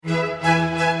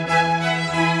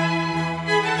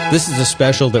This is a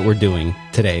special that we're doing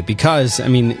today because, I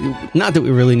mean, not that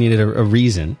we really needed a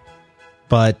reason,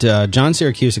 but John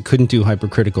Siracusa couldn't do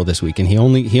Hypercritical this week, and he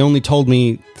only told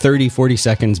me 30, 40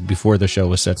 seconds before the show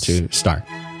was set to start.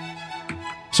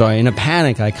 So in a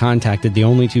panic, I contacted the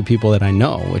only two people that I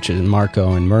know, which is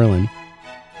Marco and Merlin.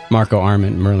 Marco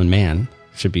Arment and Merlin Mann,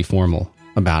 should be formal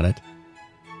about it.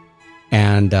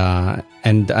 And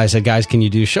I said, guys, can you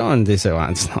do a show? And they said, well,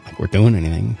 it's not like we're doing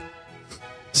anything.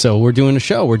 So we're doing a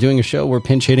show. We're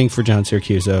pinch hitting for John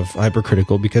Siracusa of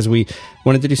Hypercritical because we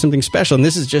wanted to do something special. And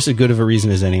this is just as good of a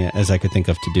reason as any as I could think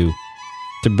of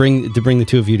to bring the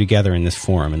two of you together in this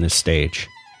forum, in this stage,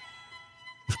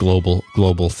 this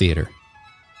global theater.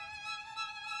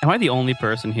 Am I the only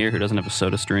person here who doesn't have a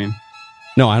Soda Stream?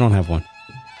 No, I don't have one.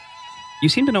 You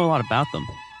seem to know a lot about them.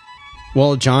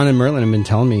 Well, John and Merlin have been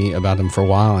telling me about them for a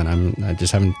while, and I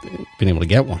just haven't been able to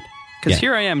get one. Because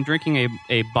here I am drinking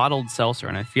a bottled seltzer,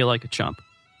 and I feel like a chump.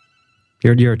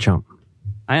 You're a chump.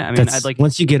 I mean, I'd like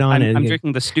once you get on I'm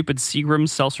drinking the stupid Seagram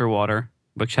seltzer water,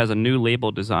 which has a new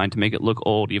label designed to make it look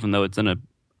old, even though it's in a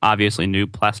obviously new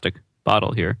plastic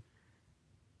bottle here.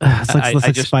 It's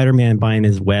like Spider-Man buying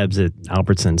his webs at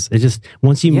Albertsons. It just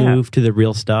once you move to the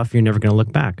real stuff, you're never going to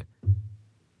look back.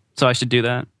 So I should do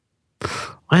that.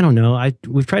 I don't know.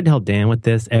 We've tried to help Dan with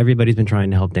this. Everybody's been trying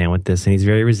to help Dan with this, and he's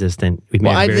very resistant.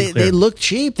 They look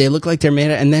cheap. They look like they're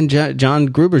made of, and then John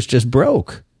Gruber's just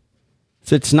broke.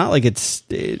 So it's not like it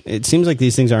seems like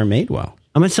these things aren't made well.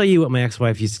 I'm going to tell you what my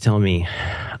ex-wife used to tell me.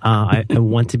 I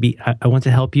want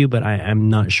to help you, but I'm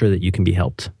not sure that you can be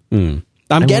helped. I'm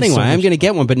getting one. I'm going to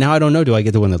get one, but now I don't know. Do I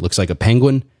get the one that looks like a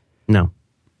penguin? No.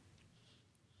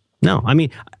 I mean,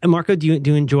 Marco, do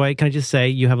you enjoy? Can I just say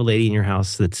you have a lady in your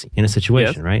house that's in a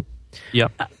situation, right?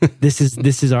 Yep. This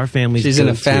is our family's. She's in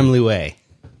a family way.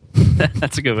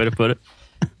 That's a good way to put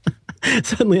it.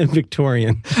 Suddenly I'm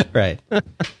Victorian, right?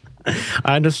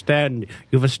 I understand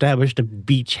you've established a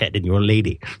beachhead in your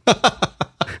lady.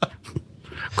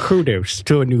 Kudos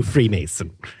to a new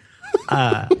Freemason.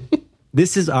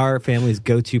 This is our family's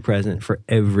go-to present for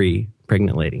every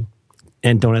pregnant lady.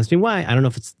 And don't ask me why. I don't know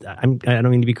if it's. I don't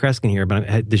mean to be Kreskin here,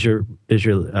 but does your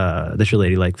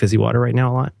lady like fizzy water right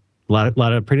now a lot? A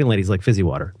lot of pregnant ladies like fizzy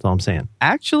water. That's all I'm saying.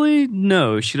 Actually,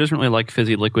 no, she doesn't really like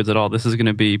fizzy liquids at all. This is going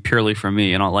to be purely for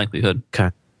me in all likelihood. Okay.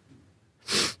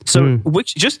 So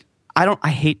I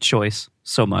hate Choice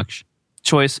so much.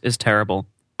 Choice is terrible.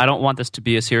 I don't want this to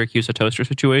be a Siracusa toaster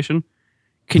situation.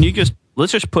 Can you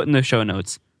let's just put in the show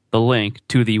notes the link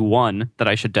to the one that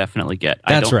I should definitely get.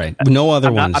 That's right. No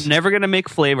other ones. I'm never going to make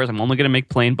flavors. I'm only going to make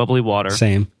plain bubbly water.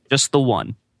 Same. Just the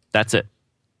one. That's it.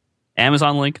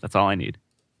 Amazon link. That's all I need.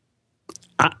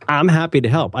 I'm happy to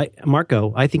help.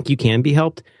 Marco, I think you can be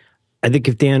helped. I think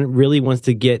if Dan really wants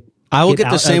to get... I will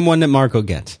get the same one that Marco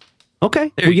gets.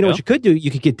 Okay. Well, you know what you could do? You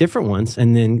could get different ones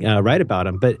and then write about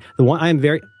them. But the one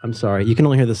I'm sorry. You can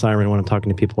only hear the siren when I'm talking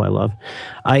to people I love.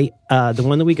 The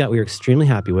one that we got, we were extremely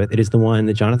happy with. It is the one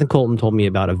that Jonathan Colton told me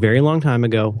about a very long time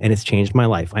ago, and it's changed my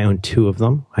life. I own two of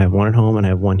them. I have one at home and I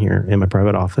have one here in my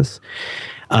private office.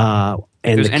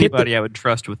 If there's anybody I would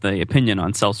trust with the opinion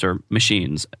on seltzer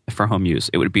machines for home use,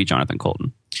 it would be Jonathan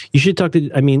Colton. You should talk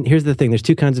to. I mean, here's the thing: there's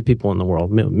two kinds of people in the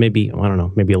world. Maybe I don't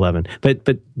know, maybe 11. But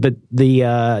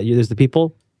there's the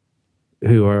people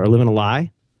who are living a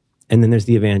lie, and then there's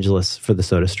the evangelists for the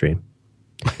Soda Stream.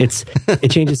 It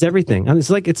changes everything. I mean,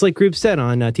 it's like Group said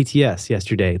on TTS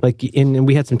yesterday. And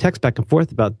we had some text back and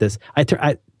forth about this.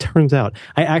 Turns out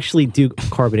I actually do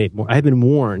carbonate more. I have been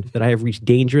warned that I have reached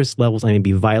dangerous levels. I may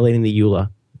be violating the EULA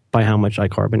by how much I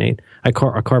carbonate. I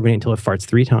carbonate until it farts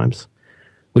 3 times,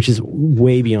 which is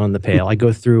way beyond the pale. I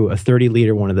go through a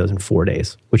 30-liter one of those in 4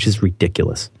 days, which is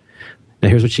ridiculous. Now,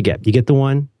 here's what you get. You get the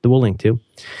one that we'll link to,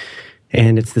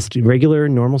 and it's this regular,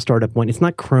 normal startup one. It's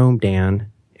not chrome,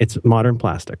 Dan. It's modern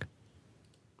plastic.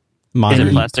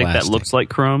 Modern plastic that looks like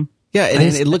chrome? Yeah,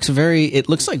 it looks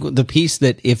like the piece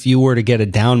that if you were to get a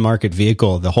down market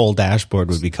vehicle, the whole dashboard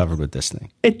would be covered with this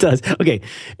thing. It does. Okay.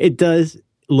 It does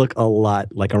look a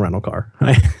lot like a rental car.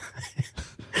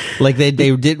 Like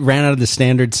they ran out of the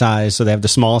standard size, so they have the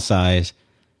small size,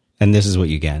 and this is what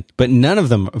you get. But none of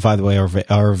them, by the way,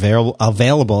 are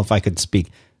available, if I could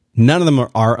speak. None of them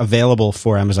are available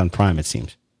for Amazon Prime, it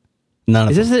seems. None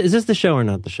of them. Is this the show or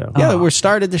not the show? Yeah, we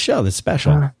started the show. That's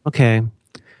special. Okay.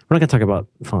 We're not going to talk about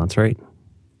fonts, right?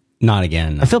 Not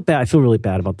again. No. I feel bad. I feel really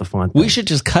bad about the font. We should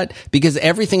just cut, because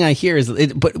everything I hear is.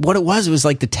 But what it was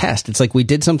like the test. It's like we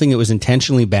did something that was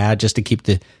intentionally bad just to keep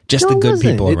the good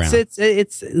people around.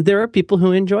 It's there are people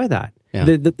who enjoy that. Yeah.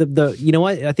 The you know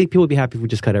what? I think people would be happy if we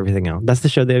just cut everything out. That's the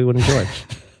show they would enjoy.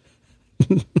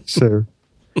 Sure.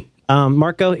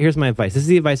 Marco, here's my advice. This is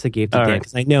the advice I gave to Dan,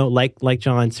 because I know, like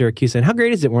John Syracuse, and how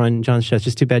great is it we're on John's show? It's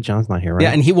just too bad John's not here, right?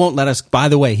 Yeah, and he won't let us, by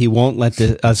the way, he won't let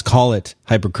us call it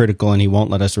Hypercritical, and he won't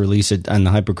let us release it on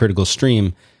the Hypercritical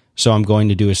stream. So I'm going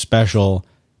to do a special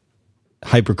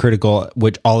Hypercritical,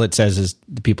 which all it says is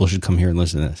the people should come here and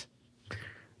listen to this.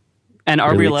 And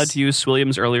are we allowed to use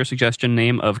William's earlier suggestion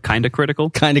name of Kinda Critical?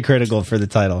 Kinda Critical for the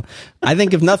title. I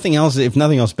think if nothing else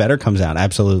better comes out,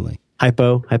 absolutely.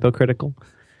 Hypocritical.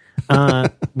 Well,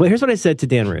 here's what I said to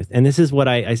Dan Ruth, and this is what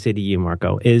I say to you,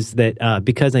 Marco, is that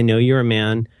because I know you're a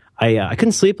man, I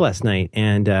couldn't sleep last night,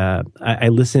 and I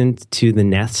listened to the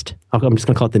Nest. I'm just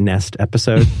going to call it the Nest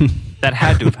episode. That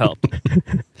had to have helped.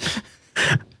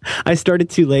 I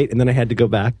started too late, and then I had to go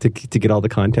back to get all the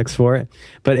context for it.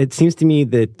 But it seems to me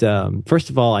that first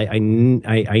of all, I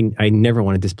never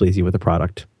want to displease you with a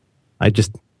product. I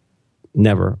just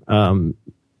never.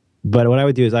 But what I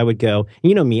would do is I would go.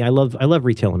 You know me. I love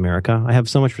Retail America. I have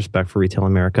so much respect for Retail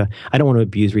America. I don't want to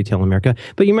abuse Retail America.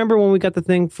 But you remember when we got the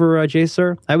thing for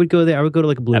JSer? I would go there. I would go to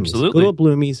like a Bloomies. Absolutely. Go to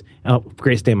a Bloomies.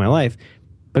 Greatest day of my life.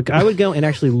 But I would go and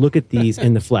actually look at these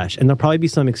in the flesh. And there'll probably be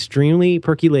some extremely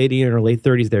perky lady in her late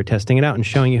 30s there testing it out and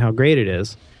showing you how great it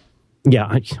is.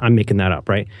 Yeah, I'm making that up,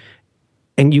 right?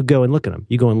 And you go and look at them.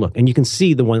 You go and look. And you can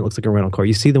see the one that looks like a rental car.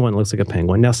 You see the one that looks like a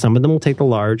Penguin. Now, some of them will take the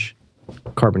large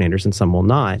carbonators and some will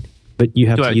not. But you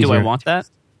have to use Do I want that?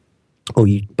 Oh,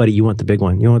 buddy, you want the big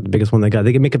one. You want the biggest one they got.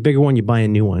 They can make a bigger one. You buy a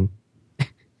new one.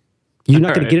 You're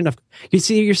not going to get enough. You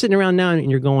see, you're sitting around now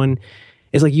and you're going...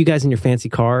 It's like you guys in your fancy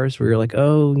cars where you're like,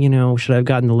 oh, should I have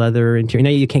gotten the leather interior? Now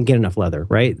you can't get enough leather,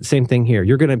 right? Same thing here.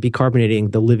 You're going to be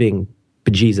carbonating the living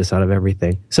bejesus out of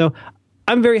everything. So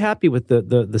I'm very happy with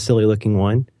the silly looking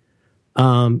one.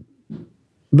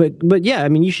 But yeah, I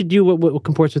mean, you should do what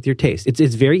comports with your taste.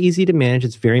 It's very easy to manage.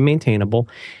 It's very maintainable.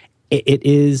 It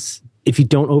is, if you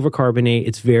don't overcarbonate,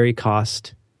 it's very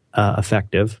cost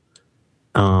effective.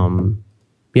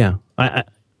 Yeah,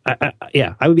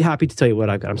 I would be happy to tell you what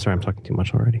I've got. I'm sorry, I'm talking too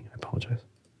much already. I apologize.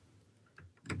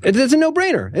 It's a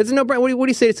no-brainer. It's a no-brainer. What do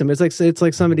you say to somebody? It's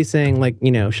like somebody saying, like,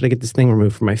 should I get this thing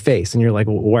removed from my face? And you're like,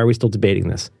 well, why are we still debating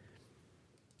this?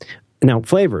 Now,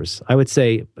 flavors. I would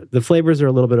say the flavors are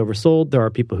a little bit oversold. There are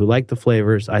people who like the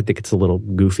flavors. I think it's a little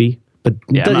goofy. But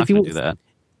yeah, I'm not going to do that.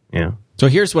 Yeah. So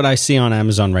here's what I see on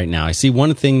Amazon right now. I see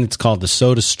one thing that's called the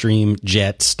SodaStream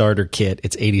Jet Starter Kit.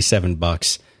 It's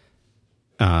 $87.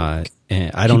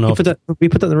 And I don't know. We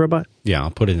put that in the robot? Yeah,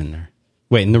 I'll put it in there.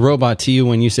 Wait, in the robot, to you,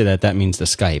 when you say that means the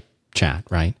Skype chat,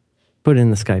 right? Put it in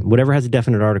the Skype. Whatever has a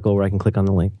definite article where I can click on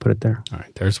the link, put it there. All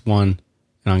right, there's one.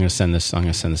 And I'm going to send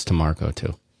this to Marco,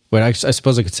 too. Wait, I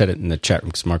suppose I could set it in the chat room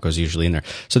because Marco's usually in there.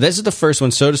 So this is the first one,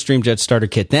 SodaStream Jet Starter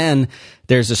Kit. Then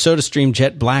there's a SodaStream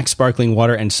Jet Black Sparkling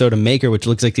Water and Soda Maker, which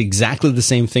looks like exactly the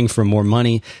same thing for more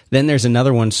money. Then there's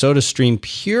another one, SodaStream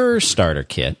Pure Starter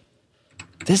Kit.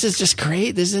 This is just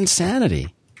great. This is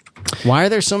insanity. Why are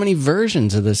there so many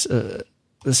versions of this, the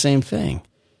same thing?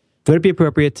 Would it be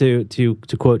appropriate to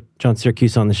quote John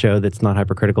Syracuse on the show that's not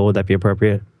hypercritical? Would that be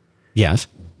appropriate? Yes.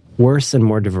 Worse and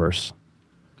more diverse.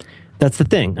 That's the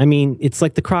thing. I mean, it's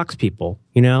like the Crocs people.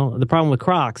 The problem with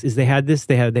Crocs is they had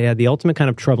the ultimate kind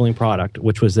of troubling product,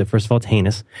 which was that, first of all, it's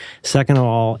heinous. Second of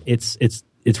all, it's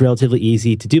relatively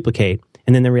easy to duplicate.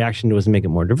 And then the reaction was to make it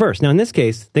more diverse. Now, in this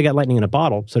case, they got lightning in a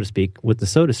bottle, so to speak, with the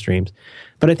Soda Streams.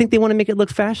 But I think they want to make it look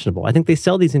fashionable. I think they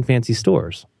sell these in fancy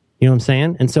stores. You know what I'm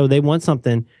saying? And so they want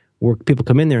something where people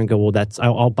come in there and go, well,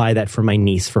 I'll buy that for my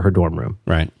niece for her dorm room.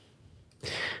 Right.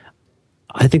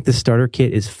 I think the starter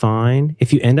kit is fine.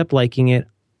 If you end up liking it,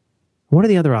 what are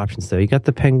the other options, though? You got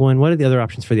the Penguin. What are the other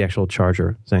options for the actual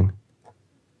charger thing?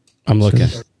 I'm looking.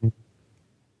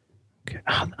 Okay.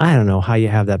 I don't know how you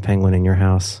have that Penguin in your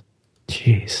house.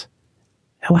 Jeez.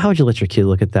 How would you let your kid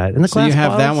look at that? And so you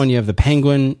have that one, you have the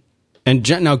Penguin. And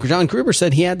John Gruber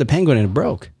said he had the Penguin and it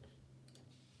broke.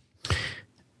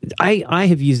 I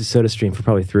have used the SodaStream for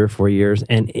probably 3 or 4 years,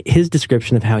 and his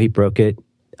description of how he broke it,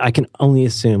 I can only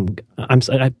assume,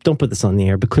 I don't put this on the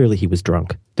air, but clearly he was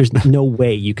drunk. There's no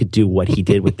way you could do what he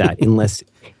did with that unless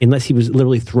he was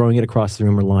literally throwing it across the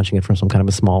room or launching it from some kind of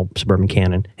a small suburban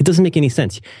cannon. It doesn't make any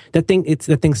sense. That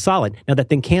thing's solid. Now that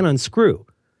thing can unscrew.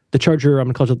 The charger, I'm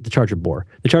going to call it the charger bore.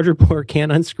 The charger bore can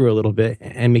unscrew a little bit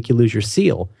and make you lose your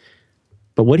seal.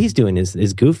 But what he's doing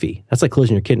is goofy. That's like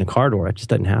closing your kid in a car door. It just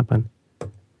doesn't happen.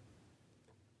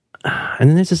 And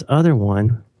then there's this other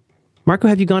one. Marco,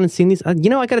 have you gone and seen these? I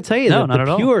got to tell you, no, not at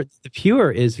all. The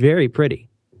Pure is very pretty.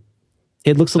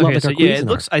 It looks a lot like our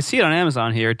Cuisinart. I see it on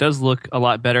Amazon here. It does look a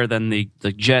lot better than the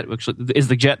Jet. Which is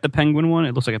the Jet the Penguin one?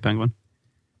 It looks like a penguin.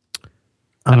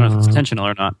 I don't know if it's intentional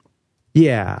or not.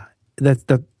 Yeah.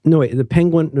 the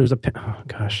penguin. There's oh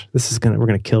gosh, we're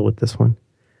gonna kill with this one.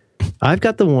 I've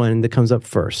got the one that comes up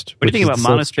first. What do you think about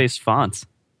monospace fonts?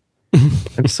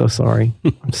 I'm so sorry.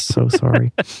 I'm so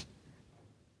sorry.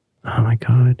 Oh my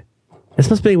god, this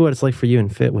must be what it's like for you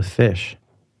and Fit with fish.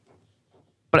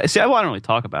 But see, I won't really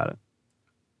talk about it.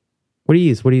 What do you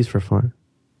use? What do you use for fun?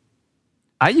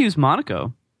 I use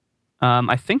Monaco.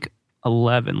 I think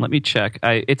 11. Let me check.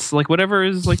 It's like whatever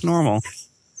is like normal.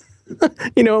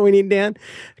 You know what we need, Dan?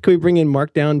 Can we bring in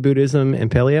Markdown Buddhism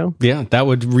and Paleo? Yeah, that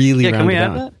would really round can we it add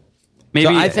down. that? Maybe.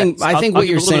 So I think what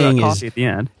you're saying is at the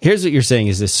end. Here's what you're saying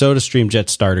is this SodaStream Jet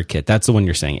starter kit. That's the one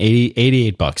you're saying.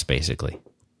 $88 basically.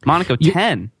 Monaco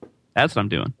 10. That's what I'm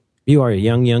doing. You are a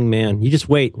young man. You just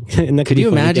wait. Could you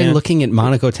imagine looking at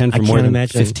Monaco 10 for more than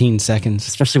 15 seconds?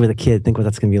 Especially with a kid. Think what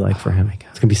that's going to be like for him. It's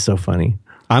going to be so funny.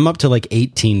 I'm up to like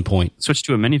 18 points. Switch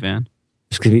to a minivan.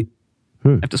 It's going to be... I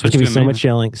have to switch to a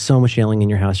minivan. So much yelling in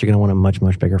your house. You're going to want a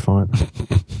much bigger font.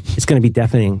 It's going to be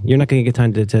deafening. You're not going to get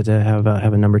time to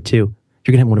have a number 2. You're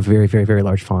going to have one a very, very, very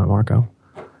large font, Marco.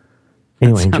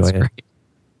 Anyway, enjoy it. Great.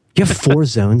 You have 4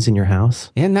 zones in your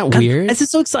house. Isn't that weird? This is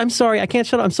so I'm sorry, I can't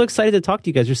shut up. I'm so excited to talk to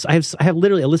you guys. I have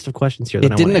literally a list of questions here.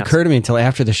 It didn't occur to me until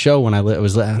after the show when I'm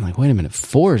like, wait a minute,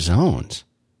 4 zones?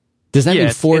 Does that mean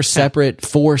four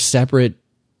separate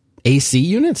AC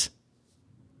units?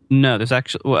 No, there's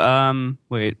actually.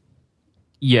 Wait.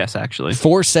 Yes, actually,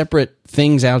 4 separate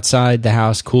things outside the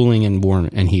house, cooling and warm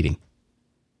and heating.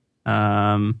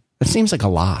 That seems like a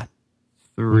lot.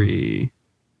 3.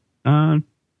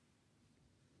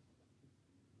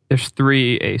 There's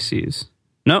 3 ACs.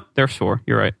 Nope, there's 4.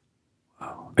 You're right.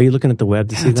 Are you looking at the web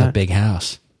to see that? It's a big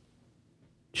house.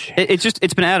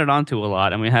 It's been added onto a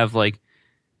lot, and we have like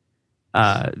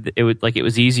it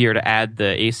was easier to add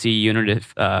the AC unit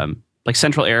if like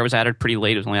central air was added pretty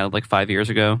late. It was only added like 5 years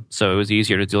ago, so it was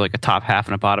easier to do like a top half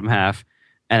and a bottom half.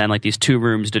 And then like these 2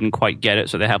 rooms didn't quite get it,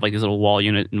 so they have like this little wall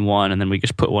unit in one, and then we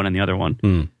just put one in the other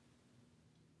one.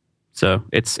 So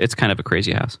it's kind of a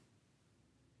crazy house.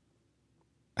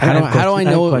 How do I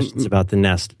know questions about the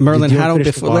Nest? Merlin,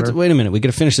 wait a minute. We got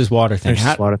to finish this water thing.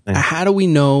 How do we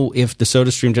know if the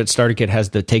SodaStream Jet starter kit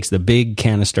takes the big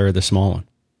canister or the small one?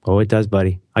 Oh, it does,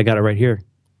 buddy. I got it right here.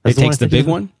 It takes the big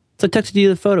one? So I texted you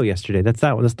the photo yesterday. That's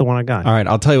that one. That's the one I got. All right,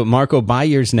 I'll tell you what, Marco, buy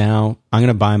yours now. I'm going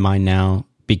to buy mine now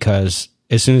because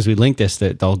as soon as we link this,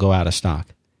 they'll go out of stock.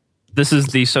 This is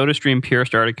the SodaStream Pure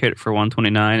starter kit for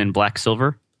 $129 in black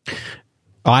silver.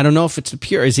 Oh, I don't know if it's the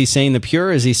Pure. Is he saying the Pure?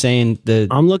 Or is he saying the...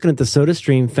 I'm looking at the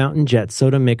SodaStream Fountain Jet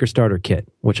Soda Maker Starter Kit,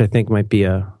 which I think might be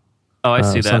a... Oh, I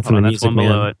see that. Hold on, that's one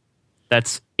below it.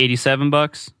 That's $87.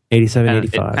 $87.85.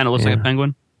 It kind of looks like a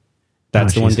penguin.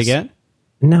 That's the one to get?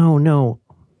 No.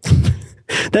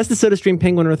 That's the SodaStream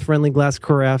Penguin Earth Friendly Glass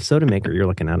Carafe Soda Maker you're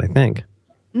looking at, I think.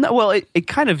 No, well, it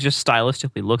kind of just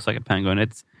stylistically looks like a penguin.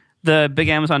 It's the big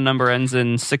Amazon number ends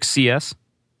in 6CS.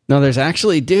 No,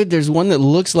 there's one that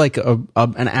looks like an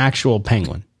actual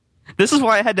penguin. This is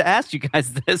why I had to ask you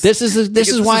guys this. This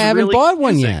is why I haven't really bought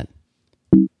one yet.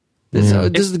 This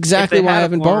is exactly why I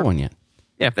haven't bought one yet.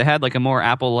 Yeah, if they had like a more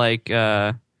Apple-like,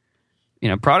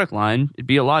 product line, it'd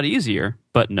be a lot easier.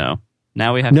 But no,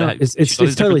 now we have to. It's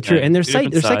totally true, and their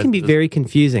site can be very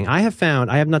confusing. I have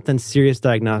not done serious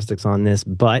diagnostics on this,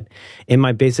 but in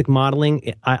my basic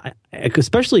modeling, I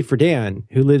especially for Dan,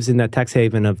 who lives in that tax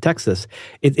haven of Texas,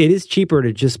 it is cheaper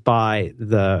to just buy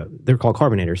they're called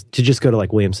carbonators, to just go to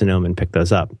like Williams-Sonoma and pick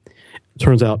those up.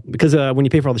 Turns out, because when you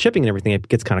pay for all the shipping and everything, it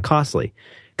gets kind of costly.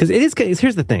 Because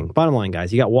here's the thing, bottom line,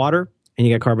 guys, you got water and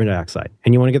you got carbon dioxide,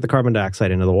 and you want to get the carbon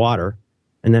dioxide into the water,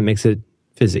 and that makes it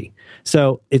fizzy.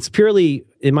 So it's purely,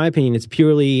 in my opinion,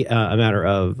 a matter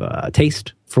of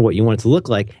taste for what you want it to look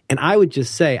like. And I would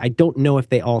just say, I don't know if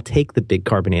they all take the big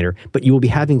carbonator, but you will be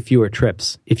having fewer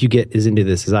trips if you get as into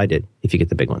this as I did, if you get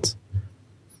the big ones.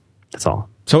 That's all.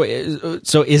 So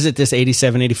is it this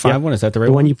 8785 one? Is that the right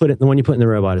one? The one you put in the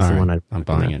robot is all the one I'm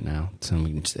buying it now. So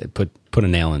we can just put a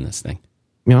nail in this thing.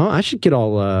 You know, I should get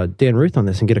all Dan Ruth on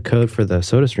this and get a code for the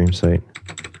SodaStream site.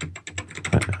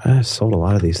 I sold a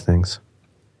lot of these things.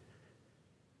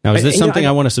 Now, is this something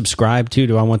I want to subscribe to?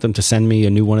 Do I want them to send me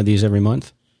a new one of these every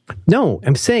month? No,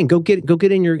 I'm saying go get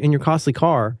in your costly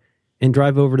car and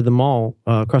drive over to the mall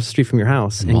across the street from your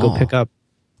house and go pick up.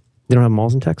 They don't have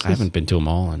malls in Texas? I haven't been to a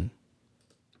mall, and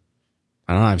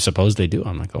I don't know. I suppose they do.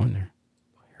 I'm not going there.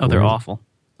 Oh, they're awful.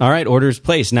 All right, orders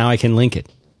placed. Now I can link it.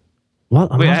 Well,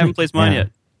 wait, I haven't placed mine yet.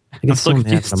 I'm still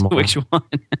confused which one.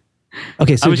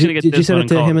 Okay, so did you send it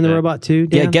to him and the robot too,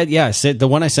 Dan? The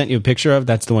one I sent you a picture of,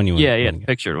 that's the one you want. Yeah,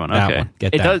 pictured one. Okay. That one.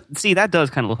 Get that. That does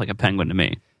kind of look like a penguin to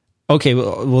me. Okay,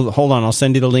 well, hold on. I'll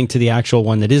send you the link to the actual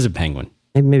one that is a penguin.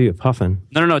 Maybe a puffin.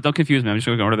 No, don't confuse me. I'm just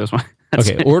going to order this one.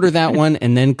 Okay, order that one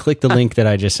and then click the link that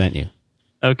I just sent you.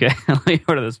 Okay, let me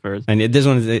order this first. And this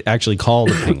one is actually called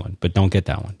a penguin, but don't get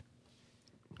that one.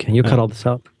 Can you cut all this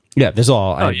out? Yeah, this is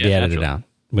all I yeah, edited it out.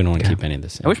 We don't want to keep any of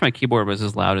this in. I wish my keyboard was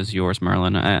as loud as yours,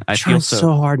 Merlin. I I'm feel trying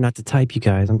so hard not to type, you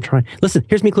guys. I'm trying. Listen,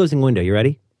 here's me closing window. You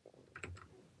ready?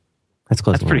 That's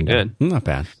closing That's pretty window. good. Not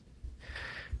bad.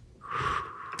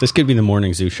 This could be the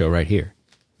Morning Zoo show right here.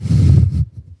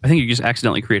 I think you just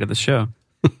accidentally created this show.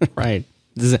 Right.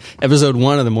 This is episode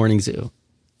 1 of the Morning Zoo.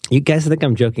 You guys think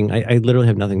I'm joking? I literally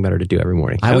have nothing better to do every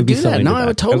morning. I would be do so that. into No, I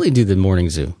would totally do the Morning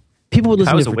Zoo. People would If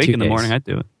listen I was to it for awake 2 in the days. morning, I'd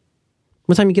do it.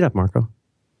 What time you get up, Marco?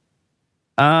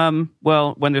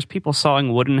 Well, when there's people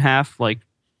sawing wood in half, like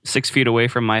 6 feet away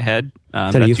from my head,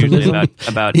 that a that's usually euphemism?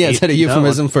 about Yeah, 8. is that a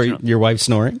euphemism for your wife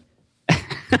snoring?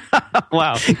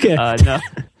 Wow. Okay. No.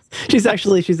 She's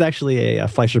actually a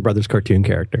Fleischer Brothers cartoon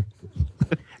character.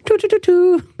 Doo, doo, doo,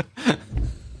 doo.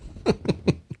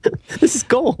 This is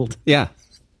gold. Yeah.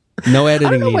 No editing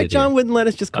I don't know why needed John here. wouldn't let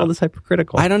us just call this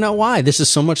hypercritical. I don't know why. This is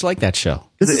so much like that show.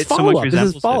 This is It's so follow much up. This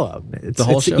is resembles it. follow up. The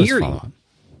whole show is eerie. follow-up.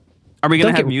 Are we going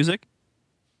Don't to have get- music?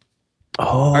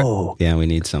 Oh, Yeah, we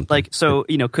need something. Like, so,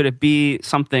 could it be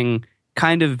something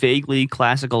kind of vaguely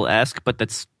classical-esque, but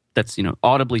that's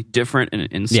audibly different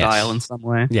in style in some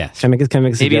way? yes. can I make a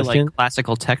Maybe suggestion? like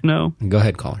classical techno? Go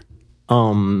ahead, caller.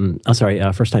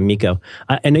 First time Miko.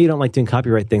 I know you don't like doing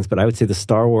copyright things, but I would say the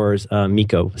Star Wars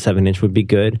Miko 7-inch would be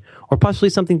good, or possibly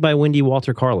something by Wendy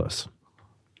Walter Carlos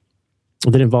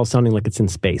that involves sounding like it's in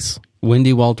space.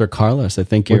 Wendy Walter Carlos. I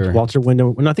think you're Walter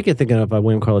Wyndham. No, I think you're thinking of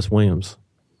William Carlos Williams.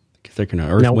 thinking of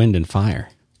Earth, No. Wind, and Fire.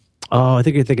 Oh, I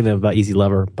think you're thinking of Easy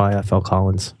Lover by Phil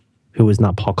Collins, who was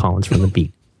not Paul Collins from The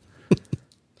Beat.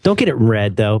 Don't get it in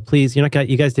red, though, please. You guys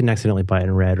didn't accidentally buy it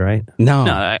in red, right? No,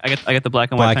 No, I get the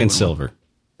black and white. black and penguin one. silver.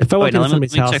 If I went now to let me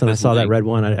somebody's house check and I this saw that link. red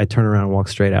one, I'd turn around and walk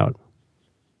straight out.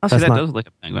 Oh, see, That's that not- does look like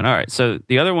a penguin. All right, so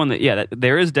the other one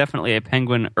there is definitely a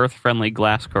penguin Earth-friendly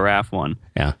glass carafe one.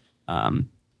 Yeah.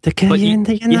 But You're you not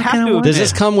have gonna to want Does it.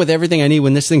 this come with everything I need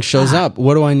when this thing shows up?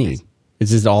 What do I need? Is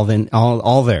this all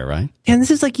there, right? And this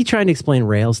is like you trying to explain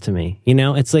Rails to me.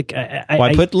 It's like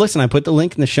I put the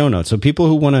link in the show notes. So people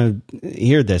who want to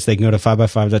hear this, they can go to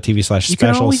 5by5.tv you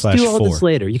can always do all /special/4. this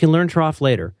later. You can learn trough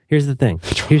later. Here's the thing.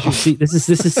 Here's your this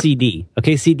is CD.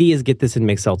 Okay, CD is get this and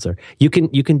make seltzer. You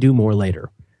can do more later.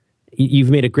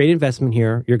 You've made a great investment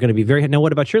here. You're going to be very. Now,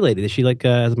 what about your lady? Does she like,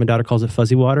 as my daughter calls it,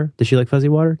 fuzzy water? Does she like fuzzy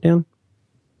water, Dan?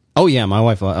 Oh yeah, my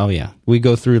wife. Oh yeah, we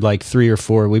go through like 3 or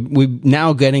 4. We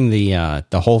now getting the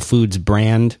Whole Foods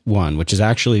brand one, which is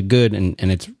actually good and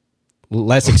it's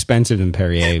less expensive than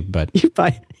Perrier. But You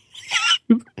buy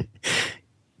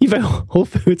Whole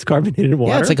Foods carbonated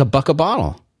water. yeah, it's like $1 a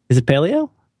bottle. Is it paleo?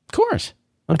 Of course,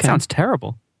 That sounds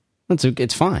terrible.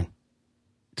 it's fine.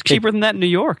 It's cheaper than that in New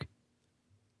York.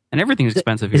 And everything's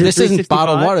expensive is here. it This isn't 365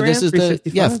 bottled water. This is grams? the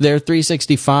 365? they're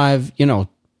 365.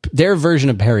 Their version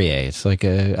of Perrier. It's like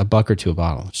 $1 or $2 a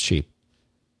bottle. It's cheap.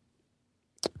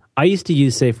 I used to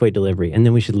use Safeway delivery, and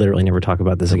then we should literally never talk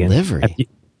about this again. Delivery?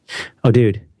 Oh,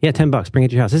 dude. Yeah, $10. Bring it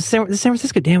to your house. This is San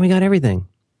Francisco. Damn, we got everything.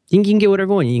 You can get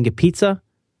whatever you want. You can get pizza,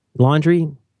 laundry,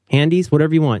 handies,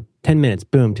 whatever you want. 10 minutes,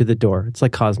 boom, to the door. It's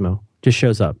like Cosmo. Just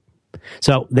shows up.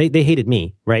 So they hated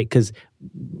me, right? Because,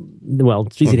 well,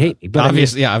 it's easy to hate me. But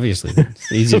Obviously,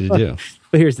 it's easy to do.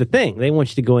 But here's the thing: they want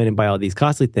you to go in and buy all these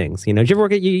costly things. Did you ever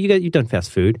work at you've done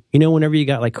fast food? Whenever you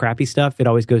got like crappy stuff, it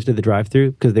always goes to the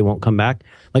drive-through because they won't come back.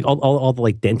 Like all the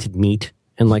like dented meat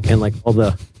and like all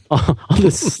the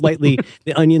slightly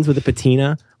the onions with the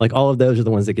patina, like all of those are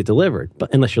the ones that get delivered.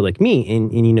 But unless you're like me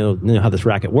and you know how this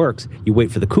racket works, you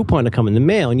wait for the coupon to come in the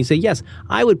mail and you say, yes,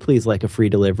 I would please like a free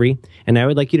delivery, and I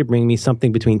would like you to bring me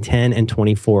something between 10 and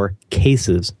 24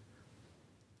 cases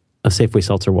of Safeway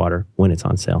seltzer water when it's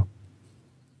on sale.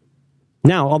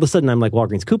 Now, all of a sudden, I'm like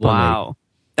Walgreens coupon. Wow.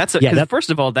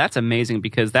 First of all, that's amazing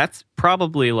because that's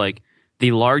probably like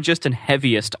the largest and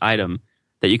heaviest item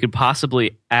that you could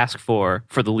possibly ask for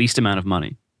the least amount of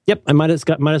money. Yep, I might as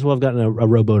well have gotten a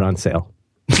rowboat on sale.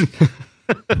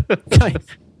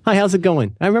 Hi, how's it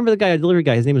going? I remember the guy, a delivery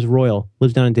guy. His name is Royal.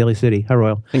 Lives down in Daly City. Hi,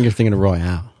 Royal. I think you're thinking of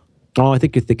Royale. Oh, I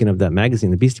think you're thinking of that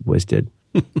magazine the Beastie Boys did.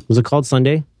 Was it called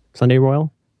Sunday? Sunday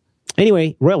Royal?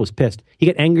 Anyway, Royal was pissed. He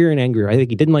got angrier and angrier. I think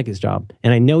he didn't like his job.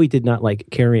 And I know he did not like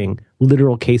carrying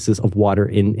literal cases of water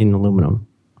in aluminum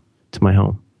to my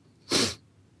home.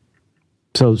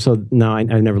 So no, I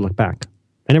never look back.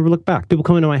 I never look back. People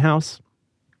come into my house.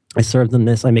 I serve them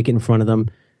this. I make it in front of them.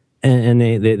 And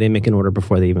they make an order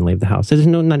before they even leave the house. There's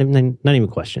not even a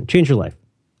question. Change your life.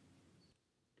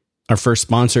 Our first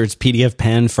sponsor is PDF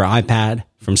Pen for iPad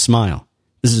from Smile.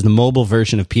 This is the mobile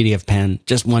version of PDF Pen.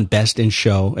 Just won Best in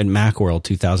Show at Macworld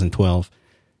 2012.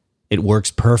 It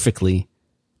works perfectly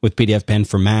with PDF Pen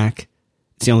for Mac.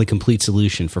 It's the only complete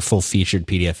solution for full-featured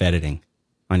PDF editing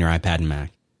on your iPad and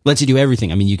Mac. Lets you do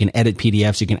everything. I mean, you can edit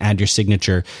PDFs, you can add your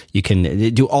signature, you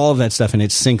can do all of that stuff, and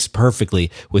it syncs perfectly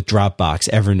with Dropbox,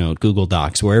 Evernote, Google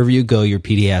Docs. Wherever you go, your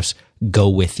PDFs go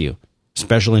with you.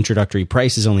 Special introductory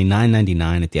price is only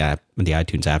 $9.99 at the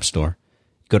iTunes App Store.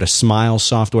 Go to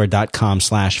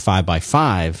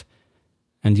smilesoftware.com/5x5,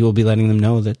 and you will be letting them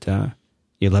know that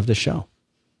you love the show.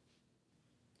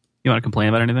 You want to complain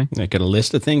about anything? I got a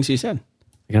list of things you said.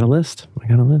 I got a list.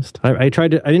 I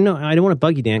tried to. I didn't want to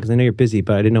bug you, Dan, because I know you're busy,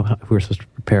 but I didn't know if we were supposed to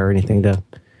prepare or anything to.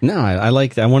 No, I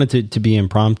like. I wanted to be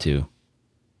impromptu.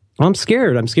 Well, I'm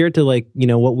scared. I'm scared to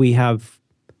what we have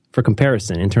for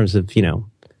comparison in terms of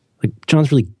like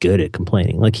John's really good at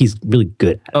complaining. Like he's really good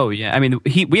at it. Oh yeah, I mean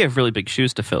we have really big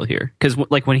shoes to fill here because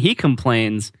like when he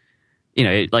complains,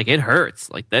 it hurts.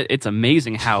 Like that, it's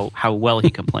amazing how well he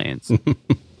complains.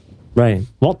 Right.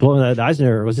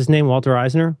 Eisner, was his name Walter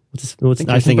Eisner? What's I think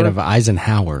you're thinking of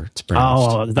Eisenhower. It's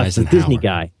pronounced. Oh, that's the Disney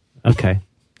guy. Okay.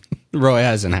 Roy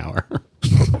Eisenhower.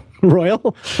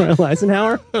 Royal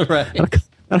Eisenhower? Right.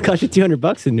 That'll cost you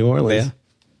 $200 in New Orleans.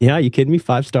 Yeah, you kidding me?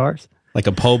 5 stars. Like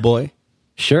a po' boy?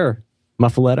 Sure.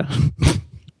 Muffaletta.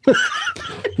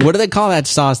 What do they call that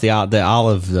sauce? The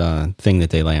olive thing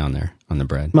that they lay on there on the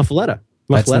bread? Muffaletta.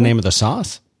 That's the name of the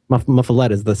sauce?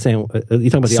 Muffaletta is the same. You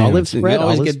talking about the olive spread? You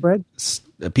always olive get spread?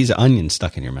 A piece of onion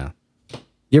stuck in your mouth.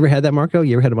 You ever had that, Marco?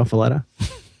 You ever had a muffaletta?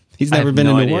 He's never been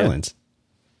no in New idea. Orleans.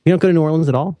 You don't go to New Orleans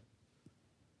at all?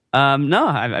 No,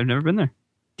 I've never been there.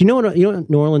 Do you know what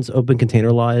New Orleans open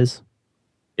container law is?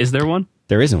 Is there one?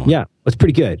 There isn't one. Yeah, it's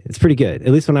pretty good. It's pretty good. At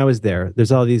least when I was there,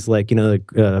 there's all these Frosty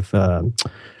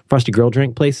Grill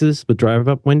drink places with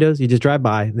drive-up windows. You just drive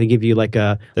by. They give you like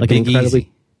an Big incredibly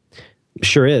Easy.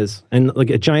 Sure is, and like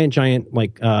a giant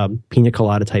pina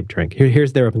colada type drink.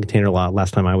 Here's their open container law.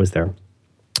 Last time I was there,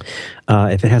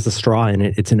 if it has a straw in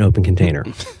it, it's an open container.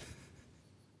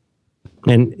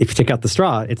 And if you take out the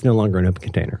straw, it's no longer an open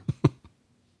container.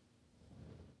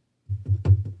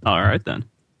 All right then.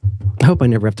 I hope I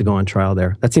never have to go on trial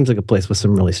there. That seems like a place with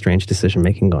some really strange decision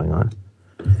making going on.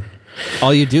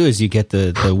 All you do is you get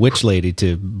the witch lady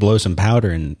to blow some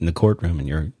powder in the courtroom, and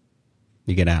you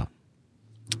get out.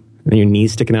 And your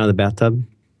knees sticking out of the bathtub.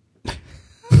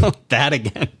 That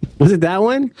again. Was it that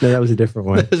one? No, that was a different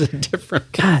one. That was a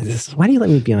different. God, why do you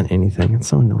let me be on anything? It's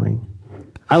so annoying.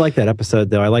 I like that episode,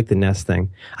 though. I like the Nest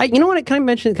thing. You know what? Can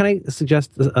I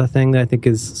suggest a thing that I think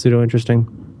is pseudo interesting?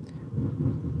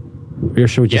 Or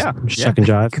should we just shuck and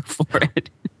jive? Go for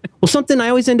it. Well, something I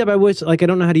always end up, I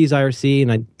don't know how to use IRC,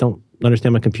 and I don't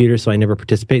understand my computer, so I never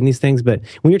participate in these things. But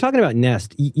when you're talking about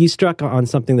Nest, you struck on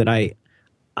something that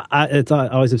it's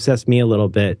always obsessed me a little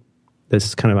bit. This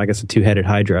is kind of, I guess, a two-headed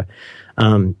hydra.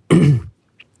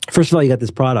 First of all, you got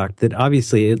this product that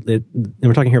obviously, and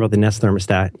we're talking here about the Nest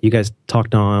thermostat. You guys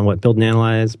talked on Build and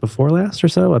Analyze before last or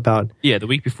so about... Yeah, the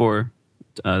week before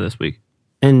this week.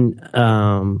 And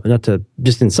not to,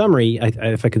 just in summary,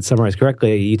 if I could summarize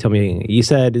correctly, you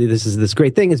said this is this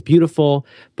great thing, it's beautiful,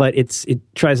 but it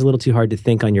tries a little too hard to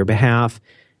think on your behalf.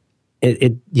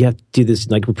 You have to do this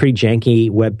like pretty janky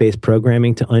web-based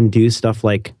programming to undo stuff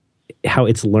like how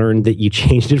it's learned that you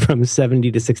changed it from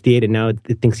 70 to 68 and now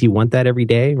it thinks you want that every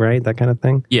day, right? That kind of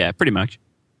thing. Yeah, pretty much.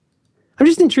 I'm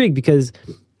just intrigued because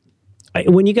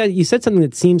when you said something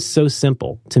that seems so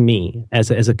simple to me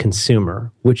as a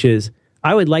consumer, which is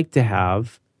I would like to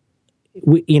have,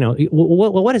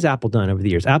 what has Apple done over the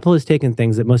years? Apple has taken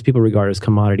things that most people regard as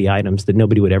commodity items that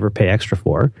nobody would ever pay extra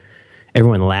for.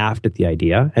 Everyone laughed at the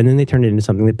idea, and then they turned it into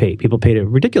something that people paid a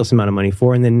ridiculous amount of money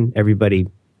for, and then everybody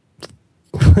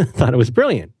thought it was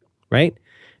brilliant, right?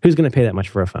 Who's going to pay that much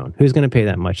for a phone? Who's going to pay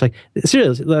that much? Like,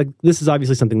 seriously, this is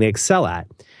obviously something they excel at,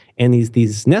 and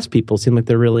these Nest people seem like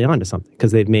they're really onto something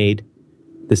because they've made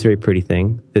this very pretty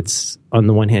thing that's, on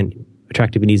the one hand,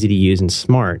 attractive and easy to use and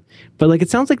smart. But it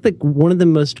sounds like one of the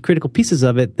most critical pieces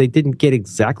of it they didn't get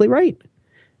exactly right.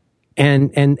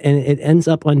 And it ends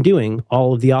up undoing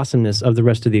all of the awesomeness of the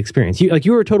rest of the experience.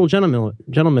 You were a total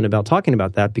gentleman about talking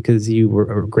about that because you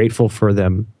were grateful for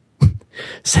them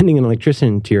sending an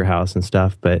electrician to your house and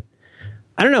stuff. But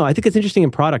I don't know. I think it's interesting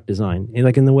in product design,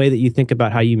 in the way that you think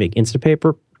about how you make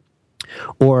Instapaper.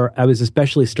 Or I was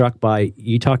especially struck by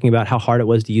you talking about how hard it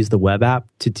was to use the web app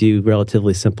to do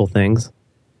relatively simple things.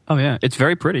 Oh, yeah. It's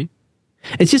very pretty.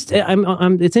 It's just,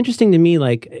 it's interesting to me,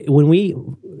 like when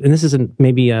and this isn't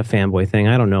maybe a fanboy thing,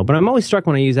 I don't know, but I'm always struck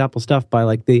when I use Apple stuff by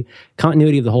like the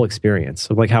continuity of the whole experience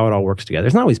of like how it all works together.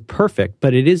 It's not always perfect,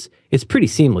 but it's pretty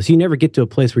seamless. You never get to a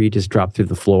place where you just drop through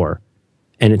the floor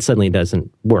and it suddenly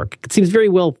doesn't work. It seems very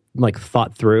well like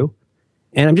thought through.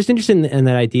 And I'm just interested in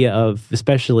that idea of,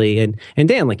 especially, and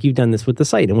Dan, like you've done this with the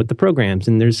site and with the programs,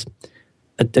 and there's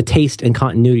a taste and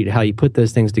continuity to how you put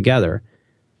those things together.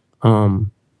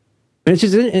 And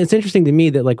it's interesting to me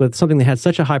that like with something that had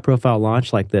such a high profile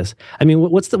launch like this, I mean,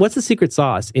 what's the secret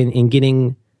sauce in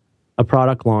getting a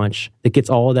product launch that gets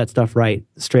all of that stuff right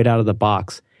straight out of the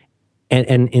box? And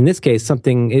in this case,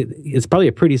 it's probably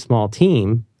a pretty small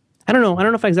team. I don't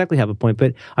know if I exactly have a point,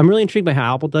 but I'm really intrigued by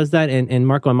how Apple does that. And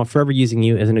Marco, I'm forever using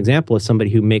you as an example of somebody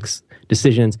who makes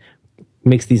decisions,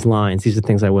 makes these lines. These are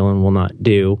things I will and will not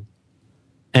do.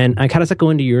 And how does that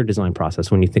go into your design process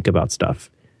when you think about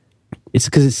stuff? It's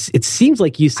because it seems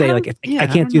like you say, like, if I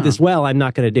can't do this well, I'm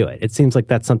not going to do it. It seems like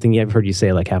that's something I've heard you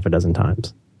say like half a dozen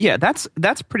times. Yeah, that's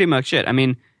pretty much it. I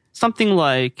mean, something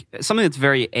that's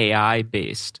very AI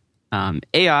based.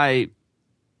 AI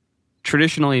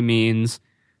traditionally means,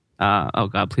 oh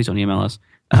God, please don't email us.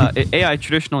 AI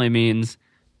traditionally means,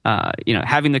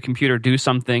 having the computer do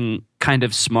something kind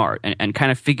of smart and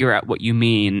kind of figure out what you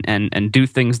mean and do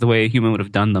things the way a human would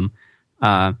have done them.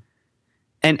 And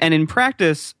in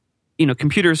practice,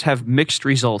 computers have mixed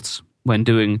results when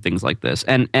doing things like this.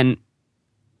 And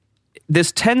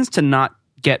this tends to not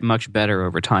get much better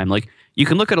over time. Like, you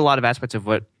can look at a lot of aspects of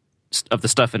the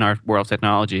stuff in our world of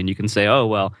technology, and you can say, oh,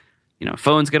 well,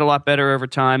 phones get a lot better over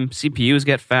time, CPUs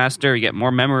get faster, you get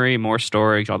more memory, more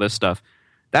storage, all this stuff.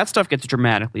 That stuff gets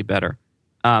dramatically better.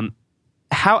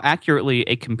 How accurately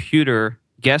a computer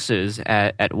guesses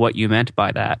at what you meant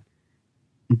by that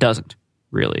doesn't.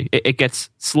 Really, it gets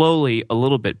slowly a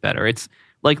little bit better. It's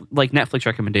like Netflix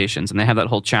recommendations, and they have that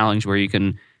whole challenge where you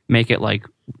can make it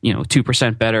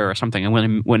 2% better or something and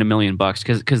win $1 million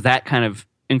because that kind of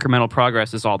incremental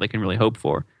progress is all they can really hope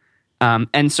for.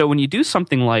 And so when you do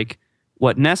something like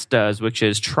what Nest does, which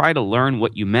is try to learn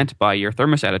what you meant by your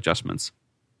thermostat adjustments,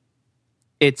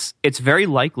 it's very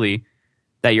likely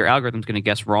that your algorithm's going to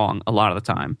guess wrong a lot of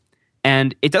the time,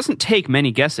 and it doesn't take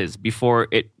many guesses before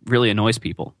it really annoys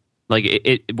people. Like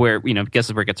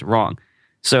guesses where it gets it wrong.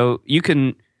 So you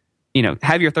can,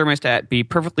 have your thermostat be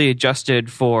perfectly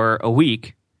adjusted for a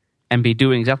week and be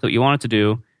doing exactly what you want it to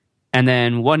do. And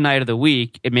then one night of the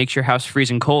week, it makes your house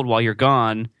freezing cold while you're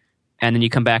gone. And then you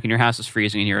come back and your house is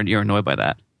freezing and you're annoyed by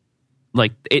that.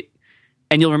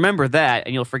 And you'll remember that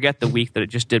and you'll forget the week that it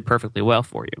just did perfectly well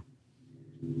for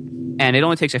you. And it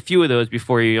only takes a few of those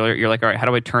before you're like, all right, how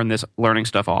do I turn this learning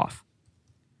stuff off?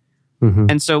 Mm-hmm.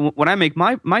 And so when I make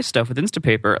my stuff with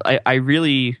Instapaper,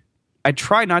 I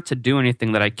try not to do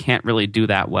anything that I can't really do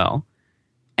that well.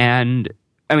 And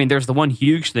I mean, there's the one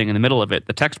huge thing in the middle of it,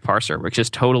 the text parser, which is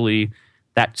totally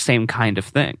that same kind of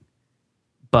thing.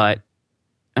 But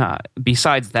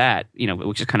besides that,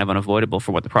 which is kind of unavoidable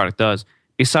for what the product does.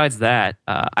 Besides that,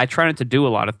 I try not to do a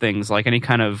lot of things like any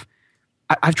kind of.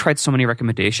 I've tried so many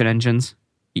recommendation engines.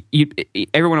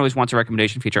 Everyone always wants a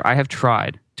recommendation feature. I have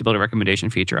tried to build a recommendation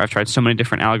feature. I've tried so many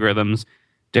different algorithms,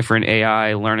 different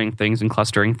AI learning things and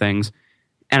clustering things,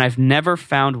 and I've never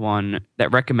found one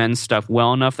that recommends stuff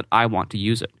well enough that I want to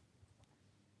use it.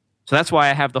 So that's why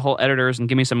I have the whole editors and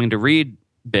give me something to read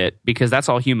bit, because that's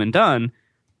all human done.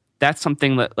 That's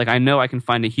something that I know I can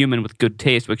find a human with good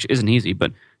taste, which isn't easy,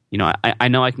 but I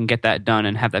know I can get that done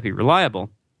and have that be reliable.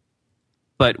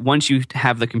 But once you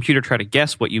have the computer try to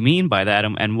guess what you mean by that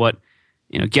and what,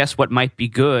 guess what might be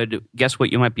good, guess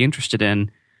what you might be interested in,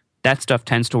 that stuff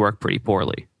tends to work pretty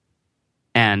poorly.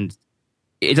 And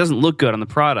it doesn't look good on the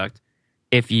product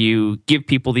if you give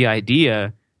people the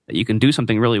idea that you can do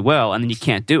something really well and then you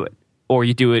can't do it, or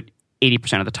you do it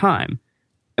 80% of the time.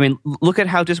 I mean, look at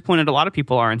how disappointed a lot of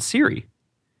people are in Siri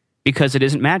because it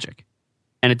isn't magic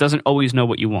and it doesn't always know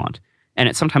what you want and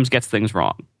it sometimes gets things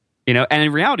wrong. And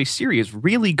in reality, Siri is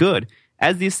really good.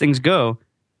 As these things go,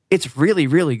 it's really,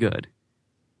 really good.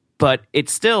 But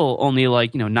it's still only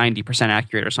 90%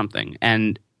 accurate or something.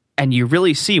 And you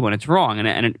really see when it's wrong,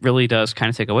 and it really does kind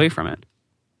of take away from it.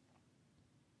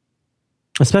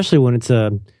 Especially when it's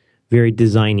a very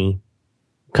designy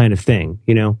kind of thing,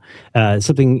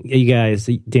 something you guys,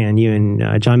 Dan, you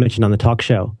and John mentioned on the talk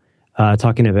show,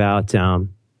 talking about, I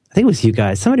think it was you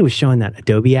guys, somebody was showing that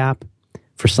Adobe app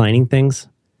for signing things.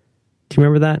 Do you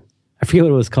remember that? I forget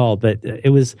what it was called, but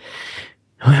it was,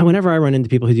 whenever I run into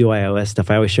people who do iOS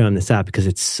stuff, I always show them this app because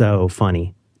it's so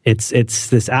funny. It's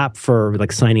this app for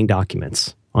signing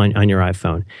documents on your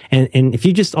iPhone. And if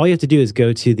you all you have to do is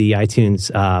go to the iTunes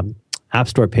App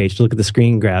Store page to look at the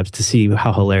screen grabs to see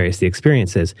how hilarious the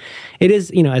experience is. It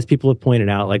is, as people have pointed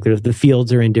out, like the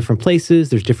fields are in different places.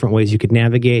 There's different ways you could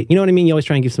navigate. You know what I mean? You always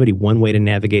try and give somebody one way to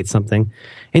navigate something.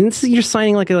 And you're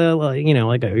signing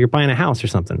you're buying a house or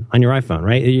something on your iPhone,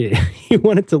 right? You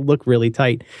want it to look really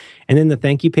tight. And then the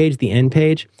thank you page, the end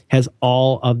page, has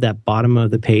all of that bottom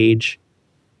of the page,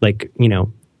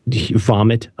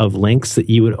 vomit of links that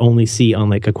you would only see on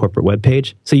like a corporate web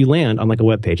page. So you land on like a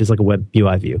web page. It's like a web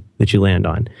UI view that you land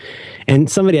on. And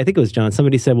somebody, I think it was John,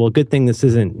 somebody said, well, good thing this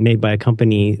isn't made by a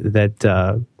company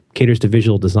that caters to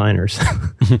visual designers.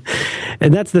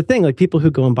 And that's the thing. Like people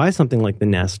who go and buy something like the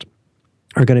Nest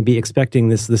are going to be expecting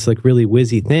this like really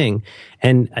whizzy thing.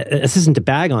 And this isn't to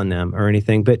bag on them or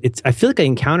anything, but I feel like I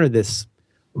encounter this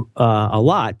a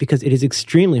lot because it is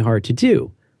extremely hard to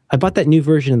do. I bought that new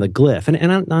version of the Glyph, and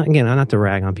I'm not to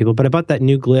rag on people, but I bought that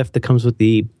new Glyph that comes with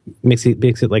makes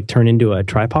it like turn into a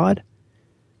tripod.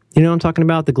 You know what I'm talking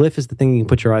about? The Glyph is the thing you can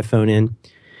put your iPhone in.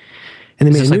 And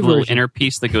they made a new little version. inner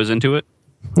piece that goes into it.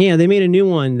 Yeah, they made a new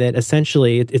one that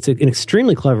essentially it's an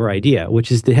extremely clever idea,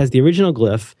 which is it has the original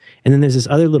Glyph, and then there's this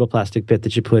other little plastic bit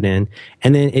that you put in,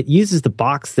 and then it uses the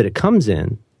box that it comes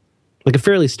in, like a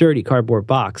fairly sturdy cardboard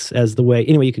box, as the way.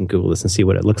 Anyway, you can Google this and see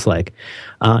what it looks like,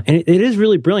 and it is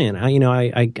really brilliant.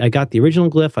 I got the original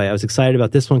Glyph. I was excited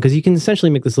about this one because you can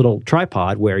essentially make this little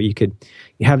tripod where you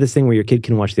have this thing where your kid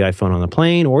can watch the iPhone on the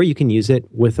plane, or you can use it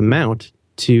with a mount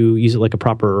to use it like a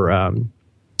proper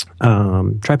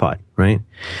tripod. Right.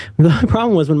 The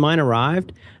problem was when mine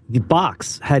arrived, the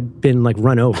box had been like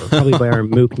run over, probably by our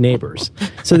mook neighbors.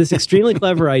 So this extremely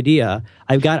clever idea,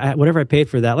 I've got whatever I paid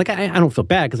for that. Like I don't feel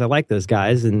bad because I like those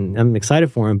guys and I'm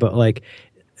excited for them. But like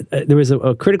there was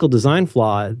a critical design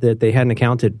flaw that they hadn't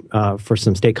accounted for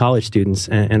some state college students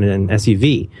and an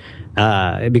SUV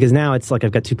because now it's like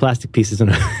I've got two plastic pieces in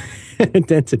a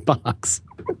dented box.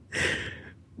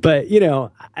 But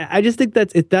I just think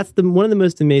that's one of the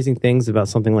most amazing things about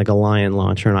something like a Lion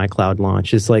launch or an iCloud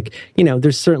launch is like,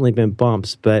 there's certainly been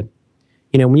bumps, but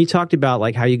when you talked about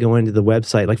like how you go into the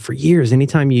website, like for years,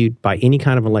 anytime you buy any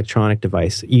kind of electronic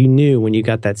device, you knew when you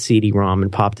got that CD-ROM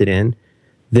and popped it in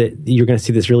that you're going to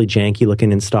see this really janky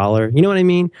looking installer. You know what I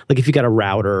mean? Like if you got a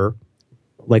router,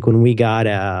 like when we got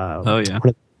one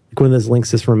of those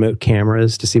Linksys remote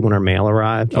cameras to see when our mail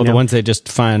arrived. The ones that just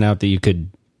find out that you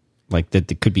could. Like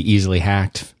that could be easily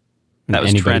hacked. That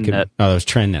was TrendNet. That was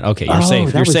TrendNet. Okay, you're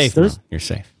safe. You're safe now. You're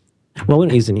safe. Well, we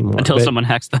don't use it anymore. Until someone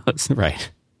hacks those.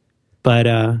 Right. But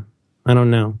I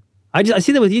don't know. I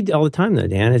see that with you all the time, though,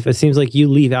 Dan. It seems like you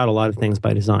leave out a lot of things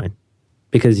by design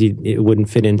because it wouldn't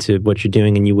fit into what you're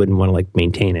doing and you wouldn't want to like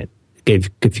maintain it if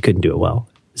you couldn't do it well.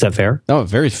 Is that fair? Oh,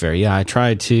 very fair. Yeah, I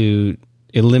try to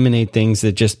eliminate things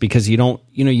that just because you don't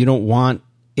want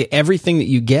everything that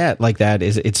you get like that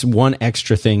it's one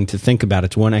extra thing to think about.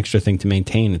 It's one extra thing to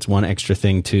maintain. It's one extra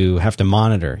thing to have to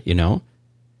monitor, The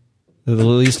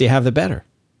least you have, the better.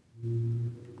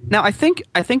 Now, I think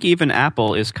even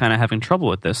Apple is kind of having trouble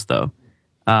with this, though.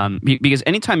 Because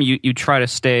anytime you try to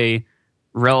stay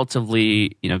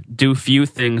relatively, do few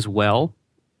things well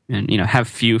and, have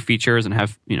few features and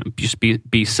have, just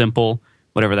be simple,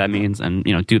 whatever that means, and,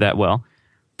 do that well,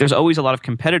 there's always a lot of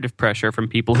competitive pressure from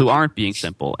people who aren't being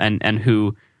simple and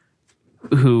who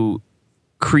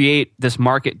create this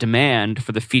market demand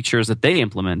for the features that they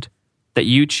implement that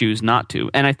you choose not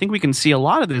to. And I think we can see a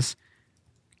lot of this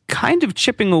kind of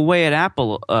chipping away at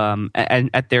Apple and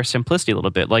at their simplicity a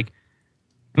little bit. Like,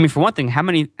 I mean, for one thing, how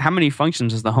many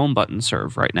functions does the home button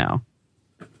serve right now?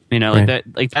 Right.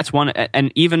 Like that's one.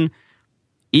 And even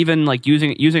like using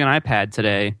an iPad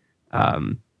today.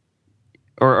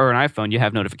 Or an iPhone, you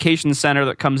have notification center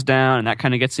that comes down, and that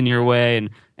kind of gets in your way.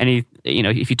 And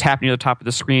if you tap near the top of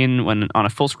the screen when on a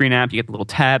full screen app, you get the little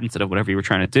tab instead of whatever you were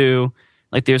trying to do.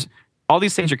 Like there's all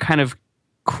these things are kind of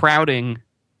crowding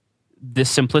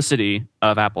this simplicity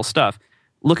of Apple stuff.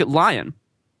 Look at Lion.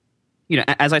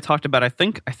 As I talked about, I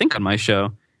think on my show,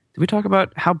 did we talk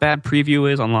about how bad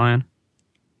Preview is on Lion?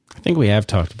 I think we have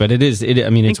talked, but it is.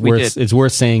 It's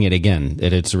worth saying it again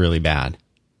that it's really bad.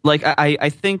 Like I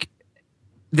think.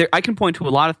 I can point to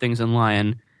a lot of things in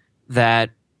Lion that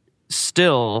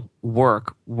still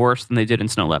work worse than they did in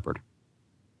Snow Leopard,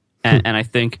 and I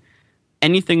think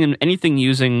anything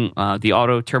using the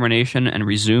auto termination and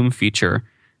resume feature,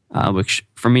 which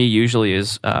for me usually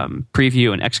is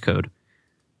Preview and Xcode,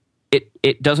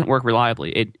 it doesn't work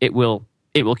reliably. It will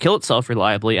kill itself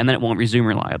reliably, and then it won't resume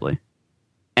reliably,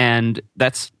 and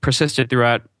that's persisted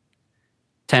throughout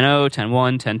 10.0,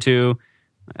 10.1, 10.2.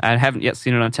 I haven't yet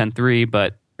seen it on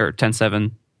 10.3, or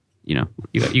 10.7.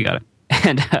 You got it.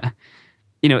 And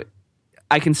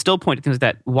I can still point to things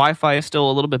that Wi-Fi is still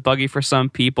a little bit buggy for some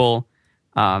people.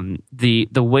 The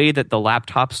way that the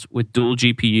laptops with dual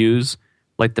GPUs,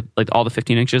 like all the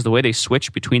 15 inches, the way they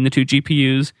switch between the two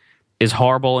GPUs is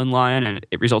horrible in line, and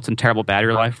it results in terrible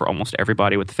battery life for almost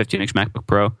everybody with the 15-inch MacBook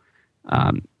Pro.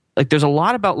 There's a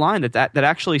lot about line that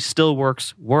actually still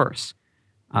works worse.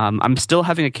 I'm still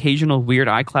having occasional weird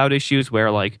iCloud issues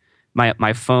where like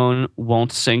my phone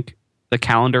won't sync the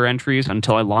calendar entries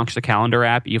until I launch the calendar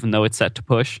app, even though it's set to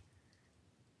push.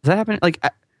 Does that happen?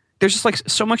 There's just like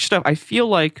so much stuff. I feel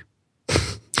like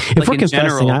if we're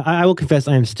confessing, I will confess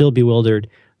I am still bewildered.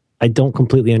 I don't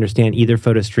completely understand either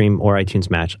PhotoStream or iTunes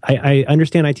Match. I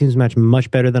understand iTunes Match much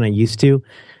better than I used to.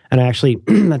 And I actually,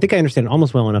 I think I understand it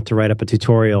almost well enough to write up a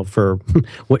tutorial for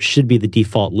what should be the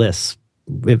default lists.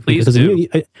 Please do.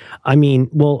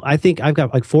 I think I've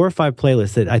got like 4 or 5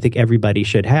 playlists that I think everybody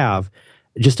should have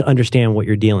just to understand what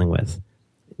you're dealing with.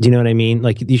 Do you know what I mean?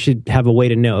 Like, you should have a way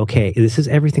to know, okay, this is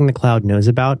everything the cloud knows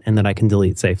about and that I can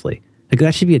delete safely. Like,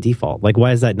 that should be a default. Like,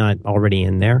 why is that not already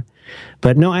in there?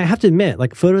 But no, I have to admit,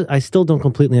 like, I still don't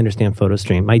completely understand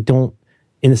PhotoStream. I don't,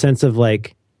 in the sense of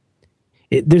like,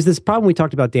 there's this problem we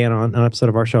talked about, Dan, on an episode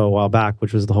of our show a while back,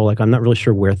 which was the whole, like, I'm not really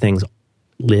sure where things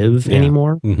live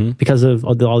anymore because of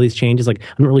all these changes. Like,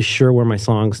 I'm not really sure where my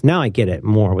songs, now I get it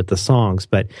more with the songs,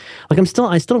 but like, I still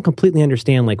don't completely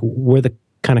understand like where the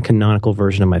kind of canonical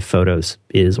version of my photos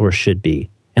is or should be,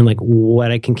 and like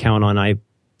what I can count on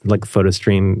like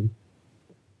PhotoStream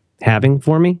having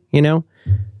for me, you know?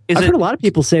 I've heard a lot of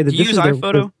people say that this is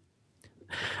iPhoto.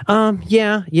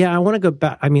 Yeah. I want to go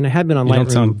back. I mean, I have been on Lightroom. You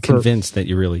don't sound convinced that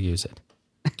you really use it.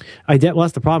 Well,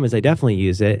 that's the problem, is I definitely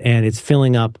use it, and it's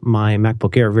filling up my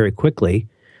MacBook Air very quickly,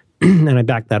 and I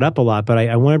back that up a lot, but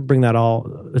I want to bring that all,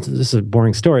 this is a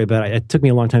boring story, but it took me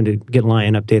a long time to get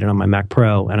Lion updated on my Mac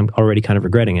Pro, and I'm already kind of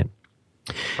regretting it.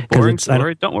 Boring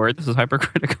story? Don't worry, this is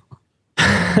hypercritical.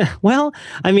 Well,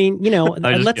 I mean, you know,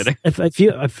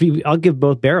 I'll give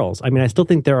both barrels. I mean, I still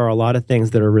think there are a lot of things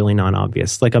that are really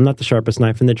non-obvious. Like, I'm not the sharpest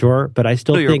knife in the drawer, but I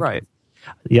still think... you're right.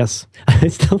 Yes, I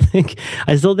still think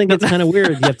it's kind of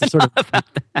weird. You have to sort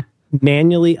of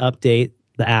manually update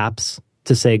the apps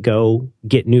to say, go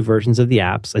get new versions of the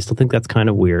apps. I still think that's kind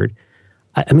of weird.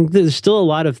 I mean, there's still a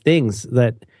lot of things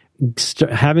that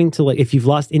having to, like, if you've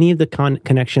lost any of the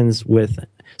connections with,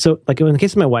 so like in the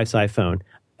case of my wife's iPhone,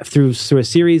 through a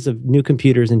series of new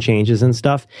computers and changes and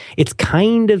stuff, it's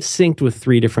kind of synced with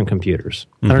 3 different computers.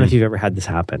 I don't know if you've ever had this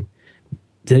happen.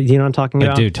 Do you know what I'm talking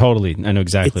about? I do, totally. I know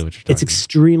exactly what you're talking about. It's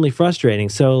extremely frustrating.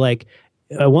 So, like,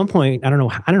 at one point, I don't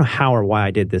know how or why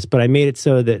I did this, but I made it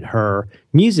so that her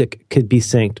music could be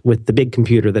synced with the big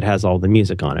computer that has all the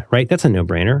music on it, right? That's a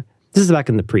no-brainer. This is back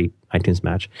in the pre-iTunes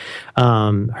Match.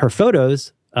 Her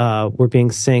photos were being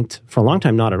synced for a long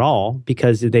time, not at all,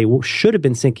 because they should have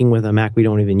been syncing with a Mac we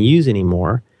don't even use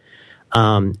anymore.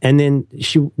 And then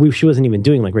she wasn't even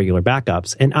doing, like, regular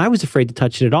backups. And I was afraid to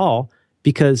touch it at all,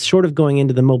 because short of going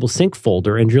into the mobile sync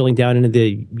folder and drilling down into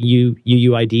the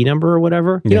UUID number or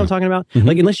whatever, you know what I'm talking about?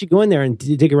 Like, unless you go in there and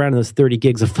dig around in those 30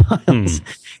 gigs of files,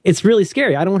 it's really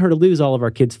scary. I don't want her to lose all of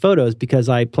our kids' photos because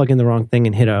I plug in the wrong thing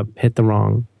and hit the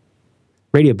wrong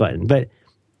radio button. But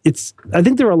I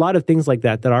think there are a lot of things like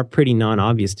that are pretty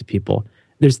non-obvious to people.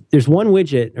 There's one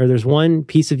widget, or there's one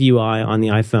piece of UI on the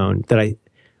iPhone that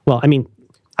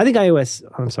I think iOS,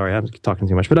 I'm sorry, I'm talking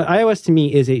too much, but iOS to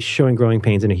me is showing growing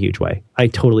pains in a huge way. I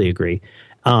totally agree.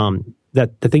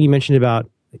 That the thing you mentioned about,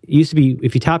 it used to be,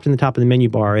 if you tapped in the top of the menu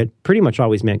bar, it pretty much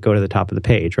always meant go to the top of the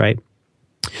page, right?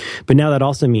 But now that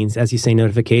also means, as you say,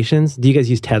 notifications. Do you guys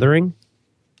use tethering?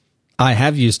 I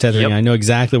have used tethering. Yep. I know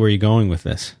exactly where you're going with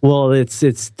this. Well,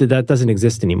 that doesn't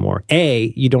exist anymore.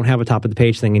 You don't have a top of the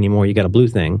page thing anymore. You got a blue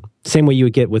thing. Same way you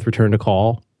would get with return to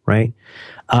call, right?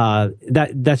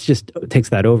 That's just takes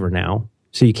that over now.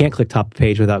 So you can't click top of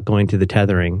page without going to the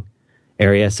tethering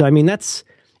area. So, I mean, that's,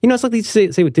 you know, it's like they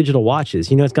say with digital watches.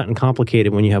 You know, it's gotten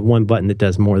complicated when you have one button that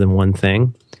does more than one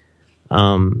thing.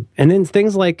 And then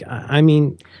things like, I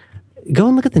mean, go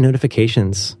and look at the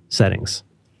notifications settings.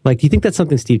 Like, do you think that's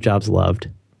something Steve Jobs loved?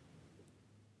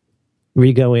 Where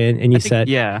you go in and you set...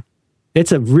 Yeah.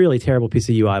 It's a really terrible piece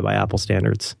of UI by Apple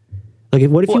standards. Like,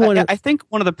 what if you want to... I think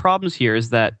one of the problems here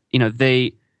is that, you know,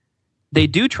 they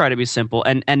do try to be simple,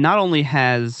 and not only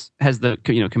has the,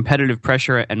 you know, competitive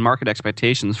pressure and market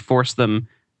expectations forced them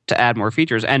to add more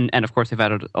features, and of course they've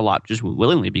added a lot just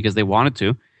willingly because they wanted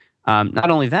to. Not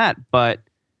only that, but,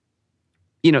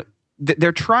 you know,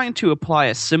 they're trying to apply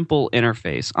a simple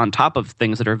interface on top of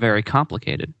things that are very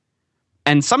complicated.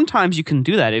 And sometimes you can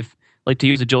do that if, like, to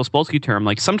use a Joel Spolsky term,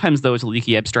 like, sometimes though it's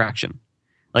leaky abstraction.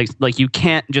 Like you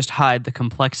can't just hide the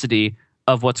complexity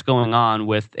of what's going on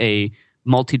with a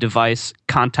multi-device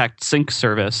contact sync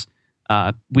service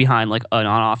behind like an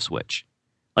on-off switch.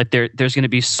 Like there's going to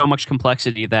be so much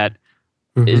complexity that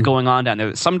is going on down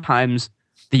there. Sometimes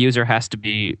the user has to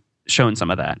be shown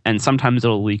some of that, and sometimes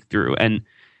it'll leak through. And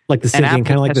like the syncing,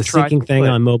 kind of like the syncing thing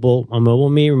on mobile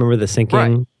me. Remember the syncing?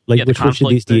 Right. Like Yeah, which of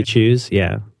these do you choose?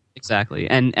 Yeah, exactly.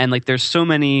 And like there's so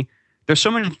many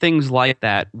things like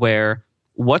that where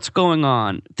what's going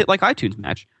on, like iTunes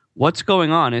Match, what's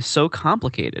going on is so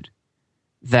complicated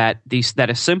that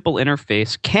a simple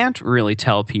interface can't really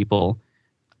tell people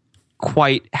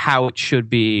quite how it should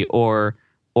be or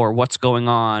what's going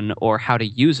on or how to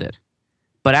use it.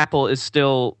 But Apple is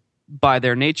still, by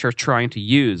their nature, trying to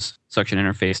use such an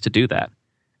interface to do that.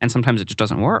 And sometimes it just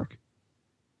doesn't work.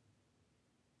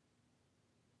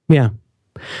 Yeah.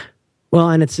 Well,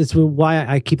 and it's why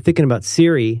I keep thinking about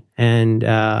Siri, and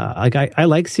like I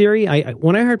like Siri.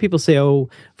 When I heard people say, "Oh,"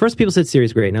 first people said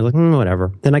Siri's great, and I was like,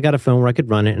 whatever. Then I got a phone where I could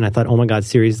run it, and I thought, "Oh my God,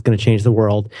 Siri's going to change the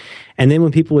world." And then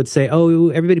when people would say, "Oh,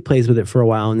 everybody plays with it for a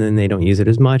while, and then they don't use it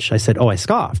as much," I said, "Oh, I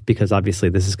scoffed because obviously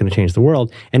this is going to change the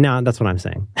world." And now that's what I'm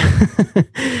saying.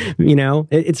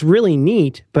 It's really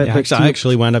neat, but I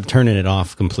actually wound up turning it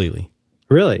off completely.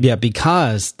 Really? Yeah,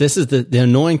 because this is the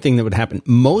annoying thing that would happen.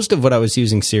 Most of what I was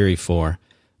using Siri for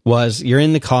was you're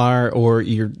in the car or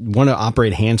you want to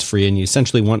operate hands-free and you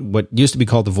essentially want what used to be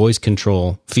called the voice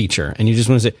control feature. And you just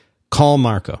want to say, call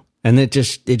Marco. And it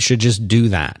should just do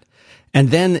that. And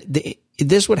then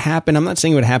this would happen. I'm not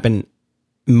saying it would happen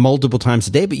multiple times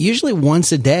a day, but usually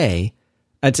once a day,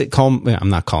 I'd say I'm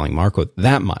not calling Marco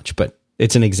that much, but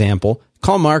it's an example.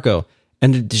 Call Marco.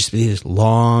 And it'd just be this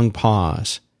long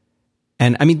pause.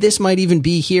 And I mean, this might even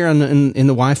be here in the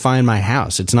Wi-Fi in my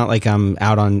house. It's not like I'm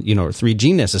out on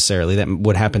 3G necessarily. That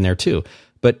would happen there too.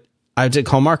 But I'd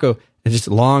call Marco and just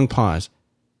a long pause.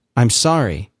 I'm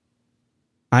sorry,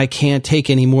 I can't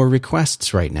take any more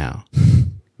requests right now.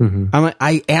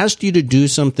 I asked you to do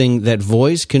something that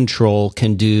voice control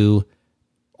can do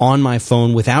on my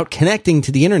phone without connecting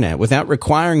to the internet, without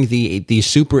requiring the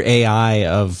super AI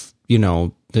of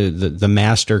the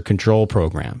master control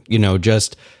program.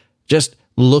 Just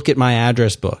look at my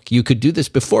address book. You could do this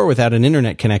before without an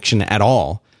internet connection at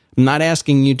all. I'm not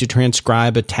asking you to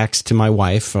transcribe a text to my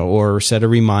wife or set a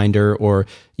reminder or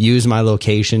use my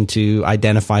location to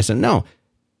identify something. No,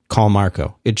 call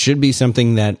Marco. It should be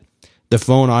something that the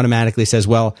phone automatically says,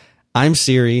 well, I'm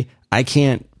Siri. I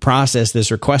can't process this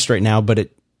request right now, but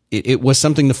it was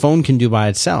something the phone can do by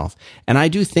itself. And I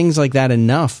do things like that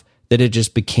enough that it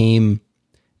just became...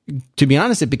 To be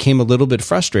honest, it became a little bit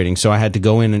frustrating. So I had to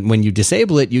go in, and when you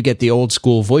disable it, you get the old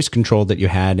school voice control that you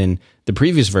had in the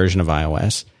previous version of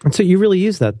iOS. And so you really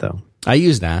use that, though? I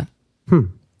use that. I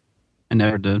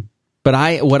never did.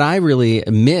 But what I really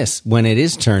miss when it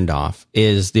is turned off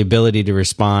is the ability to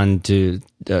respond to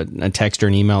a text or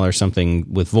an email or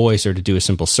something with voice, or to do a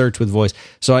simple search with voice.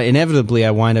 So inevitably,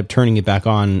 I wind up turning it back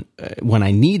on when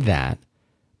I need that.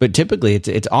 But typically,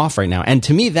 it's off right now. And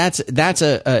to me, that's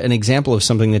an example of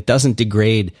something that doesn't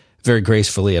degrade very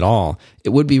gracefully at all. It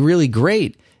would be really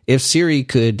great if Siri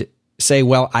could say,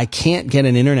 well, I can't get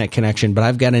an internet connection, but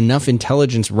I've got enough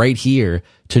intelligence right here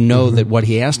to know that what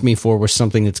he asked me for was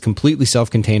something that's completely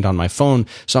self-contained on my phone.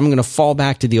 So I'm going to fall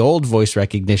back to the old voice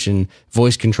recognition,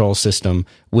 voice control system,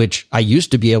 which I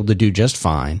used to be able to do just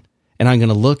fine. And I'm going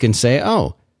to look and say,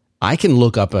 oh, I can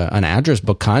look up an address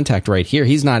book contact right here.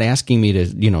 He's not asking me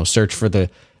to, search for the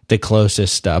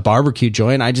closest barbecue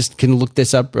joint. I just can look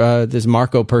this up, this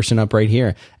Marco person up right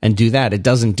here and do that. It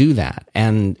doesn't do that.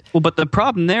 But the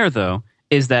problem there, though,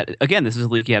 is that, again, this is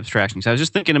leaky abstraction. So I was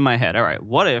just thinking in my head, all right,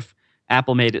 what if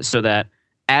Apple made it so that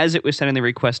as it was sending the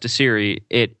request to Siri,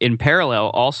 it in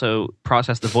parallel also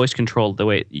processed the voice control the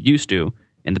way it used to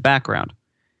in the background?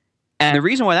 And the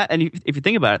reason why that, and if you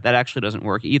think about it, that actually doesn't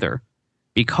work either.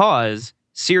 Because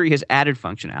Siri has added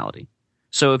functionality.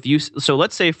 So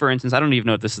let's say, for instance, I don't even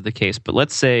know if this is the case, but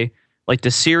let's say,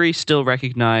 does Siri still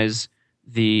recognize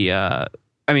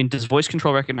does voice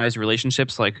control recognize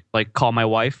relationships like call my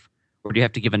wife, or do you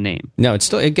have to give a name? No,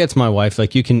 it gets my wife.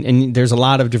 You can, and there's a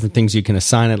lot of different things you can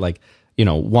assign it,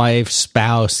 wife,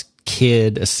 spouse,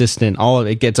 kid, assistant,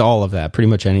 it gets all of that, pretty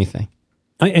much anything.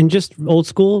 And just old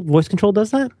school voice control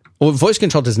does that? Well, voice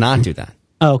control does not do that.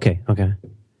 Oh, okay.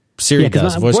 Siri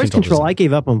does. Voice control, I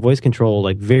gave up on voice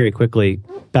control very quickly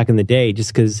back in the day,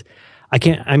 just because I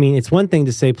can't. I mean, it's one thing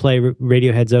to say play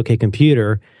Radiohead's "OK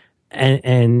Computer"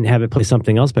 and have it play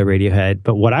something else by Radiohead,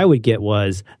 but what I would get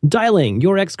was dialing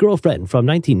your ex-girlfriend from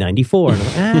 1994.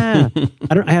 And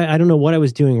I'm like, I don't know what I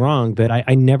was doing wrong, but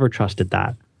I never trusted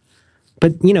that.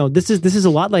 But this is a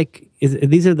lot like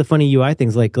these are the funny UI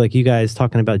things, like you guys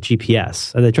talking about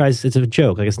GPS. It's a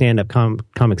joke, like a stand-up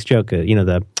comics joke.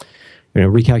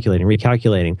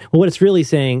 Recalculating. Well, what it's really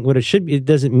saying, what it should be, it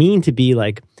doesn't mean to be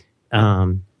like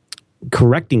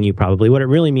correcting you. Probably what it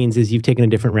really means is you've taken a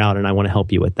different route, and I want to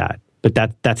help you with that. But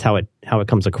that's how it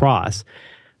comes across.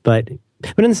 But in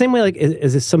the same way, like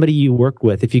as if somebody you work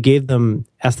with, if you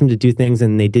asked them to do things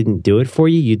and they didn't do it for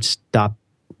you, you'd stop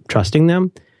trusting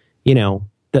them.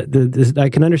 I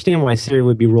can understand why Siri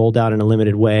would be rolled out in a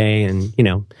limited way, and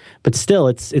but still,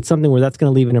 it's something where that's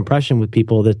going to leave an impression with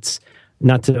people. That's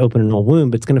not to open an old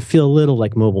wound, but it's going to feel a little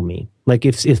like mobile me. Like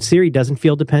if Siri doesn't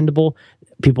feel dependable,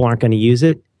 people aren't going to use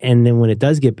it, and then when it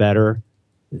does get better,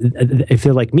 if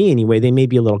they're like me anyway, they may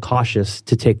be a little cautious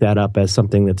to take that up as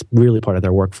something that's really part of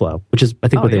their workflow, which is, I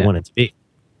think, what they want it to be.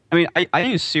 I mean, I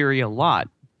use Siri a lot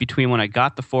between when I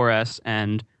got the 4S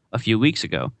and a few weeks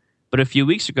ago. But a few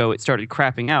weeks ago, it started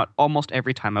crapping out almost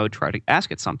every time I would try to ask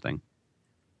it something.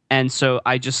 And so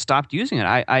I just stopped using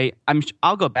it.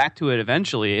 I'll go back to it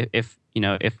eventually if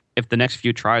the next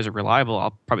few tries are reliable.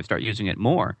 I'll probably start using it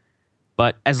more.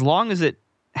 But as long as it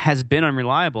has been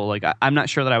unreliable, like I'm not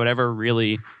sure that I would ever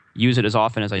really use it as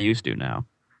often as I used to now.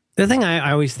 The thing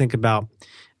I always think about,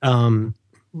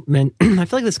 man, I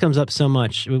feel like this comes up so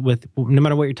much with no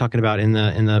matter what you're talking about in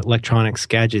the electronics,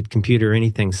 gadget, computer,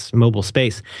 anything's mobile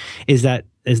space, is that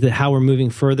how we're moving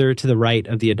further to the right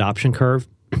of the adoption curve.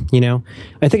 I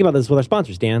think about this with our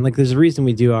sponsors, Dan. Like, there's a reason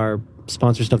we do our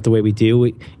sponsor stuff the way we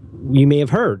do. You may have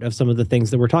heard of some of the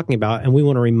things that we're talking about, and we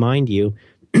want to remind you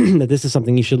that this is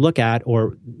something you should look at,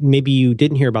 or maybe you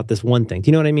didn't hear about this one thing. Do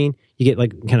you know what I mean? You get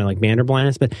like kind of like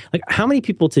Vanderblindness, but like how many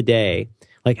people today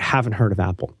like haven't heard of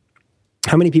Apple?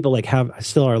 How many people like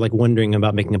still are like wondering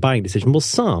about making a buying decision? Well,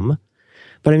 some,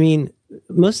 but I mean,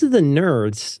 most of the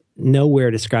nerds know where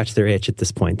to scratch their itch at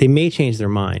this point. They may change their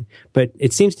mind, but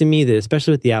it seems to me that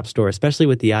especially with the App Store, especially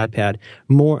with the iPad,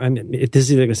 if this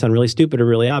is going to sound really stupid or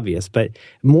really obvious, but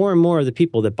more and more of the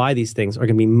people that buy these things are going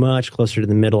to be much closer to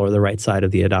the middle or the right side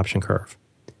of the adoption curve,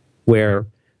 where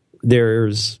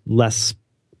there's less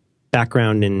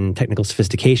background in technical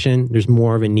sophistication. There's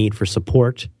more of a need for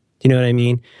support. Do you know what I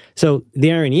mean? So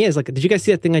the irony is, like, did you guys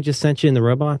see that thing I just sent you in the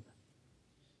robot?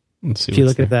 Let's see. If you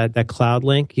look at that cloud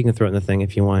link, you can throw it in the thing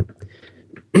if you want.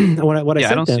 I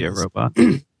don't see a robot.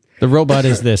 The robot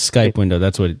is the Skype window.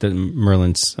 That's what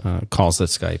Merlin's calls the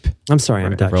Skype. I'm sorry,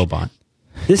 I'm Dutch. Robot.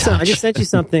 I just sent you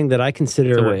something that I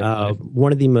consider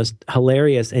one of the most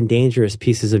hilarious and dangerous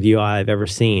pieces of UI I've ever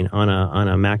seen on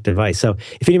a Mac device. So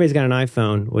if anybody's got an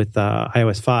iPhone with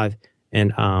iOS 5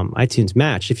 and iTunes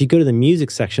Match, if you go to the music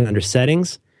section under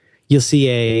settings, you'll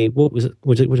see what do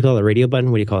you call it, a radio button?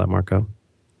 What do you call that, Marco?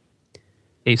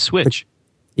 A switch.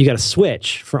 You got a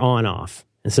switch for on off.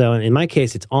 And so in my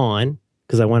case, it's on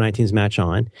because I want iTunes Match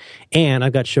on, and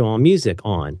I've got Show All Music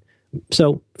on.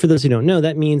 So for those who don't know,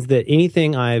 that means that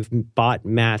anything I've bought,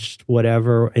 matched,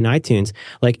 whatever in iTunes,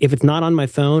 like if it's not on my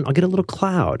phone, I'll get a little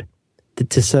cloud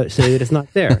to say that it's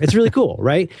not there. It's really cool,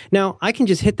 right? Now, I can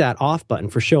just hit that off button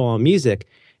for Show All Music.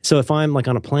 So if I'm like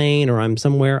on a plane or I'm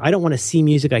somewhere, I don't want to see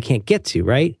music I can't get to,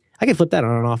 right? I can flip that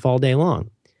on and off all day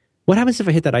long. What happens if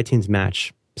I hit that iTunes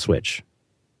Match switch?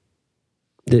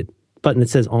 The button that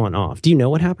says on off. Do you know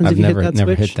what happens if you hit that switch? I've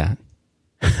never hit that.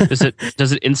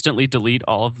 Does it instantly delete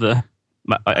all of the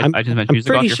iTunes Match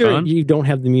music off your phone? I'm pretty sure you don't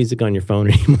have the music on your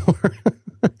phone anymore.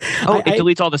 It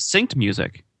deletes all the synced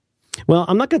music. Well,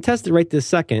 I'm not going to test it right this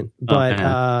second,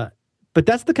 but but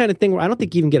that's the kind of thing where I don't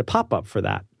think you even get a pop-up for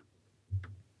that.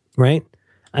 Right?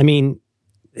 I mean,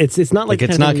 it's not like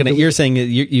it's not going to. You're saying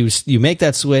you make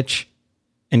that switch,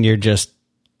 and you're just.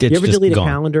 You ever delete gone.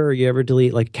 A calendar, or you ever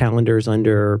delete like calendars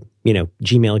under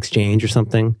Gmail Exchange or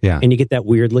something? Yeah. And you get that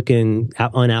weird looking,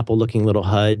 un-Apple looking little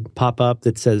HUD pop up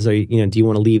that says, do you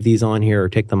want to leave these on here or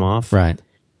take them off? Right.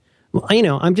 Well,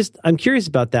 I'm curious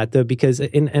about that though, because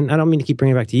and I don't mean to keep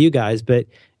bringing it back to you guys, but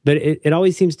it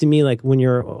always seems to me like when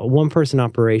you're a one person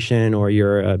operation or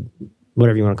you're a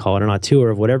whatever you want to call it, an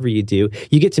auteur of whatever you do,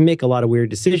 you get to make a lot of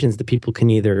weird decisions that people can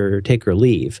either take or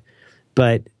leave.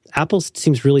 But Apple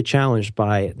seems really challenged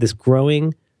by this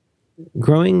growing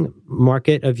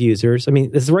market of users. I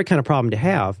mean, this is the right kind of problem to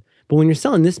have. But when you're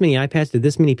selling this many iPads to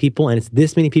this many people, and it's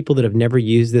this many people that have never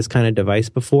used this kind of device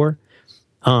before,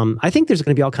 I think there's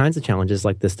going to be all kinds of challenges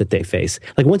like this that they face.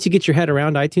 Like once you get your head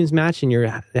around iTunes Match and you're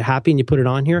happy and you put it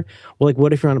on here, well, like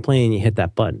what if you're on a plane and you hit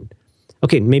that button?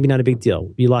 Okay, maybe not a big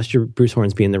deal. You lost your Bruce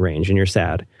Hornsby in the range and you're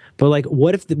sad. But like,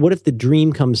 what if the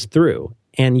dream comes through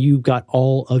and you got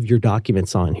all of your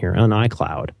documents on here on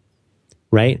iCloud,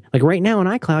 right? Like right now on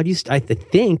iCloud, I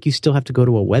think you still have to go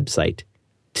to a website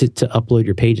to upload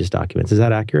your Pages documents. Is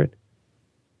that accurate?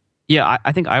 Yeah,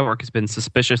 I think iWork has been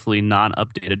suspiciously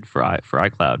non-updated for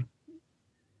iCloud.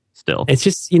 Still, it's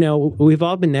just, we've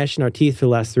all been gnashing our teeth for the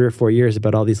last 3 or 4 years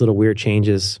about all these little weird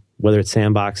changes, whether it's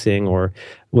sandboxing or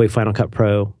the way Final Cut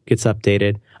Pro gets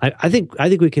updated. I think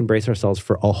we can brace ourselves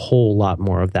for a whole lot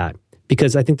more of that,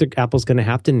 because I think Apple's going to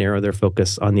have to narrow their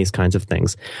focus on these kinds of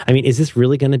things. I mean, is this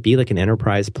really going to be like an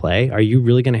enterprise play? Are you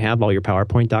really going to have all your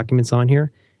PowerPoint documents on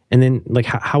here? And then, like,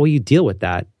 how will you deal with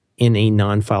that in a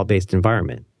non-file based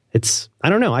environment? I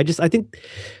don't know. I think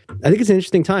it's an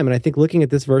interesting time. And I think looking at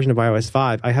this version of iOS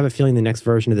 5, I have a feeling the next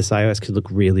version of this iOS could look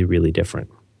really, really different.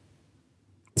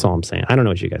 That's all I'm saying. I don't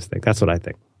know what you guys think. That's what I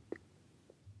think.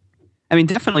 I mean,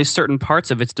 definitely certain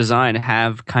parts of its design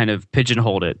have kind of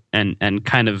pigeonholed it and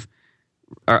kind of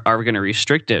are going to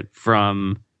restrict it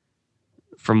from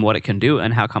what it can do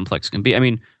and how complex it can be. I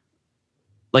mean,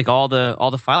 like all the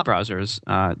file browsers,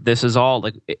 this is all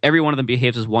like every one of them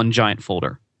behaves as one giant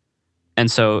folder. And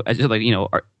so, are you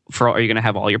going to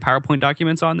have all your PowerPoint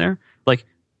documents on there? Like,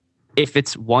 if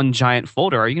it's one giant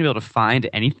folder, are you going to be able to find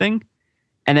anything?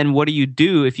 And then, what do you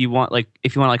do if you want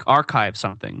to archive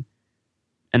something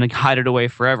and like hide it away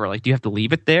forever? Like, do you have to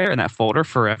leave it there in that folder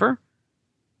forever?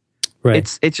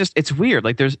 Right. It's weird.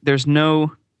 Like, there's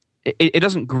no, it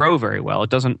doesn't grow very well. It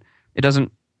doesn't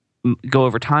go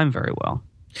over time very well.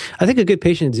 I think a good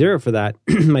patient zero for that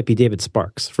might be David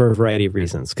Sparks for a variety of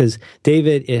reasons. Because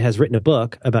David has written a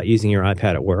book about using your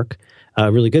iPad at work,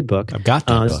 a really good book. I've got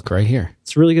that book right here.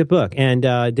 It's a really good book. And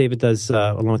David does,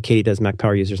 along with Katie, does Mac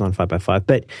Power Users on 5x5.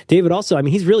 But David also, I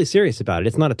mean, he's really serious about it.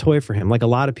 It's not a toy for him. Like a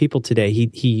lot of people today,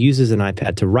 he uses an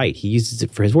iPad to write. He uses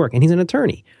it for his work. And he's an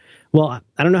attorney. Well,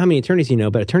 I don't know how many attorneys you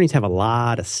know, but attorneys have a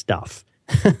lot of stuff.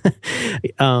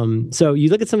 So you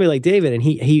look at somebody like David, and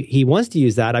he wants to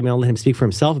use that. I mean, I'll let him speak for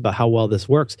himself about how well this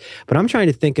works. But I'm trying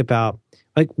to think about,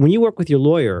 like, when you work with your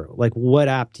lawyer, like, what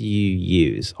app do you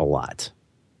use a lot?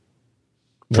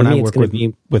 When I work with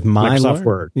my Microsoft lawyer?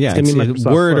 Word. Yeah, it's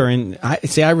Microsoft Word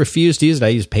or I refuse to use it. I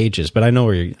use Pages, but I know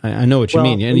what you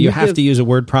mean. And you have to use a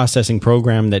word processing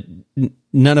program that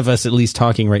none of us, at least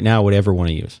talking right now, would ever want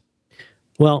to use.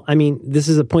 Well, I mean, this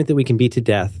is a point that we can beat to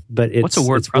death, but what's a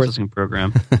word processing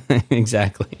program?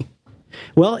 Exactly.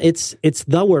 Well, it's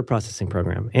the word processing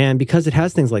program. And because it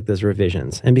has things like those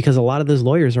revisions, and because a lot of those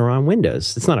lawyers are on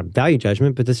Windows, it's not a value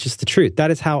judgment, but that's just the truth.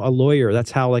 That is how a lawyer, that's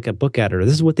how like a book editor,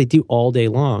 this is what they do all day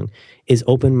long, is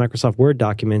open Microsoft Word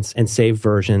documents and save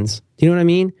versions. Do you know what I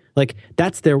mean? Like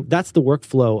that's the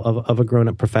workflow of a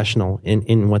grown-up professional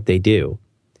in what they do.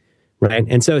 Right.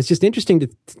 And so it's just interesting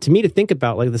to me to think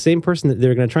about, like, the same person that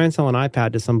they're going to try and sell an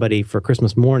iPad to somebody for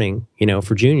Christmas morning,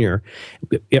 for Junior.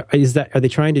 Are they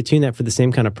trying to tune that for the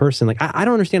same kind of person? Like, I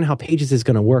don't understand how Pages is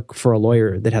going to work for a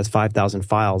lawyer that has 5,000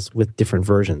 files with different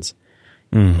versions.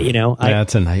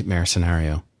 That's a nightmare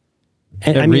scenario.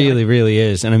 And it really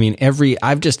is. And I mean,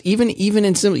 even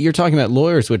in some, you're talking about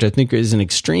lawyers, which I think is an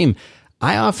extreme.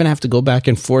 I often have to go back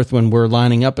and forth when we're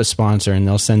lining up a sponsor and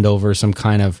they'll send over some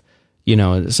kind of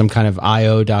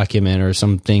IO document or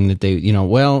something that they,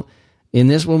 in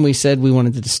this one we said we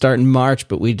wanted it to start in March,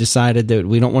 but we decided that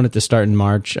we don't want it to start in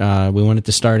March. We want it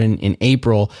to start in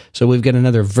April. So we've got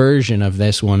another version of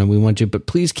this one and we want to, but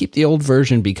please keep the old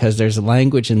version because there's a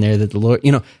language in there that the Lord,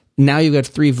 now you've got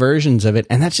 3 versions of it.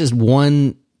 And that's just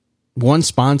one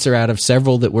sponsor out of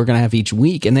several that we're going to have each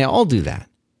week. And they all do that.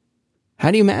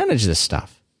 How do you manage this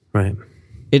stuff? Right.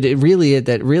 That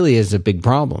really is a big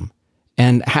problem.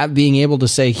 And being able to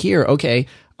say here, okay,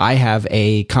 I have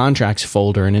a contracts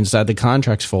folder, and inside the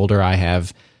contracts folder, I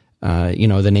have,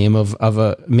 the name of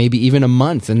a maybe even a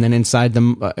month, and then inside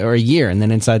or a year, and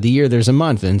then inside the year there's a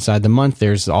month. And inside the month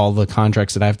there's all the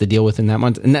contracts that I have to deal with in that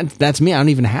month, and that's me. I don't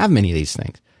even have many of these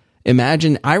things.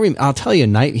 Imagine I'll tell you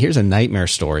here's a nightmare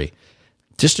story,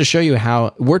 just to show you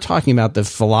how we're talking about the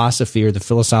philosophy or the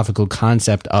philosophical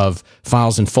concept of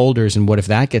files and folders, and what if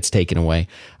that gets taken away.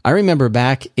 I remember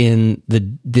back in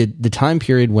the time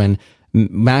period when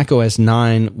Mac OS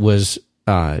 9 was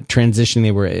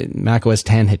transitioning, Mac OS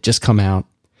 10 had just come out,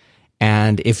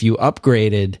 and if you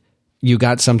upgraded, you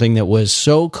got something that was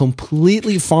so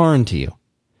completely foreign to you.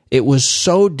 It was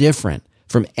so different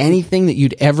from anything that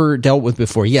you'd ever dealt with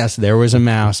before. Yes, there was a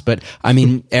mouse, but I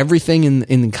mean, everything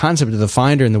in the concept of the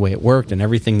Finder and the way it worked and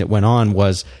everything that went on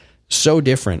was so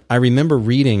different. I remember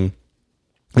reading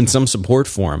in some support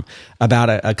forum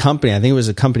about a company, I think it was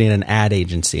a company at an ad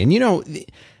agency. And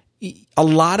a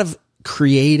lot of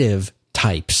creative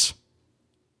types,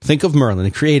 think of Merlin,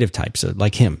 the creative types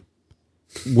like him,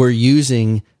 were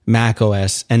using Mac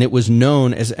OS, and it was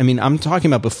known as, I mean, I'm talking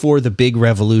about before the big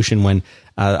revolution when,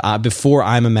 before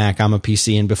I'm a Mac, I'm a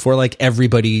PC, and before like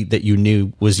everybody that you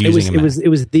knew was using a Mac. It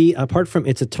was the, apart from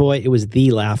it's a toy, it was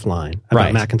the laugh line about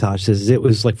Right. Macintosh. It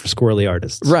was like for squirrely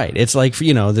artists. Right. It's like,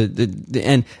 you know,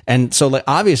 and so like,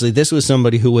 obviously this was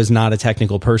somebody who was not a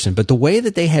technical person, but the way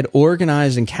that they had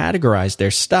organized and categorized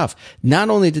their stuff, not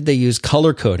only did they use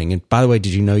color coding, and by the way,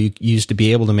 did you know you used to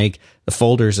be able to make the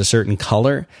folders a certain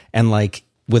color and like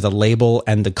with a label,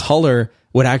 and the color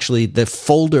would actually, the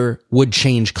folder would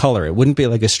change color. It wouldn't be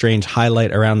like a strange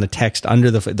highlight around the text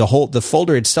under the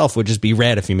folder itself would just be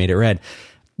red if you made it red.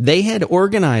 They had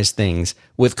organized things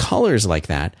with colors like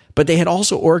that, but they had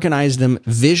also organized them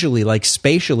visually, like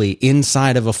spatially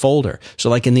inside of a folder. So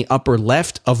like in the upper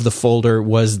left of the folder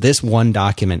was this one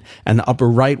document, and the upper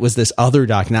right was this other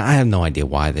document. Now, I have no idea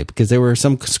why because they were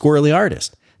some squirrely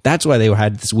artist. That's why they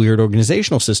had this weird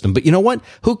organizational system. But you know what?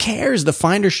 Who cares? The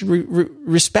Finder should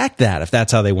respect that if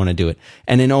that's how they want to do it.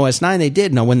 And in OS 9, they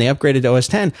did. Now, when they upgraded to OS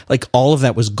 10, like all of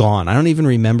that was gone. I don't even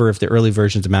remember if the early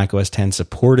versions of Mac OS 10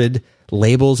 supported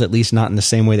labels, at least not in the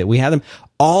same way that we had them.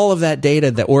 All of that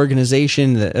data, the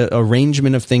organization, the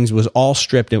arrangement of things was all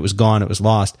stripped. It was gone. It was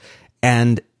lost.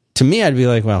 And to me, I'd be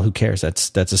like, well, who cares?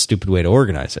 That's a stupid way to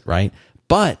organize it, right?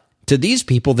 But to these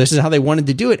people, this is how they wanted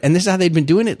to do it. And this is how they'd been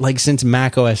doing it like since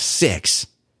Mac OS 6,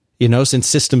 you know, since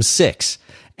System 6.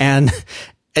 And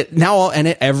now,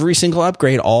 every single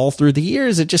upgrade all through the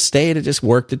years, it just stayed, it just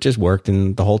worked,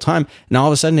 and the whole time. And all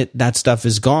of a sudden, that stuff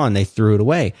is gone. They threw it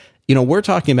away. You know, we're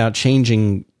talking about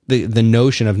changing the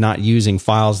notion of not using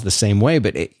files the same way,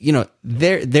 but you know,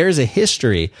 there's a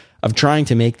history of trying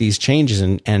to make these changes,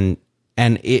 and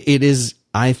it is,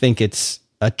 I think it's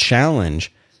a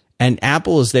challenge. And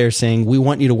Apple is there saying, we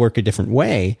want you to work a different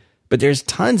way. But there's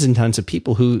tons and tons of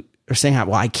people who are saying,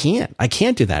 well, I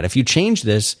can't do that. If you change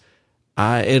this,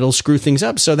 it'll screw things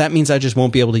up. So that means I just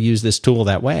won't be able to use this tool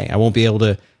that way. I won't be able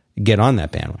to get on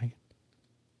that bandwagon.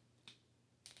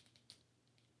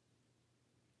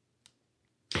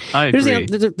 I agree.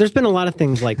 There's been a lot of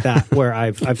things like that where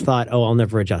I've thought, oh, I'll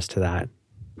never adjust to that.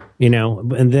 You know,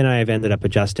 and then I've ended up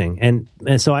adjusting. And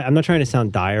so I'm not trying to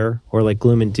sound dire or like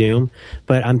gloom and doom,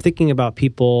 but I'm thinking about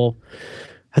people.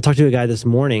 I talked to a guy this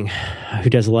morning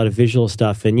who does a lot of visual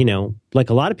stuff. And, you know,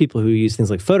 like a lot of people who use things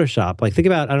like Photoshop, like think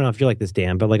about, I don't know if you're like this,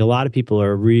 Dan, but like a lot of people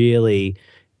are really,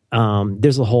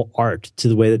 there's a whole art to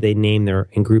the way that they name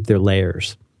and group their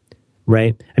layers.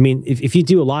 Right? I mean, if you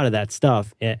do a lot of that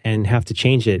stuff and have to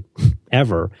change it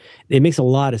ever, it makes a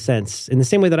lot of sense. In the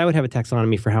same way that I would have a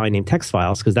taxonomy for how I name text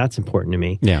files, because that's important to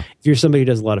me. Yeah. If you're somebody who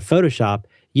does a lot of Photoshop,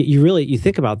 you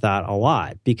think about that a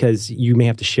lot because you may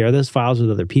have to share those files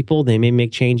with other people. They may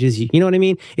make changes. You know what I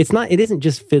mean? It isn't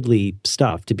just fiddly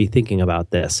stuff to be thinking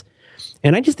about this.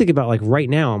 And I just think about like right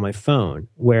now on my phone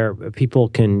where people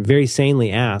can very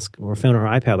sanely ask, or phone or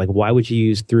iPad, like, why would you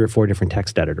use 3 or 4 different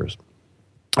text editors?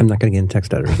 I'm not going to get into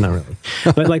text editors, not really.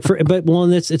 But like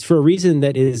it's for a reason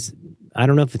that is, I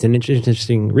don't know if it's an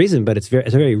interesting reason, but it's a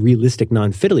very realistic,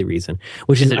 non-fiddly reason.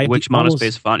 Which is which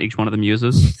monospace font each one of them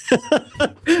uses?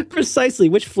 Precisely,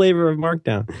 which flavor of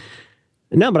Markdown?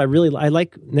 No, but I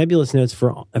like Nebulous Notes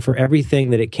for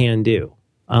everything that it can do.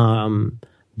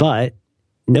 But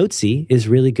Notesy is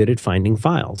really good at finding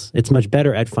files. It's much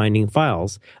better at finding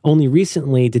files. Only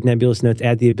recently did Nebulous Notes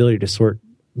add the ability to sort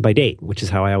by date, which is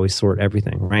how I always sort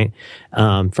everything, right?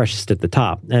 Freshest at the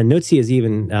top. And Notesy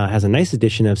has a nice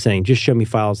addition of saying, just show me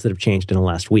files that have changed in the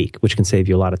last week, which can save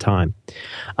you a lot of time.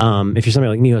 If you're somebody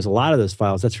like me who has a lot of those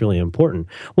files, that's really important.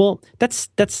 Well, that's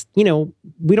you know,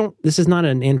 this is not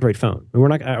an Android phone. We're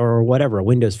not, or whatever, a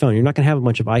Windows phone. You're not going to have a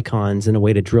bunch of icons and a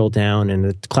way to drill down and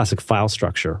a classic file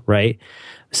structure, right?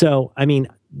 So, I mean,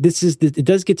 it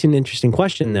does get to an interesting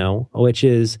question though, which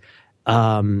is,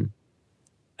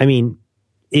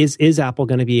 is Apple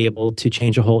going to be able to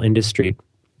change a whole industry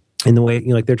in the way, you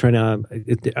know, like they're trying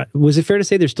to, was it fair to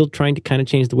say they're still trying to kind of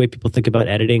change the way people think about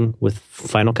editing with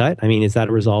Final Cut? I mean, is that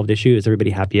a resolved issue? Is everybody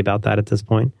happy about that at this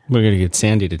point? We're going to get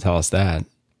Sandy to tell us that.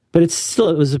 But it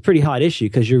was a pretty hot issue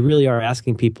because you really are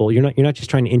asking people, you're not just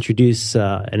trying to introduce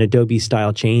an Adobe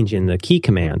style change in the key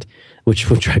command, which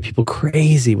would drive people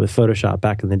crazy with Photoshop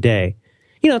back in the day.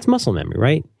 You know, it's muscle memory,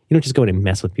 right? You don't just go in and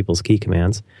mess with people's key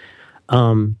commands.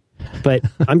 But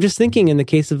I'm just thinking in the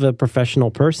case of a professional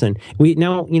person, we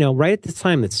now, you know, right at this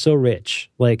time that's so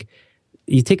rich, like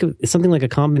you take something like a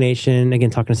combination, again,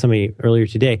 talking to somebody earlier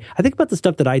today, I think about the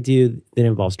stuff that I do that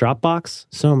involves Dropbox,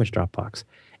 so much Dropbox,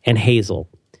 and Hazel,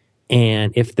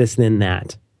 and if this, then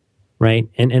that, right?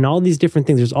 And all these different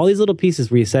things. There's all these little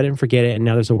pieces where you set it and forget it, and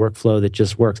now there's a workflow that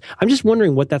just works. I'm just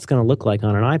wondering what that's going to look like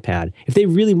on an iPad. If they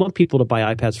really want people to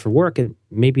buy iPads for work, and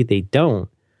maybe they don't.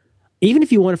 Even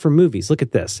if you want it for movies, look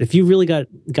at this. If you really got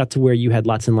to where you had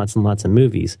lots and lots and lots of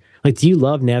movies, like, do you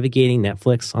love navigating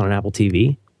Netflix on an Apple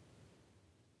TV?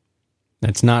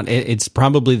 That's not. It's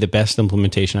probably the best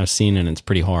implementation I've seen, and it's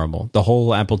pretty horrible. The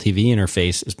whole Apple TV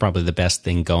interface is probably the best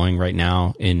thing going right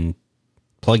now in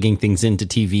plugging things into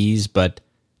TVs, but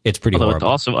it's pretty horrible. It's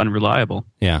also unreliable.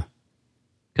 Yeah.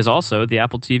 Because also the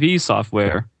Apple TV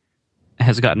software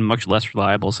has gotten much less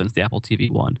reliable since the Apple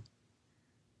TV 1.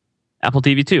 Apple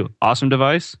TV 2, awesome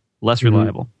device, less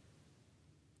reliable.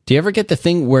 Do you ever get the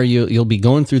thing where you'll be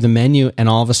going through the menu and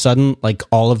all of a sudden, like,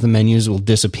 all of the menus will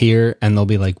disappear and there'll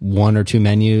be like one or two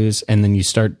menus, and then you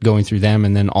start going through them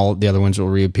and then all the other ones will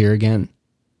reappear again?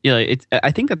 Yeah,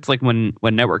 I think that's like when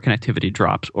network connectivity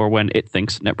drops, or when it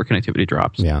thinks network connectivity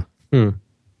drops. Yeah.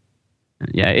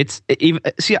 Yeah,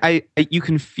 you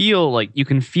can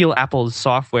feel Apple's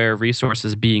software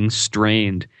resources being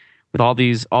strained with all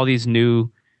these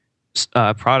new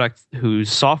products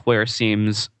whose software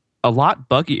seems a lot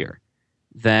buggier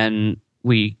than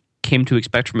we came to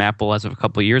expect from Apple as of a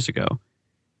couple of years ago.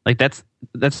 Like, that's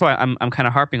why I'm kind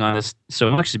of harping on this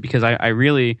so much, is because I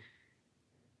really,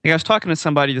 like, I was talking to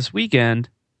somebody this weekend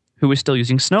who was still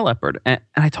using Snow Leopard, and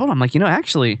I told him, like,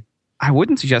 actually, I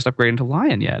wouldn't suggest upgrading to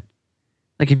Lion yet.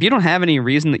 Like, if you don't have any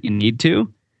reason that you need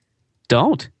to,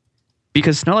 don't,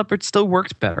 because Snow Leopard still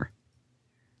works better.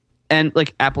 And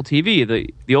like Apple TV,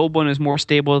 the old one is more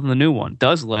stable than the new one.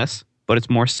 Does less, but it's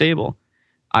more stable.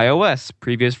 iOS,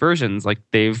 previous versions, like,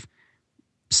 they've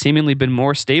seemingly been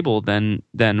more stable than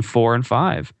 4 and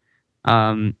 5.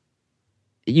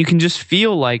 You can just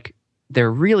feel like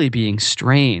they're really being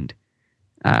strained.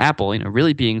 Apple,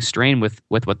 really being strained with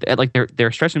what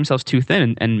they're stretching themselves too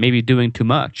thin and maybe doing too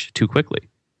much too quickly.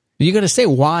 You got to say,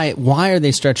 why are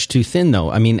they stretched too thin, though?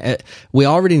 I mean, we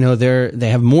already know they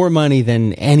have more money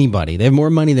than anybody. They have more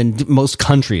money than most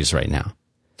countries right now.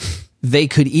 They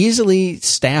could easily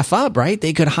staff up, right?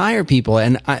 They could hire people,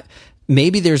 and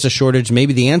maybe there's a shortage.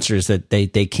 Maybe the answer is that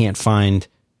they can't find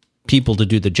people to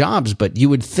do the jobs, but you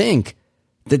would think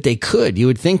that they could. You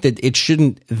would think that it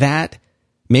shouldn't.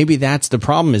 Maybe that's the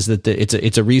problem, is that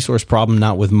it's a resource problem,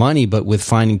 not with money, but with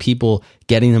finding people,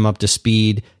 getting them up to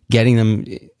speed, getting them,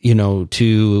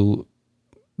 to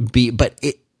be. But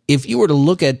if you were to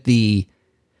look at the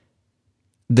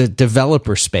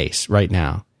developer space right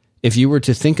now, if you were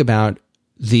to think about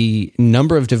the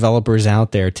number of developers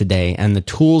out there today and the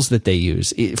tools that they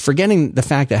use, forgetting the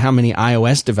fact that how many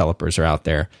iOS developers are out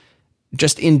there,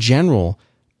 just in general,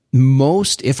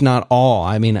 most, if not all,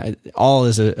 I mean, all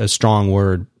is a strong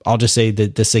word. I'll just say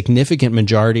that the significant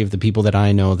majority of the people that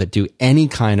I know that do any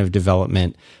kind of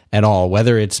development at all,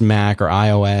 whether it's Mac or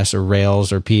iOS or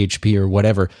Rails or PHP or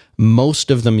whatever, most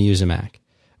of them use a Mac.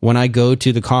 When I go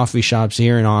to the coffee shops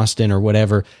here in Austin or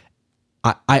whatever,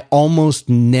 I almost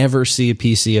never see a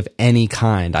PC of any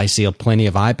kind. I see plenty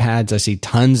of iPads. I see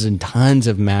tons and tons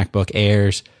of MacBook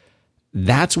Airs.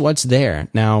 That's what's there.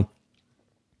 Now,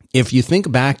 if you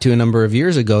think back to a number of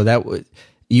years ago,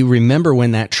 you remember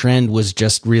when that trend was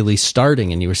just really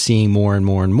starting and you were seeing more and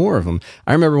more and more of them.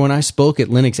 I remember when I spoke at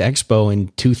Linux Expo in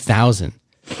 2000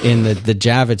 in the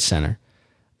Javits Center.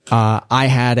 I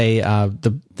had I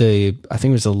think it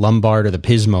was the Lombard or the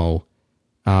Pismo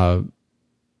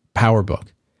PowerBook,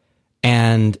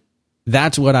 and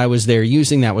that's what I was there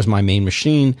using. That was my main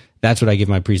machine. That's what I give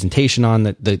my presentation on.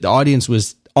 The audience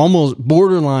was almost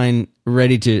borderline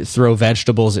ready to throw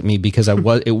vegetables at me because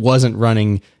it wasn't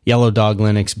running Yellow Dog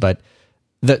Linux. But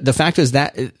the fact is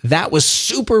that was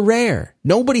super rare.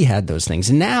 Nobody had those things.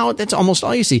 And now that's almost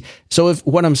all you see. So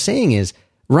what I'm saying is,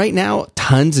 right now,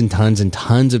 tons and tons and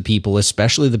tons of people,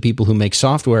 especially the people who make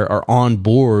software, are on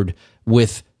board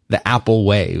with the Apple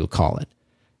way, we'll call it.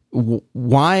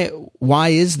 Why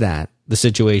is that the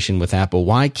situation with Apple?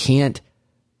 Why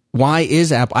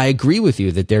is Apple? I agree with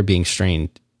you that they're being strained,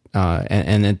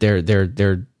 and that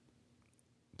they're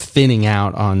thinning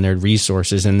out on their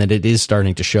resources, and that it is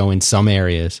starting to show in some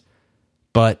areas.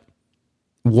 But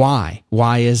why?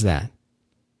 Why is that?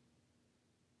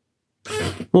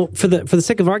 Well, for the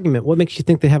sake of argument, what makes you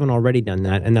think they haven't already done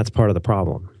that, and that's part of the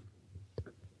problem?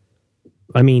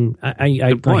 I mean, I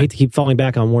hate to keep falling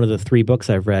back on one of the 3 books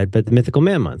I've read, but the Mythical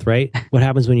Man Month, right? What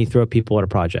happens when you throw people at a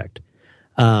project?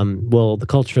 Well, the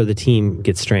culture of the team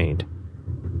gets strained.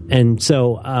 And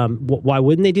so why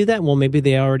wouldn't they do that? Well, maybe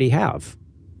they already have.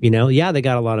 Yeah, they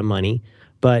got a lot of money,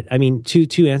 But I mean, two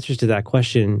answers to that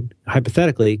question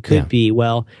hypothetically could be,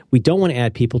 well, we don't want to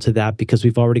add people to that because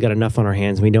we've already got enough on our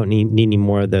hands. And we don't need any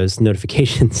more of those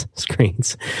notifications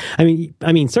screens. I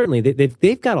mean, certainly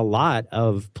they've got a lot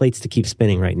of plates to keep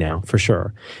spinning right now, for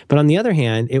sure. But on the other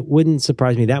hand, it wouldn't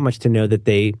surprise me that much to know that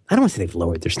I don't want to say they've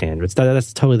lowered their standards.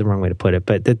 That's totally the wrong way to put it.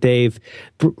 But that they've,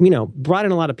 brought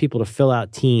in a lot of people to fill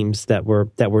out teams that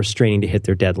were straining to hit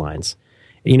their deadlines.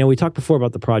 We talked before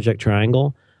about the Project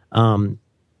Triangle.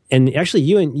 And actually,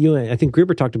 you and I think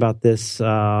Gruber talked about this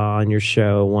on your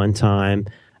show one time.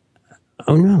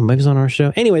 Oh no, maybe it was on our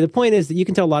show. Anyway, the point is that you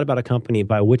can tell a lot about a company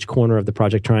by which corner of the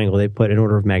Project Triangle they put an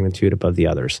order of magnitude above the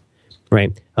others,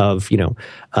 right? Of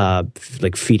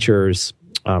like features,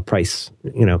 price,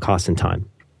 cost, and time.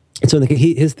 And so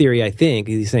his theory, I think,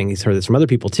 he's saying he's heard this from other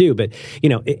people too. But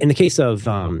in the case of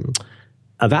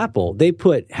Apple, they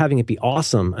put having it be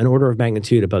awesome an order of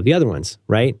magnitude above the other ones,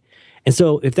 right? And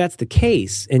so if that's the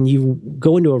case, and you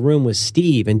go into a room with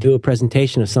Steve and do a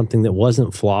presentation of something that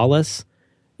wasn't flawless,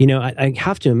 I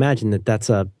have to imagine that that's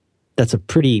a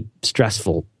pretty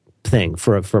stressful thing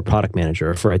for a product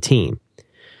manager or for a team.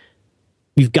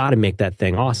 You've got to make that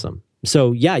thing awesome.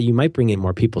 So yeah, you might bring in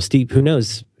more people. Steve, who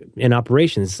knows, in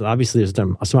operations, obviously there's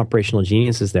some operational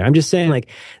geniuses there. I'm just saying,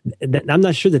 I'm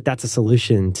not sure that that's a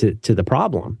solution to the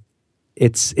problem.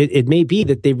 It may be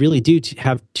that they really do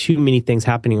have too many things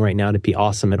happening right now to be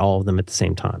awesome at all of them at the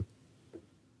same time.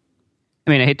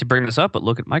 I mean, I hate to bring this up, but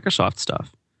look at Microsoft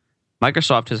stuff.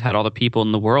 Microsoft has had all the people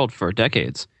in the world for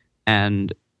decades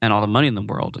and all the money in the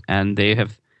world, and they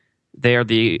are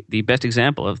the best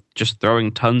example of just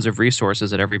throwing tons of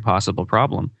resources at every possible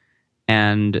problem.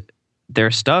 And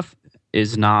their stuff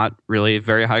is not really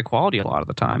very high quality a lot of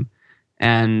the time.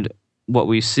 And what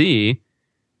we see,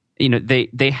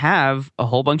 they have a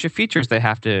whole bunch of features they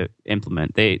have to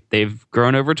implement. They've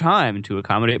grown over time to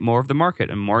accommodate more of the market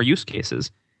and more use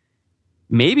cases.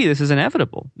 Maybe this is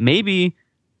inevitable. Maybe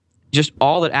just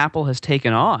all that Apple has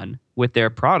taken on with their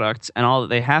products and all that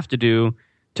they have to do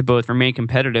to both remain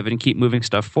competitive and keep moving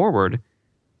stuff forward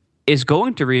is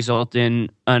going to result in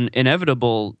an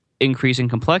inevitable increase in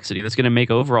complexity that's going to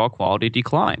make overall quality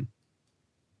decline.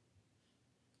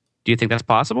 Do you think that's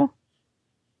possible?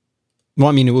 Well,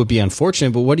 I mean, it would be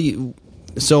unfortunate, but what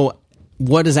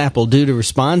does Apple do to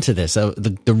respond to this?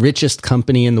 The richest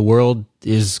company in the world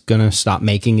is going to stop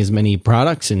making as many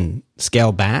products and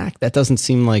scale back? That doesn't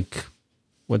seem like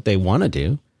what they want to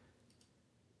do.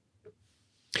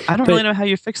 I don't really know how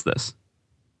you fix this.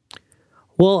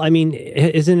 Well, I mean,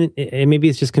 isn't it, maybe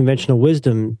it's just conventional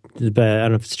wisdom, but I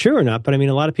don't know if it's true or not, but I mean,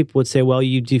 a lot of people would say, well,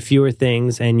 you do fewer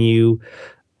things and you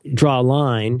draw a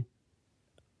line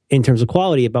in terms of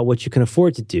quality about what you can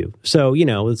afford to do. So,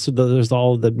 there's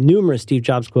all the numerous Steve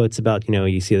Jobs quotes about,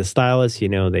 you see the stylus,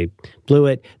 they blew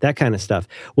it, that kind of stuff.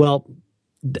 Well,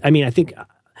 I mean, I think,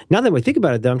 now that we think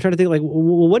about it, though, I'm trying to think,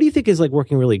 what do you think is,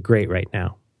 working really great right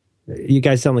now? You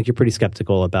guys sound like you're pretty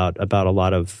skeptical about a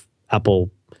lot of Apple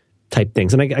type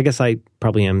things. And I guess I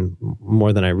probably am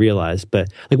more than I realized. But,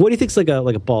 what do you think is like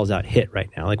a balls out hit right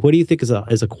now? What do you think is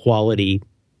a quality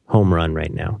home run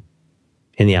right now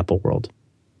in the Apple world?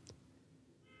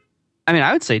 I mean,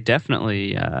 I would say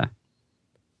definitely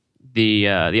the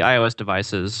iOS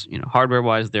devices. Hardware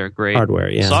wise, they're great. Hardware,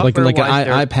 yeah. Software like an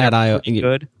iPad.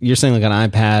 Good. You're saying like an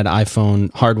iPad,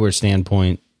 iPhone hardware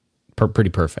standpoint,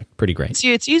 pretty perfect, pretty great.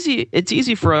 See, it's easy. It's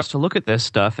easy for us to look at this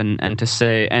stuff and to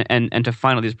say and to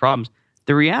find all these problems.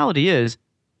 The reality is,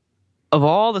 of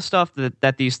all the stuff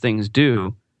that these things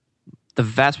do, the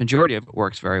vast majority of it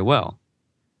works very well.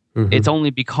 Mm-hmm. It's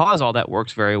only because all that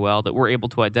works very well that we're able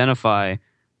to identify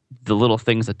the little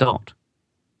things that don't.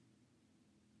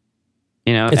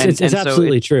 It's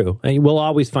absolutely true. I mean, we'll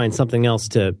always find something else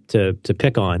to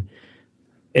pick on.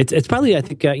 It's probably, I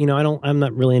think, I'm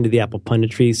not really into the Apple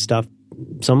punditry stuff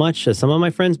so much as some of my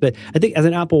friends, but I think as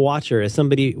an Apple watcher, as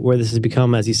somebody where this has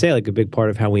become, as you say, a big part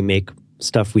of how we make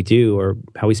stuff we do or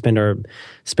how we spend our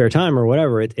spare time or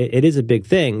whatever, it is a big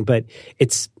thing. But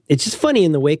it's just funny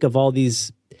in the wake of all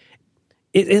these.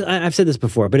 I've said this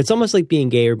before, but it's almost like being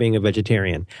gay or being a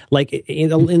vegetarian.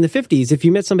 In the 50s, if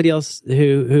you met somebody else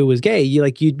who was gay,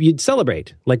 you'd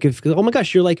celebrate. Oh my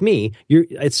gosh, you're like me.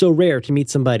 It's so rare to meet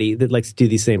somebody that likes to do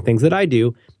these same things that I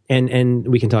do, and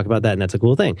we can talk about that, and that's a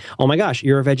cool thing. Oh my gosh,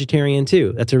 you're a vegetarian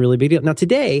too. That's a really big deal. Now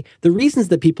today, the reasons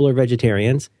that people are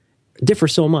vegetarians differ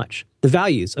so much. The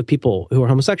values of people who are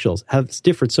homosexuals have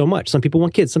differed so much. Some people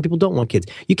want kids, some people don't want kids.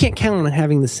 You can't count on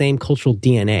having the same cultural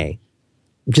DNA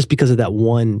just because of that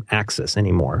one axis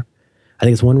anymore. I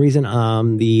think it's one reason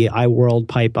the iWorld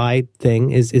Pipe I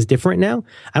thing is different now.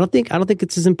 I don't think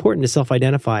it's as important to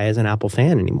self-identify as an Apple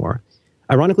fan anymore.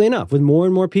 ironically enough, with more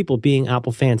and more people being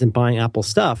Apple fans and buying Apple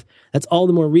stuff, that's all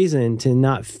the more reason to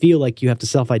not feel like you have to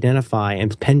self-identify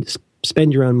and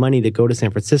spend your own money to go to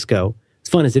San Francisco, as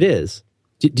fun as it is.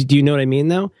 Do you know what I mean,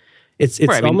 though? It's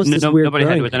right. almost this weird nobody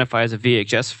growing. had to identify as a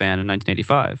VHS fan in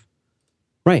 1985.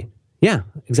 Right. Yeah,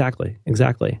 exactly.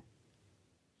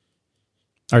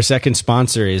 Our second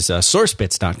sponsor is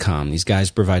SourceBits.com. These guys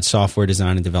provide software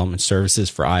design and development services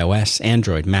for iOS,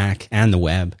 Android, Mac, and the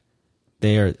web.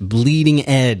 They are bleeding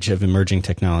edge of emerging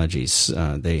technologies.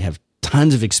 They have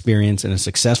tons of experience and a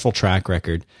successful track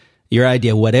record. Your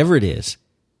idea, whatever it is,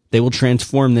 they will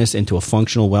transform this into a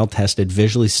functional, well-tested,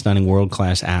 visually stunning,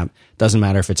 world-class app. Doesn't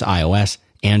matter if it's iOS,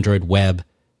 Android, web,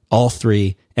 all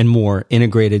three and more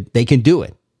integrated. They can do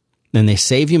it. And they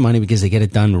save you money because they get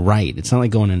it done right. It's not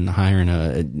like going and hiring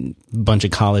a bunch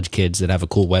of college kids that have a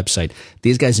cool website.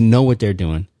 These guys know what they're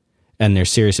doing, and they're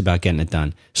serious about getting it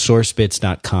done.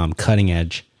 SourceBits.com,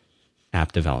 cutting-edge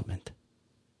app development.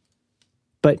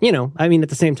 But, I mean, at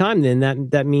the same time, then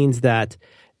that means that,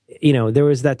 there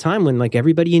was that time when like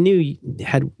everybody you knew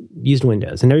had used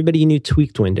Windows and everybody you knew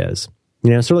tweaked Windows.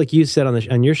 Sort of like you said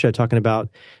on your show, talking about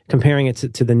comparing it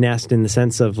to the Nest in the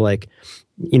sense of like,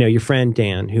 your friend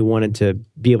Dan, who wanted to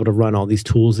be able to run all these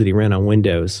tools that he ran on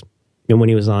Windows. And when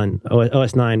he was on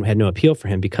OS 9 had no appeal for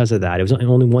him because of that. It was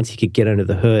only once he could get under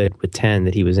the hood with 10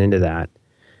 that he was into that.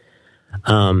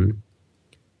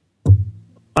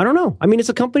 I don't know. I mean, it's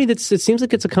a company it seems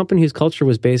like it's a company whose culture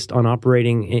was based on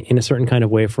operating in a certain kind of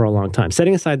way for a long time,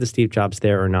 setting aside the Steve Jobs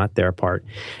there or not there part.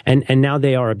 And now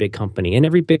they are a big company. And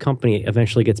every big company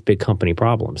eventually gets big company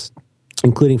problems,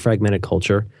 including fragmented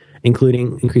culture,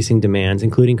 including increasing demands,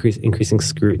 including increasing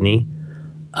scrutiny.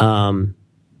 And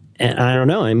I don't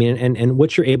know. I mean, and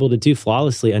what you're able to do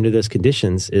flawlessly under those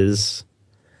conditions is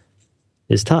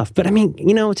tough. But I mean,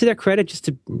 to their credit, just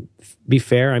to be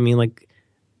fair, I mean, like,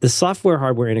 the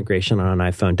software-hardware integration on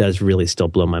an iPhone does really still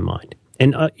blow my mind.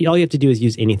 And all you have to do is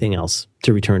use anything else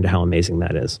to return to how amazing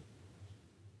that is.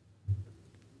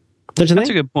 That's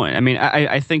a good point. I mean,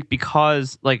 I think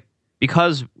because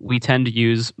we tend to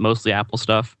use mostly Apple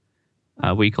stuff,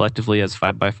 we collectively as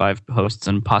 5x5 hosts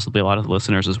and possibly a lot of the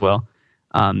listeners as well,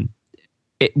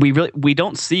 we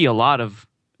don't see a lot of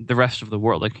the rest of the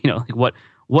world. Like,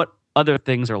 what other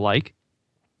things are like.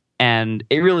 And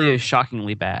it really is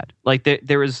shockingly bad. Like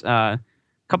there was a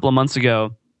couple of months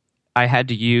ago, I had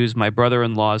to use my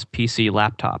brother-in-law's PC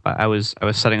laptop. I was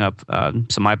setting up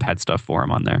some iPad stuff for him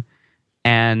on there,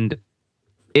 and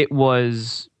it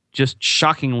was just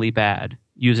shockingly bad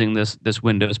using this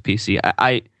Windows PC.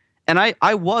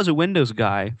 I was a Windows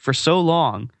guy for so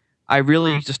long. I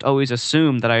really just always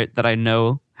assumed that I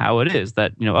know how it is.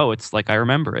 That it's like I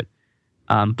remember it.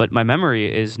 But my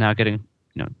memory is now getting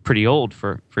pretty old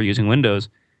for using Windows,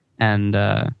 and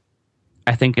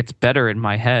I think it's better in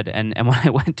my head. And when I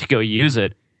went to go use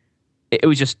it, it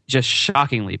was just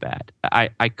shockingly bad.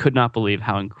 I could not believe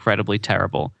how incredibly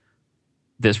terrible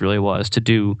this really was to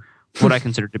do what I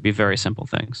consider to be very simple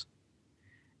things.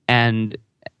 And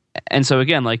so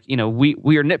again, like, we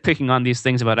are nitpicking on these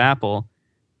things about Apple,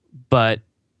 but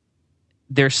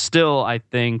they're still, I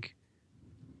think,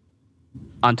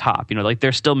 on top. Like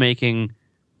they're still making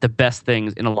the best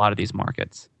things in a lot of these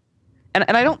markets. And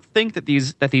I don't think that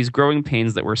these growing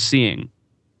pains that we're seeing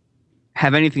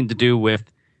have anything to do with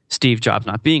Steve Jobs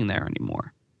not being there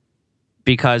anymore.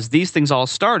 Because these things all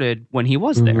started when he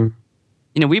was there.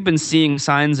 We've been seeing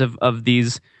signs of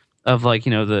these, of like,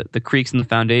 the creaks in the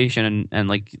foundation and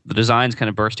like the designs kind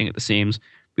of bursting at the seams.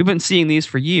 We've been seeing these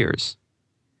for years.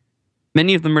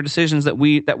 Many of them are decisions that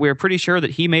we're pretty sure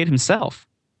that he made himself.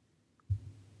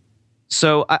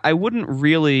 So I wouldn't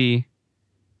really...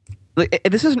 Like,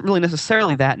 this isn't really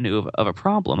necessarily that new of a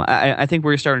problem. I think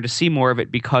we're starting to see more of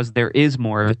it because there is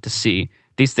more of it to see.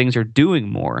 These things are doing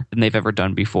more than they've ever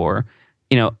done before.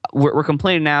 We're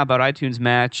complaining now about iTunes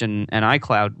Match and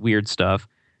iCloud weird stuff.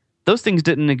 Those things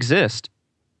didn't exist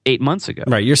 8 months ago.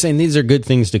 Right. You're saying these are good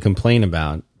things to complain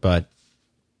about, but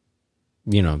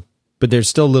there's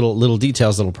still little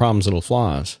details, little problems, little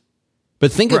flaws.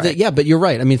 But think of that. Yeah, but you're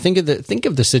right. I mean, think of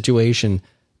the situation.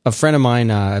 A friend of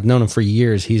mine, I've known him for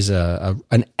years. He's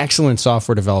an excellent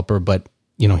software developer, but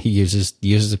he uses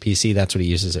a PC. That's what he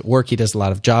uses at work. He does a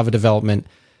lot of Java development,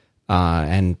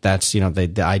 and that's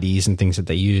the IDEs and things that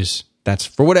they use. That's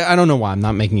for what I don't know why I'm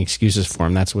not making excuses for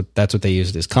him. That's what they use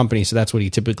at his company. So that's what he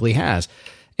typically has.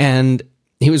 And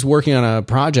he was working on a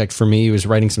project for me. He was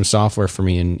writing some software for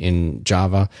me in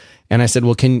Java. And I said,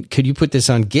 well, could you put this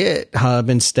on GitHub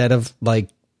instead of like,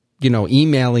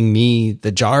 emailing me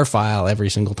the jar file every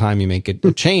single time you make a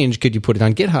change? Could you put it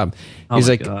on GitHub? He's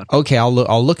like, God. Okay, I'll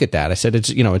look at that. I said,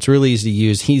 it's really easy to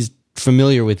use. He's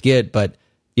familiar with Git, but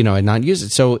had not used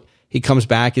it. So he comes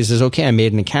back. He says, "Okay, I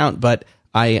made an account, but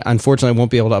I unfortunately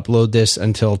won't be able to upload this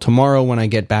until tomorrow when I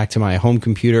get back to my home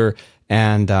computer,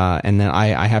 and then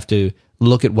I have to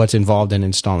look at what's involved in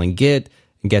installing Git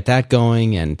and get that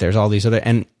going. And there's all these other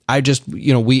and." I just,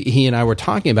 he and I were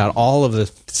talking about all of the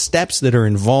steps that are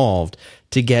involved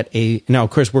to get now, of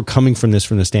course, we're coming from the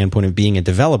standpoint of being a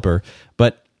developer,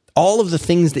 but all of the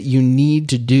things that you need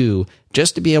to do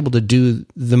just to be able to do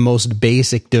the most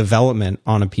basic development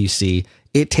on a PC,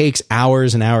 it takes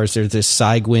hours and hours. There's this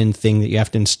Cygwin thing that you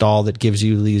have to install that gives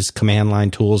you these command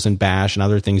line tools in Bash and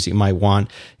other things that you might want.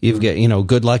 You've got,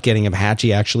 good luck getting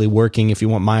Apache actually working if you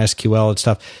want MySQL and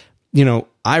stuff.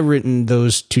 I've written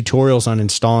those tutorials on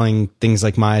installing things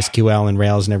like MySQL and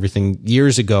Rails and everything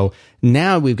years ago.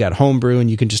 Now we've got Homebrew, and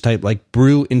you can just type like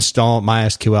brew install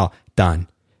MySQL, done.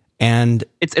 And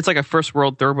it's like a first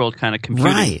world, third world kind of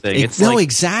computing thing.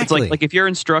 Exactly. It's like if your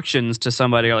instructions to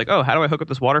somebody are like, oh, how do I hook up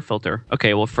this water filter?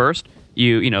 Okay, well, first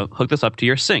you hook this up to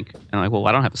your sink. And I'm like, well,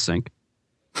 I don't have a sink.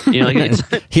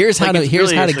 Here's how to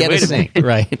get a sink.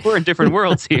 Right. We're in different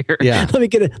worlds here. Yeah. Let me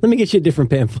get you a different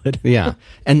pamphlet. Yeah.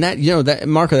 And that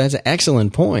Marco, that's an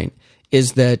excellent point,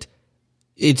 is that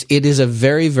it is a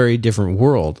very, very different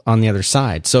world on the other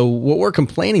side. So what we're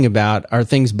complaining about are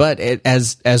things, but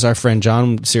as our friend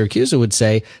John Siracusa would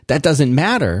say, that doesn't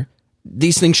matter.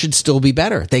 These things should still be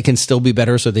better. They can still be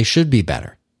better, so they should be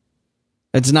better.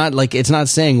 It's not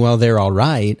saying, well, they're all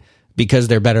right because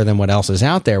they're better than what else is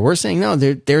out there. We're saying, no,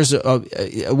 there's a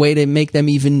way to make them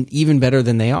even better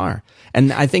than they are.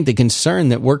 And I think the concern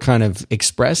that we're kind of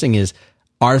expressing is,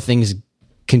 are things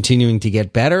continuing to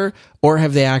get better, or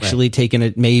have they actually taken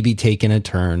a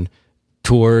turn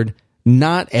toward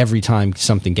not every time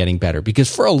something getting better?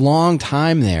 Because for a long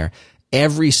time there,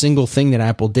 every single thing that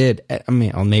Apple did, I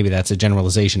mean, maybe that's a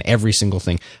generalization, every single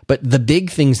thing, but the big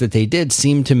things that they did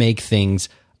seemed to make things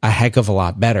a heck of a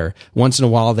lot better. Once in a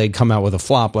while, they'd come out with a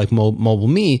flop like Mobile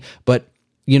Me, but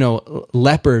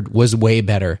Leopard was way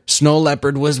better. Snow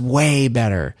Leopard was way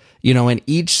better. And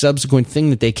each subsequent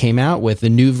thing that they came out with, the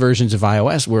new versions of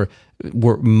iOS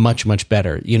were much, much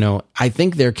better. I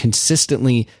think they're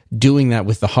consistently doing that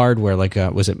with the hardware. Like,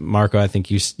 was it Marco? I think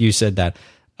you said that.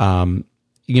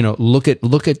 Look at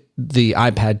the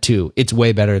iPad 2. It's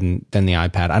way better than the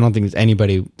iPad. I don't think there's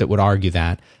anybody that would argue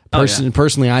that.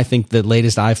 Personally, I think the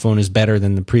latest iPhone is better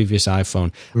than the previous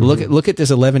iPhone. Mm-hmm. Look at this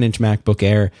 11-inch MacBook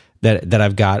Air that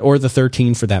I've got, or the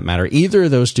 13 for that matter. Either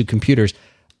of those two computers,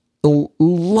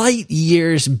 light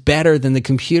years better than the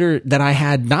computer that I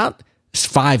had not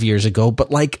 5 years ago,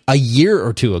 but like a year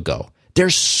or two ago. They're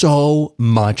so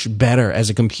much better as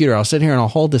a computer. I'll sit here and I'll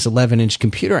hold this 11-inch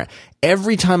computer.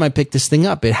 Every time I pick this thing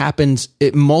up, it happens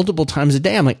multiple times a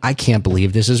day. I'm like, I can't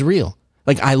believe this is real.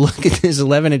 Like, I look at this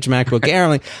 11-inch MacBook Air, I'm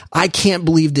like, I can't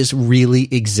believe this really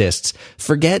exists.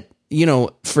 Forget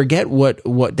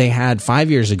what they had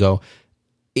 5 years ago.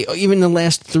 Even the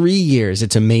last 3 years,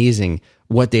 it's amazing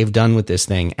what they've done with this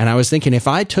thing. And I was thinking, if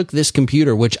I took this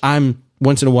computer, which I'm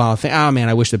once in a while think, oh man,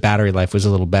 I wish the battery life was a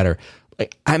little better.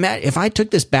 Like, if I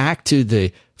took this back to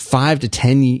the 5 to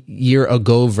 10 year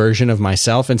ago version of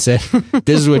myself and said,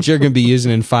 this is what you're going to be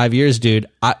using in 5 years, dude,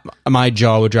 my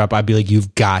jaw would drop. I'd be like,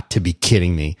 you've got to be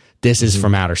kidding me. This is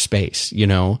from outer space,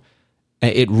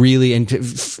 It really,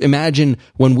 and imagine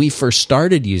when we first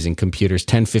started using computers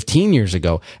 10, 15 years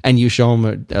ago, and you show them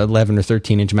an 11 or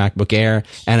 13-inch MacBook Air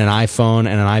and an iPhone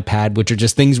and an iPad, which are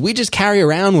just things we just carry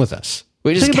around with us.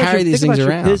 We just carry these things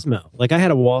around. Pismo. Like, I had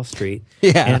a Wall Street.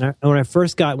 Yeah. And when I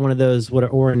first got one of those,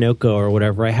 Orinoco or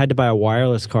whatever, I had to buy a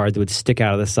wireless card that would stick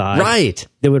out of the side. Right.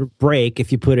 That would break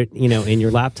if you put it, in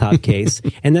your laptop case.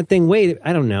 And that thing weighed,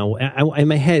 I don't know, in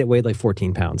my head, it weighed like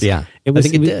 14 pounds. Yeah. I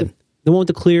think it did. The one with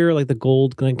the clear, like the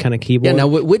gold kind of keyboard. Yeah. Now,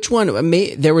 which one?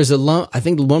 There was I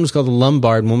think one was called the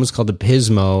Lombard, and one was called the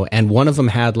Pismo, and one of them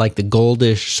had like the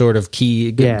goldish sort of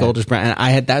goldish brown.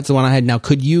 And that's the one I had. Now,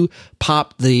 could you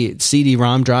pop the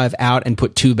CD-ROM drive out and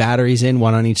put two batteries in,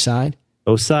 one on each side?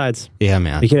 Both sides. Yeah,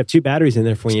 man. You can have two batteries in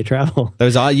there for when you travel.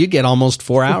 You get almost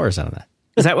 4 hours out of that.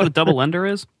 Is that what a double ender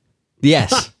is?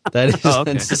 Yes, that is.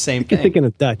 Okay. That's the same thing. You're thinking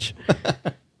of Dutch.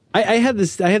 I have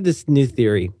this new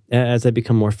theory as I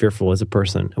become more fearful as a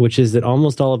person, which is that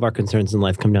almost all of our concerns in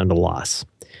life come down to loss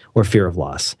or fear of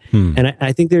loss. And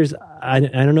I think I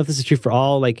don't know if this is true for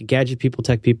all like gadget people,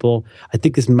 tech people. I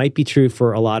think this might be true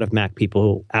for a lot of Mac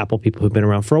people, Apple people who've been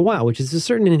around for a while, which is a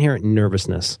certain inherent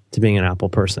nervousness to being an Apple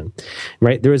person,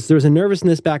 right? There was a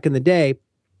nervousness back in the day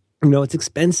it's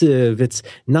expensive. It's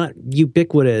not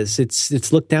ubiquitous.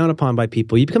 It's looked down upon by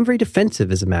people. You become very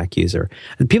defensive as a Mac user.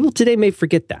 And people today may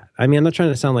forget that. I mean, I'm not trying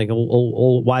to sound like an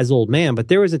old wise old man, but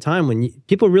there was a time when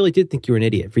people really did think you were an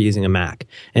idiot for using a Mac,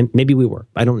 and maybe we were.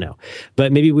 I don't know,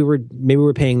 but maybe we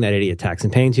were paying that idiot tax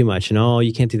and paying too much, and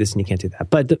you can't do this and you can't do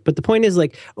that. But the point is,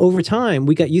 like, over time,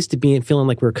 we got used to feeling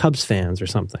like we were Cubs fans or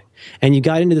something, and you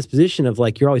got into this position of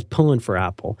like you're always pulling for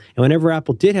Apple, and whenever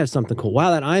Apple did have something cool, wow,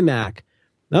 that iMac.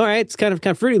 All right, it's kind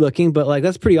of fruity looking, but like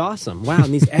that's pretty awesome. Wow,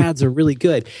 and these ads are really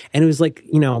good. And it was like,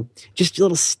 just a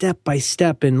little step by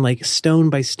step and like stone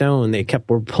by stone, they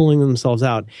were pulling themselves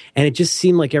out. And it just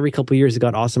seemed like every couple of years it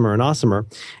got awesomer and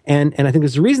awesomer. And I think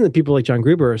there's a reason that people like John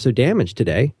Gruber are so damaged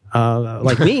today.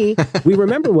 Like me, we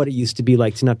remember what it used to be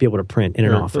like to not be able to print in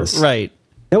an office. Right.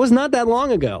 That was not that long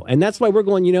ago. And that's why we're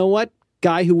going, you know what?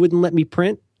 Guy who wouldn't let me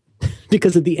print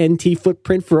because of the NT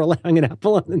footprint for allowing an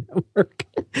Apple on the network.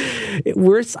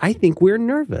 I think we're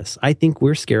nervous. I think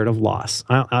we're scared of loss.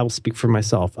 I'll speak for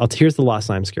myself. Here's the loss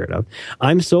I'm scared of.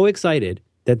 I'm so excited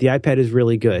that the iPad is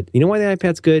really good. You know why the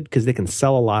iPad's good? Because they can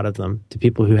sell a lot of them to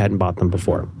people who hadn't bought them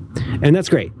before. And that's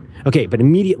great. Okay, but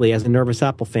immediately as a nervous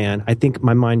Apple fan, I think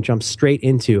my mind jumps straight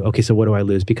into, okay, so what do I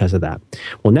lose because of that?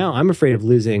 Well, now I'm afraid of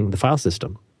losing the file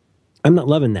system. I'm not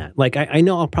loving that. Like, I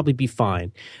know I'll probably be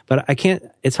fine, but I can't,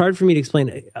 it's hard for me to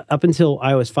explain, up until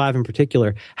iOS 5 in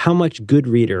particular, how much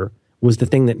Goodreader was the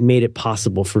thing that made it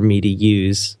possible for me to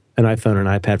use an iPhone or an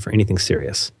iPad for anything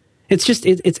serious. It's just,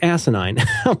 it's asinine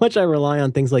how much I rely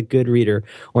on things like Goodreader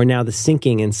or now the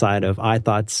syncing inside of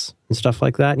iThoughts and stuff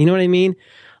like that. You know what I mean?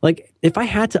 Like, if I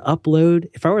had to upload,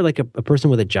 if I were like a person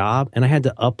with a job and I had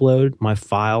to upload my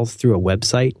files through a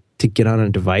website to get on a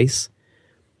device,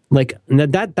 like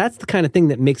that's the kind of thing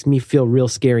that makes me feel real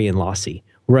scary and lossy,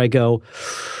 where I go,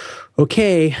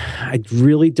 okay, I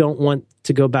really don't want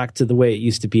to go back to the way it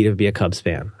used to be a Cubs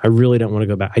fan. I really don't want to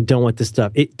go back. I don't want this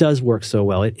stuff. It does work so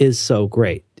well. It is so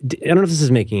great. I don't know if this is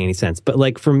making any sense, but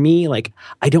like for me, like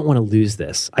I don't want to lose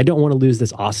this. I don't want to lose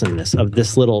this awesomeness of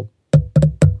this little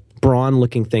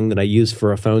brawn-looking thing that I use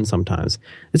for a phone sometimes.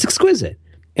 It's exquisite.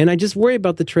 And I just worry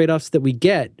about the trade-offs that we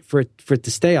get for it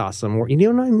to stay awesome. Or, you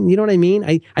know what I mean?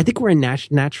 I think we're a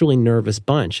naturally nervous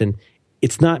bunch, and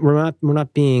we're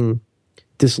not being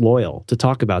disloyal to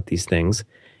talk about these things.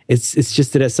 It's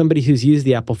just that as somebody who's used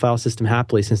the Apple file system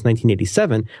happily since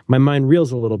 1987, my mind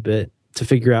reels a little bit to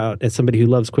figure out, as somebody who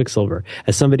loves Quicksilver,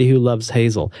 as somebody who loves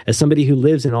Hazel, as somebody who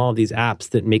lives in all of these apps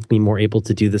that make me more able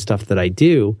to do the stuff that I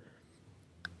do,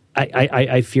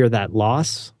 I fear that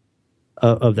loss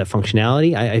of that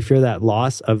functionality. I fear that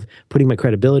loss of putting my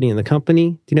credibility in the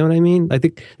company. Do you know what I mean? I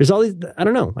think there's all these, I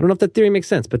don't know if that theory makes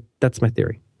sense, but that's my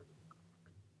theory.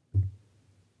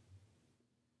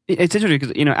 It's interesting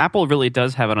because, Apple really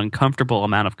does have an uncomfortable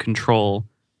amount of control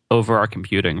over our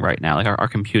computing right now, like our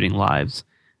computing lives.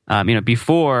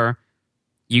 Before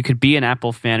you could be an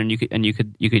Apple fan and you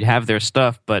could have their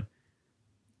stuff, but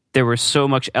there was so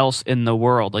much else in the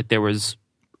world. Like there was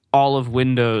all of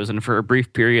Windows, and for a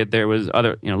brief period there was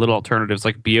other little alternatives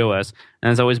like BOS, and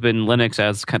there's always been Linux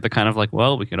as kind of like,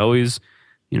 well, we can always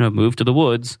move to the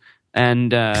woods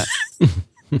and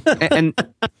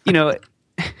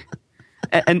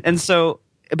and so,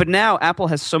 but now Apple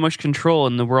has so much control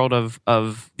in the world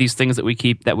of these things that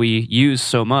we use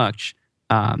so much.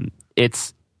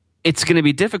 It's going to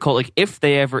be difficult. Like if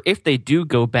they do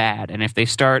go bad, and if they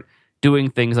start doing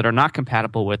things that are not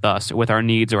compatible with us or with our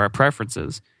needs or our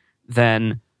preferences,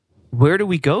 then where do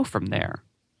we go from there?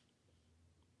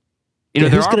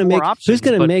 Who's going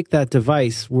to make that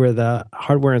device where the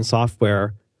hardware and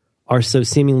software are so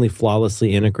seemingly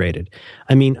flawlessly integrated?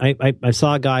 I mean, I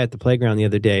saw a guy at the playground the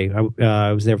other day.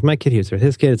 I was there with my kid. He was there.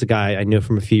 His kid is a guy I know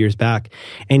from a few years back,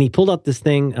 and he pulled up this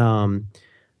thing.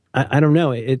 I don't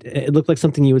know. It looked like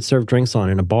something you would serve drinks on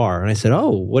in a bar. And I said, "Oh,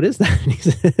 what is that?" And he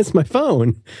said, "It's my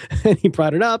phone." And he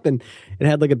brought it up, and it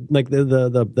had like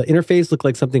the interface looked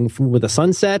like something with a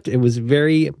sunset. It was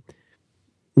very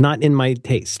not in my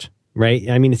taste, right?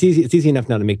 I mean, it's easy enough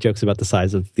now to make jokes about the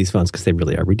size of these phones because they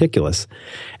really are ridiculous.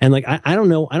 And like, I don't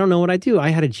know what I do.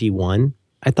 I had a G1.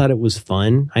 I thought it was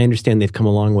fun. I understand they've come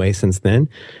a long way since then.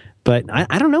 But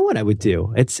I don't know what I would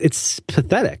do. It's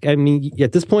pathetic. I mean,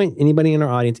 at this point, anybody in our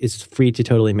audience is free to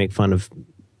totally make fun of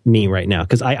me right now,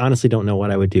 because I honestly don't know what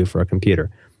I would do for a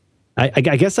computer. I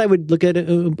guess I would look at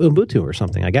Ubuntu or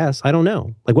something, I guess. I don't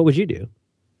know. Like, what would you do?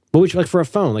 What would you, like for a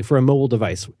phone, like for a mobile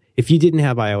device? If you didn't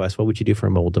have iOS, what would you do for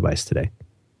a mobile device today?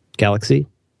 Galaxy?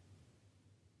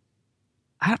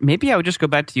 Maybe I would just go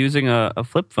back to using a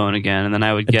flip phone again, and then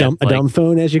I would get a dumb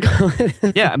phone, as you call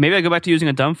it. Yeah, maybe I go back to using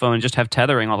a dumb phone and just have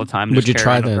tethering all the time. And would you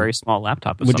try a very small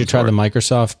laptop? Would you try the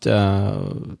Microsoft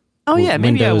Oh yeah,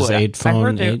 maybe Windows I would. 8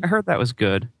 phone. I heard that was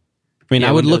good. I mean, Yeah,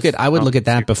 I would Windows look at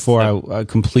that Phone before series. I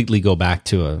completely go back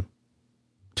to a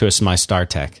My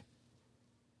StarTech.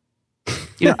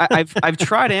 I've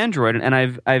tried Android and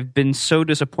I've been so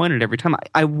disappointed every time.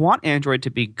 I want Android to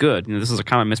be good. This is a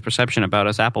common misperception about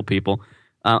us Apple people.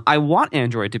 I want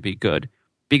Android to be good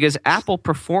because Apple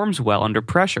performs well under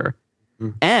pressure.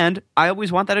 And I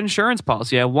always want that insurance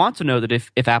policy. I want to know that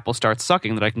if Apple starts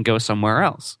sucking, that I can go somewhere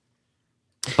else.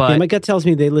 But my gut tells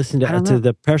me they listen I don't to know.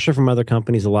 the pressure from other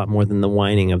companies a lot more than the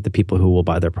whining of the people who will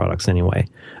buy their products anyway.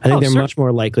 I think they're much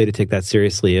more likely to take that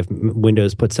seriously if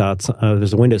Windows puts out,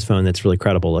 there's a Windows phone that's really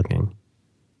credible looking.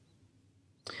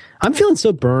 I'm feeling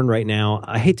so burned right now.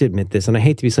 I hate to admit this, and I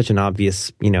hate to be such an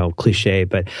obvious, cliche,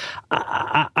 but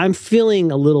I'm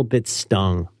feeling a little bit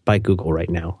stung by Google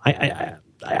right now.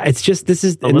 It's just this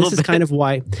is kind of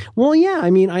why. Well, yeah.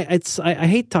 I mean, I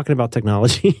hate talking about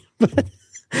technology, but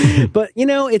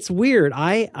it's weird.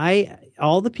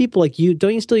 All the people like you,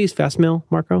 don't you still use Fastmail,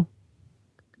 Marco?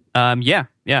 yeah.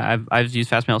 I've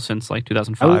used Fastmail since like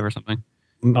 2005 or something.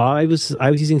 I was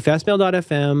using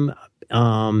Fastmail.fm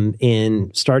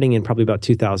starting in probably about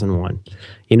 2001.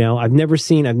 I've never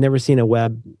seen a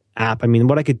web app. I mean,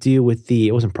 what I could do with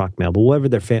it wasn't Procmail, but whatever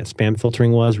their spam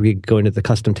filtering was, where you could go into the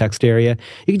custom text area,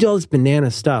 you could do all this banana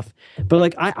stuff. But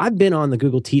like, I've been on the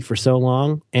Google teat for so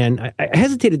long, and I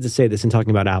hesitated to say this in talking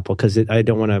about Apple because I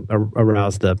don't want to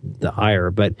arouse the ire.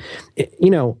 But do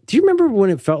you remember when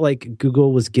it felt like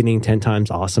Google was getting 10 times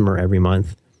awesomer every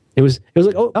month? It was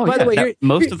like, by the way,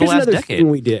 most of the last decade thing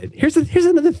we did. Here's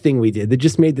another thing we did that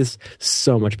just made this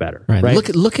so much better. Right.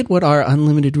 Look at what our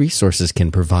unlimited resources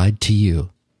can provide to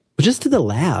you. Just to the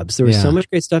labs. There was so much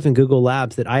great stuff in Google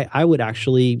Labs that I would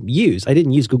actually use. I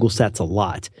didn't use Google Sets a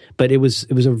lot, but it was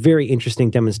a very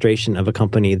interesting demonstration of a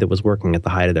company that was working at the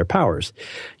height of their powers,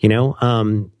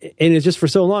 and it's just for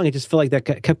so long, it just felt like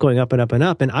that kept going up and up and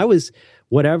up. And I was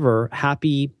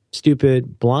happy,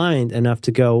 stupid, blind enough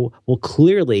to go, well,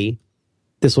 clearly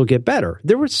this will get better.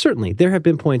 There have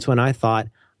been points when I thought,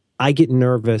 I get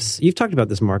nervous. You've talked about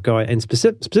this, Marco, and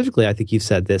specifically, I think you've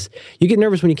said this. You get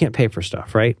nervous when you can't pay for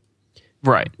stuff, right?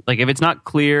 Right. Like if it's not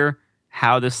clear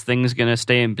how this thing's going to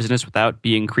stay in business without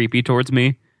being creepy towards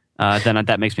me, then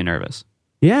that makes me nervous.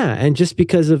 Yeah, and just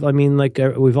because of,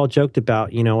 we've all joked about,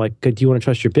 do you want to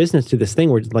trust your business to this thing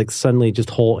where like suddenly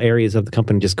just whole areas of the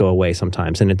company just go away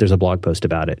sometimes, and there's a blog post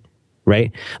about it,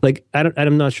 right? Like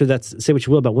I'm not sure say what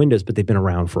you will about Windows, but they've been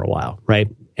around for a while, right?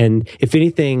 And if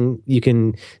anything, you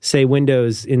can say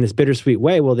Windows in this bittersweet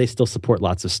way, well, they still support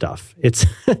lots of stuff. It's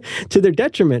to their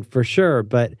detriment for sure,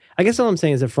 but I guess all I'm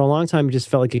saying is that for a long time, it just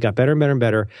felt like it got better and better and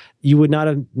better. You would not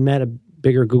have met a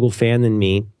bigger Google fan than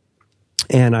me.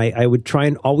 And I would try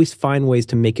and always find ways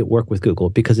to make it work with Google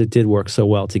because it did work so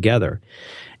well together.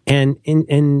 But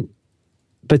to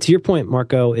your point,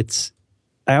 Marco,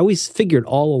 I always figured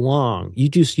all along, you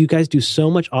guys do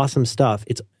so much awesome stuff.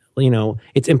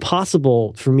 It's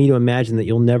impossible for me to imagine that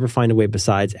you'll never find a way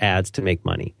besides ads to make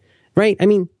money, right? I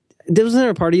mean, there wasn't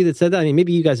a part of you that said that. I mean,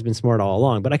 maybe you guys have been smart all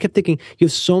along, but I kept thinking, you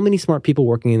have so many smart people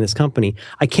working in this company.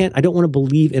 I don't want to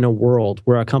believe in a world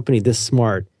where a company this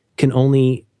smart can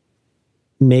only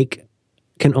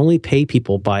pay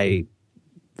people by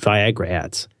Viagra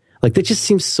ads. Like that just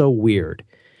seems so weird.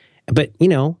 But and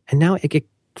now it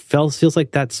feels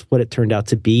like that's what it turned out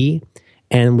to be.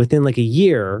 And within like a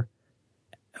year,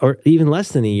 or even less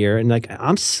than a year, and like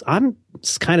I'm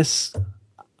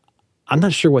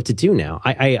not sure what to do now.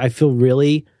 I feel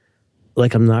really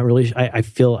like I'm not really. I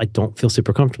don't feel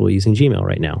super comfortable using Gmail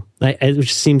right now,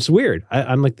 which seems weird.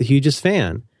 I'm like the hugest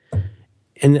fan.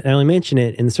 And I only mention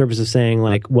it in the service of saying,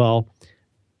 like, well,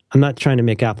 I'm not trying to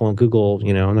make Apple and Google,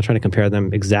 I'm not trying to compare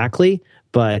them exactly,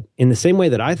 but in the same way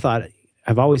that I thought,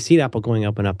 I've always seen Apple going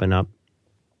up and up and up,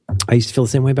 I used to feel the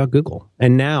same way about Google.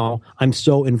 And now I'm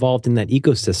so involved in that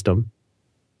ecosystem,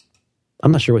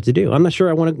 I'm not sure what to do. I'm not sure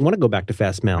I want to go back to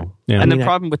Fastmail. Yeah. And the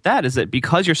problem with that is that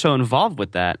because you're so involved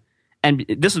with that, and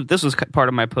this was part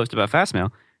of my post about Fastmail,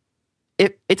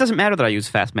 it doesn't matter that I use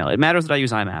Fastmail. It matters that I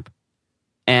use IMAP.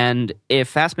 And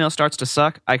if Fastmail starts to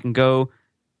suck, I can go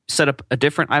set up a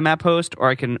different IMAP host, or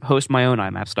I can host my own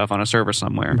IMAP stuff on a server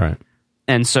somewhere. Right.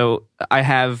 And so I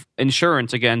have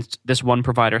insurance against this one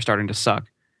provider starting to suck.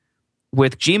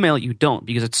 With Gmail, you don't,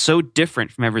 because it's so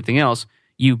different from everything else.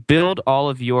 You build all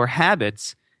of your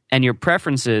habits and your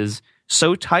preferences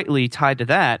so tightly tied to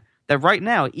that right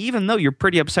now, even though you're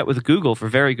pretty upset with Google for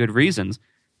very good reasons,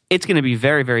 it's going to be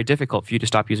very, very difficult for you to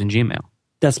stop using Gmail.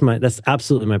 That's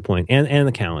absolutely my point. And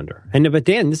the calendar. But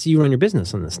Dan, you run your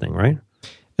business on this thing, right?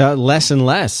 Less and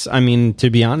less. I mean, to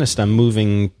be honest, I'm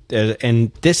moving,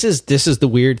 and this is the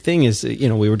weird thing is,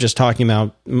 we were just talking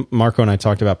about, Marco and I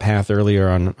talked about Path earlier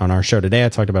on our show today. I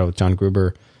talked about it with John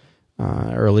Gruber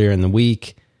earlier in the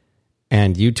week,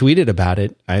 and you tweeted about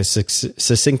it as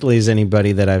succinctly as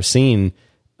anybody that I've seen,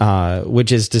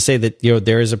 which is to say that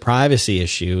there is a privacy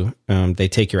issue. They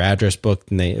take your address book,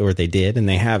 and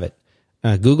they have it.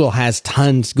 Google has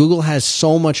tons. Google has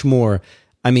so much more.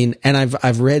 I mean, and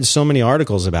I've read so many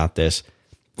articles about this.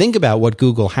 Think about what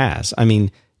Google has. I mean,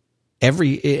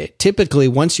 typically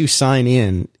once you sign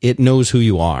in, it knows who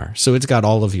you are. So it's got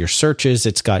all of your searches.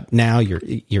 It's got now your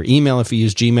email if you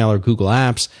use Gmail or Google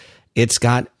Apps. It's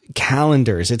got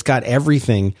calendars. It's got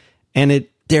everything. And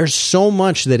there's so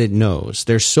much that it knows.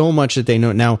 There's so much that they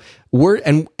know. Now,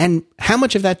 and how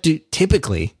much of that do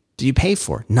you pay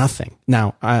for? Nothing.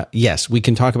 Now, yes, we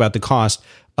can talk about the cost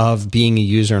of being a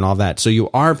user and all that. So you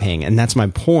are paying. And that's my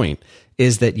point,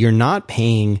 is that you're not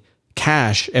paying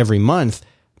cash every month,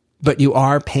 but you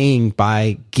are paying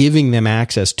by giving them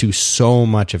access to so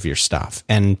much of your stuff.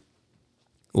 And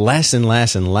less and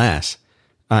less and less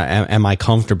am I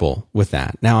comfortable with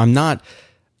that. Now, I'm not,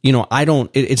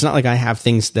 it's not like I have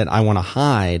things that I want to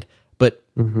hide, but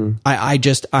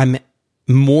I'm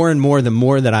more and more, the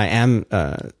more that I am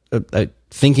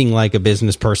thinking like a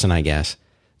business person, I guess,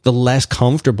 the less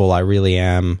comfortable I really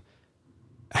am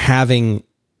having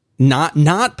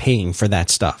not paying for that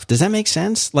stuff. Does that make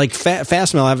sense? Like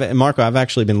Fastmail, Marco, I've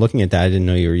actually been looking at that. I didn't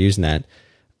know you were using that.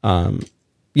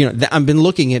 I've been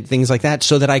looking at things like that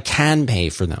so that I can pay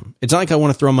for them. It's not like I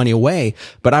want to throw money away,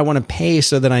 but I want to pay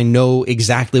so that I know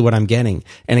exactly what I'm getting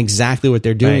and exactly what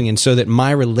they're doing. Right. And so that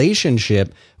my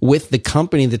relationship with the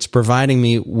company that's providing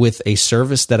me with a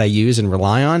service that I use and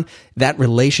rely on, that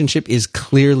relationship is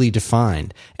clearly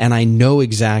defined. And I know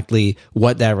exactly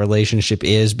what that relationship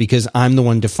is because I'm the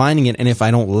one defining it. And if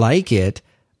I don't like it,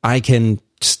 I can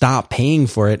stop paying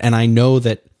for it. And I know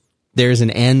that there's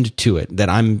an end to it, that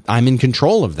I'm in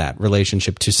control of that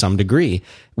relationship to some degree.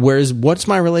 Whereas what's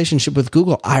my relationship with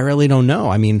Google? I really don't know.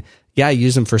 I mean, yeah, I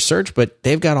use them for search, but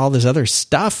they've got all this other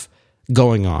stuff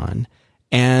going on.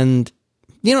 And,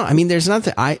 there's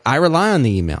nothing, I rely on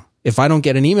the email. If I don't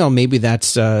get an email, maybe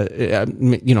that's, John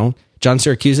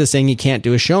Siracusa saying he can't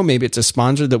do a show. Maybe it's a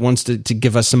sponsor that wants to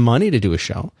give us some money to do a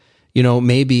show.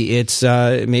 Maybe it's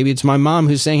my mom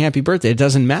who's saying happy birthday. It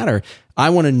doesn't matter. I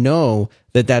want to know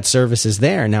that service is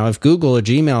there. Now, if Google or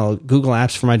Gmail, Google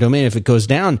Apps for my domain, if it goes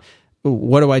down,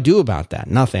 what do I do about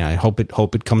that? Nothing. I hope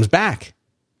it comes back.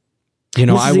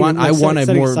 I want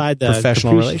a more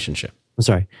professional relationship. I'm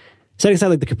sorry. Setting aside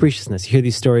like the capriciousness, you hear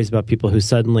these stories about people who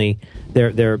suddenly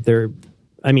they're.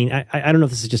 I mean, I don't know if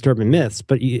this is just urban myths,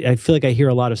 but I feel like I hear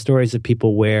a lot of stories of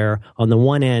people where, on the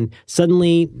one end,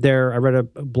 suddenly I read a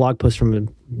blog post from a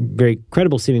very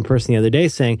credible seeming person the other day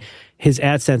saying his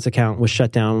AdSense account was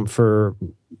shut down for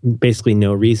basically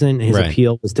no reason. His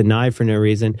appeal was denied for no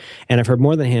reason. And I've heard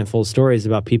more than a handful of stories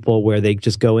about people where they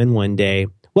just go in one day.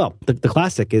 Well, the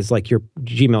classic is like your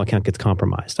Gmail account gets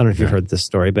compromised. I don't know if you've heard this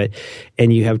story, you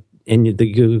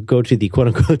go to the quote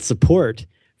unquote support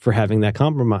for having that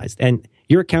compromised, and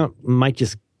your account might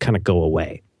just kind of go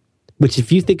away, which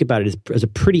if you think about it is a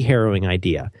pretty harrowing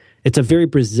idea. It's a very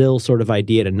Brazil sort of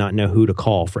idea to not know who to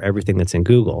call for everything that's in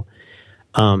Google.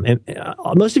 And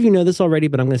most of you know this already,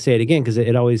 but I'm going to say it again because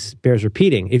it always bears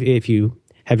repeating. If you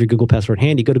have your Google password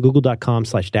handy, go to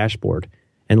google.com/dashboard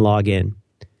and log in.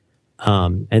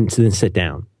 And so then sit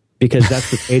down, because that's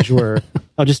the page where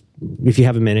if you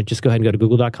have a minute, just go ahead and go to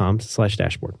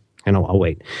google.com/dashboard. And I'll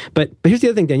wait. But here's the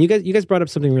other thing, Dan. You guys brought up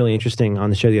something really interesting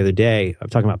on the show the other day. I'm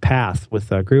talking about Path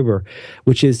with Gruber,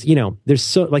 which is, there's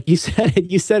so, like you said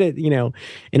it, in a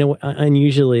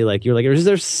unusually, like you're like,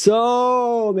 there's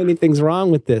so many things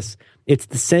wrong with this. It's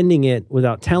the sending it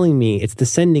without telling me. It's the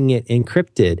sending it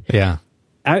encrypted. Yeah.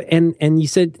 And you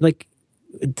said, like,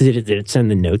 did it send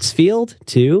the notes field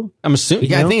too? I'm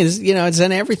assuming. I think it's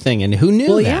in everything. And who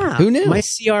knew that? Yeah. Who knew? My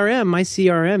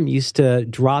CRM used to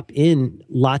drop in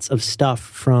lots of stuff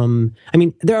from. I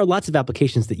mean, there are lots of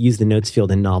applications that use the notes field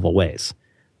in novel ways.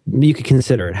 You could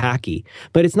consider it hacky,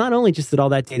 but it's not only just that all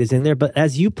that data is in there, but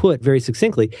as you put very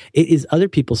succinctly, it is other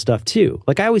people's stuff too.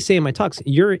 Like I always say in my talks,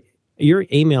 your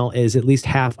email is at least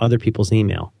half other people's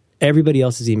email. Everybody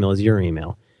else's email is your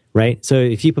email, right? So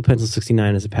if you put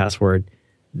Pencil69 as a password,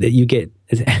 that you get.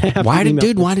 Why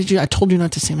did you? I told you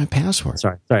not to say my password.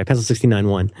 Sorry,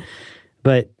 Pencil69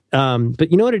 But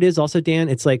you know what it is also, Dan?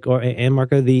 It's like, and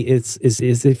Marco, is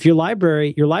if your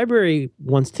library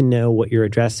wants to know what your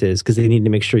address is because they need to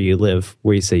make sure you live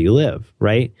where you say you live,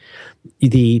 right?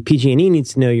 The PG&E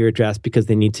needs to know your address because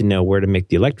they need to know where to make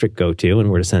the electric go to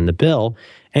and where to send the bill.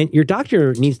 And your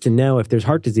doctor needs to know if there's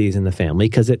heart disease in the family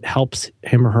because it helps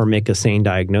him or her make a sane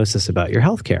diagnosis about your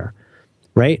health care,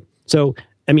 right? So,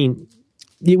 I mean,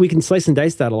 we can slice and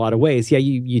dice that a lot of ways. Yeah,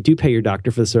 you do pay your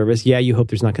doctor for the service. Yeah, you hope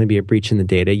there's not going to be a breach in the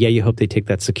data. Yeah, you hope they take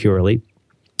that securely.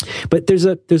 But there's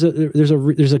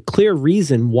a clear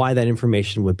reason why that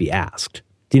information would be asked.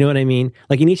 Do you know what I mean?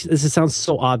 Like in each, this sounds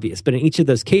so obvious, but in each of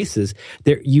those cases,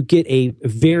 you get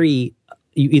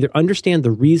you either understand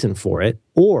the reason for it,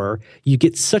 or you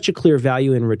get such a clear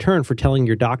value in return for telling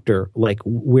your doctor, like,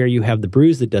 where you have the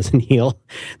bruise that doesn't heal.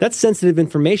 That's sensitive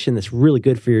information that's really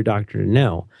good for your doctor to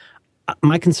know.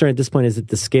 My concern at this point is that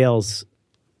the scales,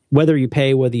 whether you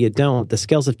pay, whether you don't, the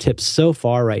scales have tipped so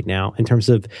far right now in terms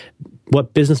of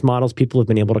what business models people have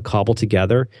been able to cobble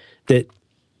together that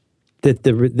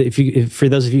for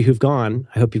those of you who've gone,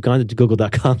 I hope you've gone to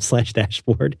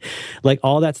google.com/dashboard, like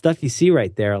all that stuff you see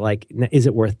right there, like, is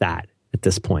it worth that at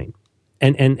this point?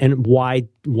 And why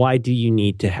do you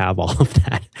need to have all of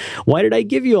that? Why did I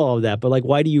give you all of that? But like,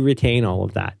 why do you retain all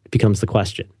of that becomes the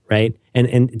question, right?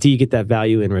 And do you get that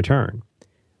value in return?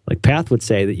 Like Path would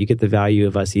say that you get the value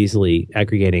of us easily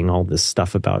aggregating all this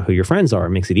stuff about who your friends are.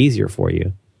 It makes it easier for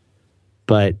you.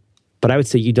 But I would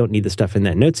say you don't need the stuff in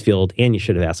that notes field, and you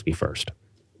should have asked me first.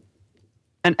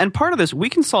 And part of this, we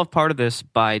can solve part of this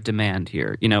by demand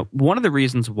here. You know, one of the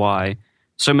reasons why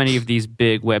so many of these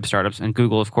big web startups, and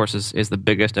Google, of course, is the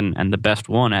biggest and the best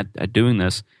one at doing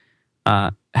this,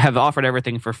 have offered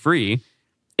everything for free,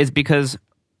 is because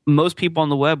most people on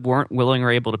the web weren't willing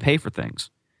or able to pay for things.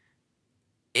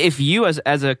 If you,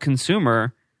 as a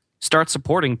consumer, start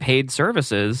supporting paid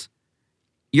services,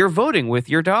 you're voting with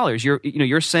your dollars.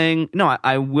 You're saying, no,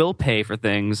 I will pay for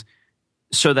things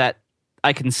so that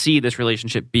I can see this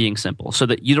relationship being simple, so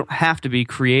that you don't have to be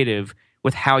creative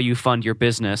with how you fund your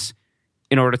business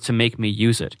in order to make me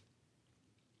use it.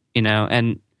 You know,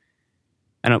 and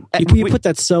I don't. You put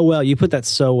that so well. You put that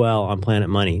so well on Planet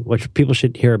Money, which people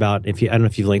should hear about. I don't know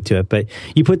if you've linked to it, but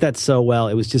you put that so well.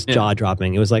 It was just jaw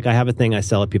dropping. It was like, I have a thing, I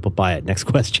sell it, people buy it. Next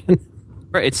question.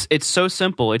 Right. It's so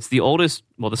simple. It's the oldest,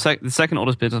 the second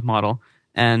oldest business model,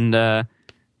 and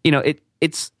it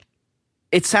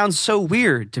sounds so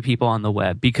weird to people on the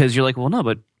web because you're like, well, no,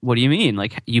 but what do you mean?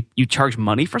 Like you charge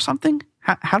money for something?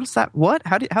 How does that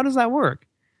how does that work?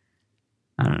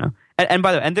 I don't know. And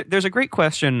by the way, there's a great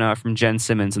question from Jen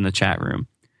Simmons in the chat room.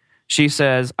 She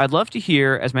says, "I'd love to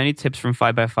hear as many tips from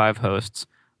 5x5 hosts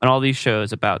on all these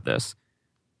shows about this.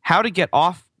 How to get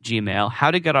off Gmail,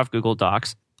 how to get off Google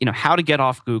Docs." You know, how to get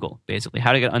off Google, basically,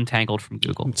 how to get untangled from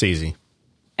Google. It's easy.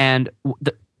 And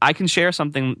I can share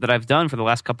something that I've done for the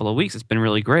last couple of weeks. It's been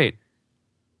really great.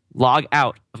 Log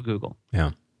out of Google.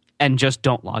 Yeah. And just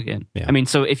don't log in. Yeah. I mean,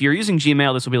 so if you're using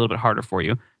Gmail, this will be a little bit harder for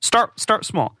you. Start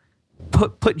small.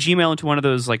 Put Gmail into one of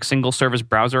those like single service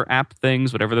browser app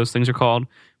things, whatever those things are called,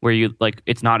 where you like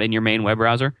it's not in your main web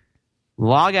browser.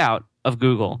 Log out of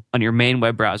Google on your main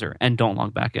web browser and don't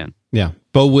log back in. Yeah.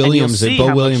 Bo Williams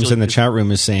in the chat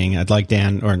room is saying, I'd like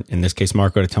Dan, or in this case,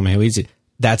 Marco, to tell me how easy.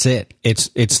 That's it.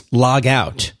 It's log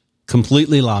out.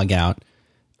 Completely log out.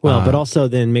 Well, but also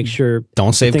then make sure...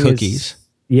 Don't save cookies.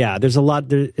 There's a lot...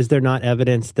 Is there not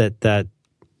evidence that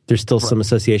there's still some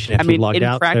association after you logged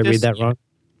out? Did I read that wrong?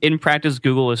 In practice,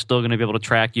 Google is still going to be able to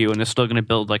track you, and they're still going to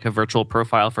build like a virtual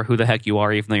profile for who the heck you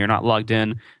are, even though you're not logged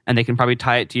in. And they can probably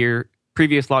tie it to your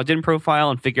previous logged in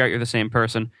profile and figure out you're the same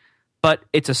person. But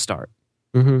it's a start.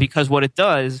 Mm-hmm. Because what it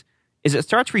does is it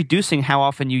starts reducing how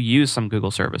often you use some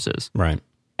Google services. Right.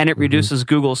 And it reduces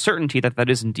Google's certainty that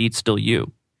is indeed still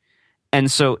you. And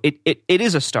so it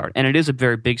is a start, and it is a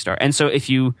very big start. And so if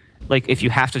you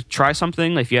have to try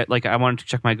something, I wanted to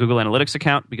check my Google Analytics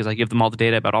account because I give them all the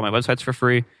data about all my websites for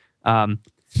free,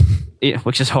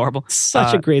 which is horrible.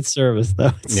 Such a great service,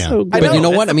 though. It's so good. But you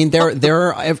know what? I mean,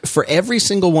 there are for every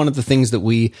single one of the things that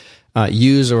we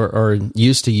use or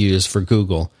used to use for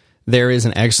Google, there is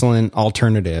an excellent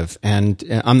alternative. And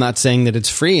I'm not saying that it's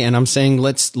free, and I'm saying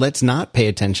let's not pay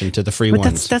attention to the free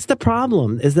ones. That's the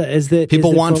problem. Is that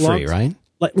people want free, right?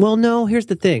 Like, well, no. Here's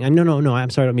the thing. No.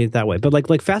 I'm sorry, I don't mean it that way. But like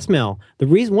Fastmail,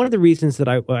 one of the reasons that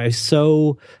I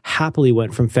so happily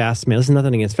went from Fastmail. This is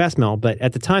nothing against Fastmail, but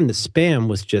at the time the spam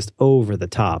was just over the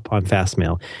top on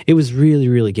Fastmail. It was really,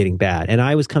 really getting bad, and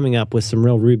I was coming up with some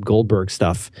real Rube Goldberg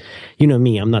stuff. You know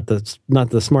me. I'm not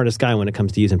the smartest guy when it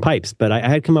comes to using pipes, but I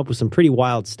had come up with some pretty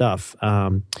wild stuff.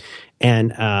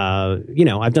 And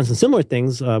I've done some similar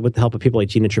things with the help of people like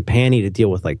Gina Trapani to deal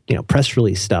with press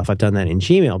release stuff. I've done that in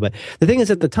Gmail. But the thing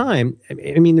is, at the time,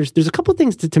 I mean, there's a couple of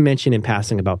things to mention in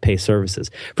passing about pay services.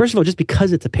 First of all, just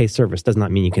because it's a pay service does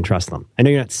not mean you can trust them. I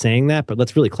know you're not saying that, but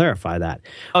let's really clarify that.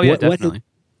 Oh yeah, definitely.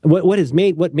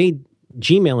 What made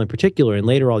Gmail in particular, and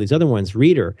later all these other ones,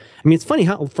 Reader. I mean, it's funny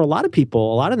how for a lot of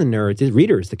people, a lot of the nerds,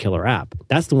 Reader is the killer app.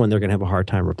 That's the one they're going to have a hard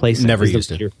time replacing. Never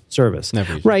used it. Service.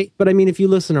 Never used right. But I mean, if you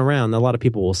listen around, a lot of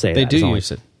people will say they do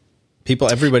use it.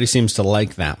 Everybody seems to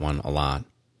like that one a lot.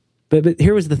 But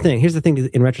here was the thing. Here's the thing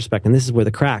in retrospect, and this is where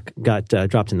the crack got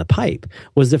dropped in the pipe,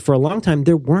 was that for a long time,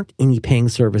 there weren't any paying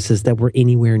services that were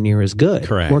anywhere near as good.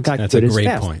 Correct. That's a great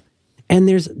point. And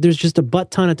there's just a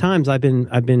butt ton of times I've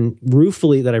been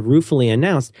ruefully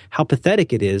announced how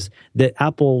pathetic it is that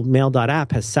Apple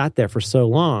Mail.app has sat there for so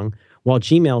long while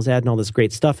Gmail's adding all this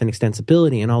great stuff and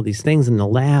extensibility and all these things in the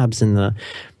labs and the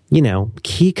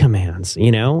key commands, for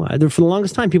the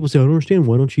longest time, people say, I don't understand.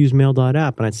 Why don't you use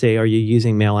mail.app? And I'd say, are you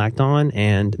using mail act on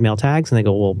and mail tags? And they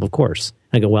go, well, of course.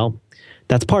 I go, well,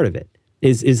 that's part of it.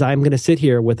 Is I'm going to sit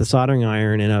here with a soldering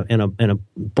iron and a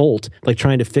bolt, like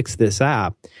trying to fix this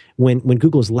app when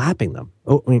Google's lapping them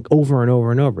over and over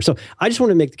and over. So I just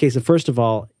want to make the case that, first of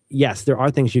all, yes, there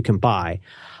are things you can buy.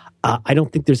 I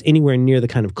don't think there's anywhere near the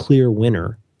kind of clear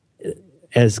winner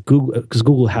as Google, because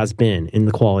Google has been in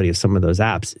the quality of some of those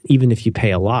apps, even if you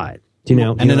pay a lot.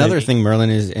 And another thing, Merlin,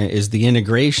 is the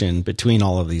integration between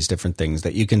all of these different things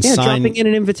that you can sign. Dropping in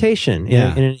an invitation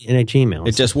in a Gmail.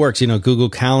 It just works. Google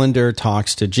Calendar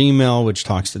talks to Gmail, which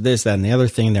talks to this, that, and the other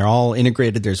thing. They're all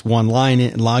integrated. There's one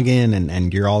login,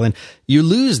 and you're all in. You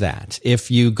lose that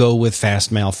if you go with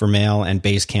Fastmail for mail and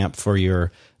Basecamp for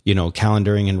your,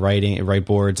 calendaring and write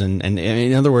boards. And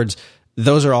in other words,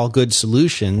 those are all good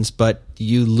solutions, but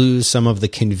you lose some of the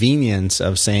convenience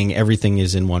of saying everything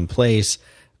is in one place.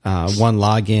 One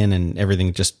login and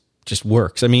everything just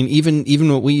works. I mean,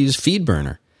 even what we use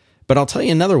FeedBurner. But I'll tell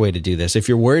you another way to do this. If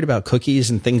you're worried about cookies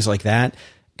and things like that,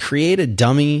 create a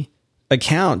dummy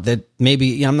account that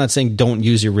maybe, I'm not saying don't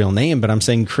use your real name, but I'm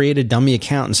saying create a dummy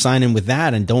account and sign in with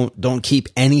that, and don't keep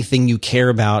anything you care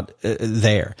about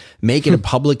there. Make it a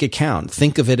public account.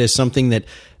 Think of it as something that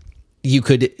you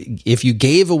could, if you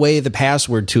gave away the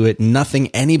password to it, nothing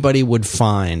anybody would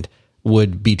find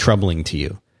would be troubling to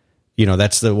you.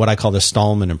 That's what I call the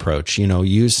Stallman approach.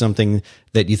 Use something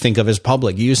that you think of as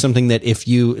public. Use something that if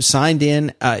you signed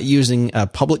in using a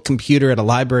public computer at a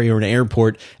library or an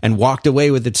airport and walked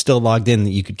away with it still logged in, that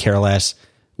you could care less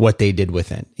what they did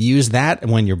with it. Use that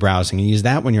when you're browsing, and use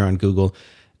that when you're on Google.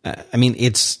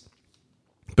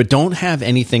 But don't have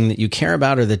anything that you care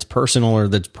about or that's personal or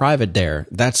that's private there.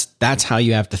 That's how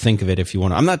you have to think of it if you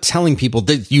want to. I'm not telling people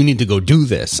that you need to go do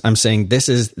this. I'm saying this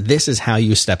is how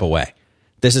you step away.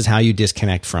 This is how you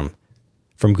disconnect from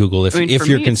Google if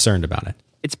you're concerned about it.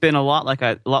 It's been a lot like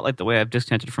the way I've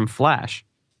disconnected from Flash,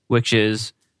 which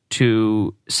is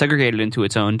to segregate it into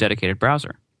its own dedicated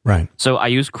browser. Right. So I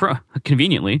use Chrome.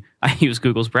 Conveniently, I use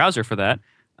Google's browser for that,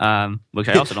 which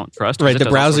I also don't trust. Right, the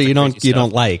browser you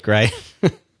don't like, right?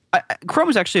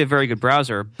 Chrome is actually a very good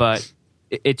browser, but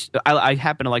I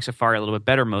happen to like Safari a little bit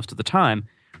better most of the time,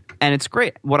 and it's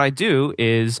great. What I do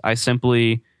is I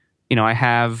simply, I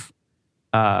have.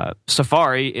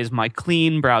 Safari is my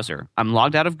clean browser. I'm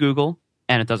logged out of Google,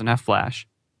 and it doesn't have Flash.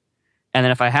 And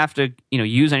then if I have to,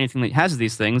 use anything that has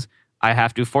these things, I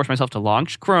have to force myself to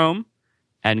launch Chrome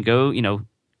and go to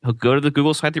the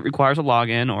Google site that requires a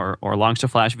login or launch to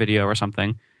Flash Video or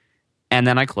something, and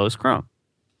then I close Chrome.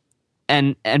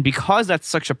 And because that's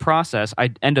such a process,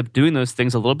 I end up doing those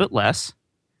things a little bit less,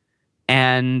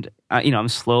 and I'm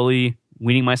slowly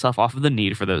weaning myself off of the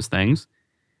need for those things.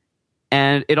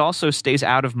 And it also stays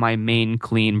out of my main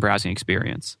clean browsing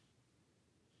experience.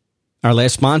 Our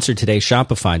last sponsor today,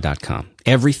 Shopify.com.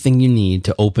 Everything you need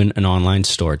to open an online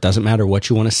store. It doesn't matter what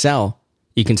you want to sell.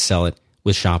 You can sell it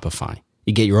with Shopify.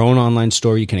 You get your own online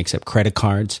store. You can accept credit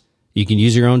cards. You can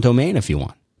use your own domain if you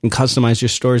want and customize your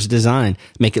store's design.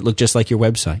 Make it look just like your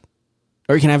website.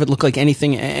 Or you can have it look like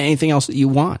anything else that you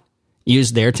want.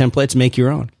 Use their templates, make your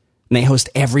own. And they host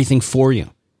everything for you.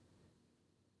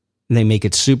 And they make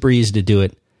it super easy to do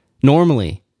it.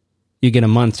 Normally, you get a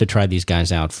month to try these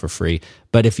guys out for free.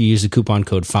 But if you use the coupon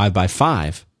code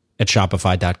 5x5 at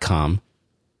Shopify.com,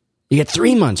 you get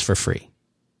 3 months for free.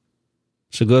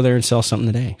 So go there and sell something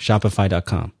today.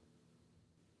 Shopify.com.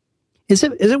 Is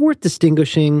it worth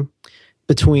distinguishing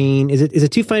between, is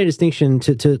it too fine a distinction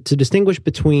to distinguish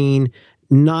between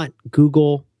not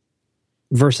Google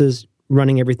versus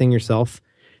running everything yourself?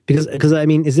 Because I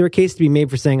mean, is there a case to be made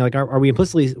for saying, like, are we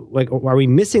implicitly, like, are we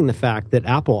missing the fact that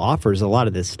Apple offers a lot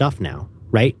of this stuff now,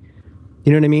 right?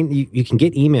 You know what I mean? You can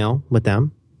get email with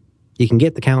them. You can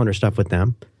get the calendar stuff with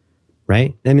them,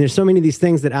 right? I mean, there's so many of these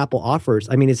things that Apple offers.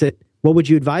 I mean, what would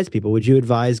you advise people? Would you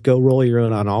advise go roll your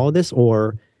own on all of this,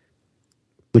 or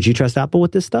would you trust Apple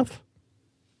with this stuff?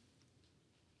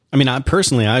 I mean, I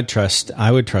would trust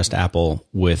Apple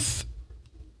with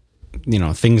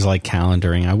things like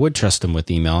calendaring, I would trust them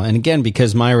with email. And again,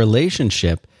 because my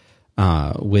relationship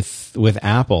with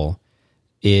Apple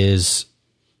is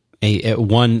a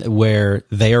one where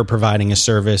they are providing a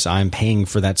service, I'm paying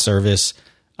for that service.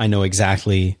 I know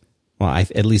exactly,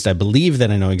 at least I believe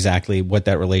that I know exactly what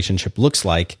that relationship looks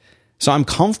like. So I'm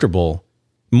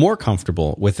more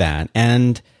comfortable with that.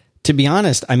 And to be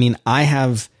honest, I mean, I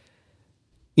have,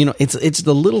 it's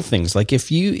the little things. Like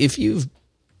if you've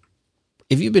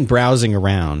been browsing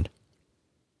around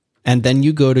and then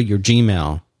you go to your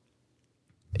Gmail,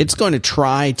 it's going to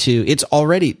try to, it's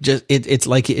already just, it's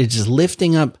like it's just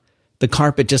lifting up the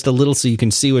carpet just a little so you can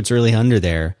see what's really under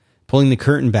there, pulling the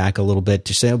curtain back a little bit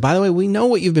to say, oh, by the way, we know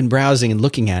what you've been browsing and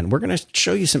looking at, and we're going to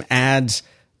show you some ads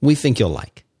we think you'll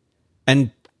like.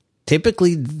 And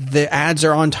typically the ads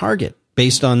are on target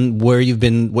based on what you've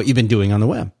been doing on the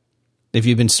web. If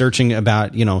you've been searching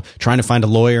about, trying to find a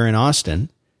lawyer in Austin,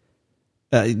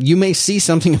 you may see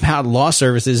something about law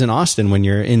services in Austin when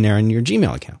you're in there in your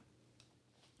Gmail account.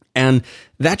 And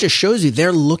that just shows you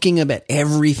they're looking up at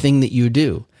everything that you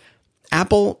do.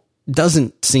 Apple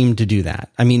doesn't seem to do that.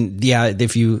 I mean, yeah,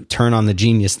 if you turn on the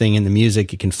Genius thing in the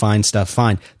music, you can find stuff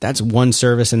fine. That's one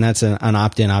service, and that's an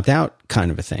opt-in, opt-out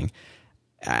kind of a thing.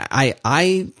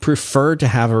 I prefer to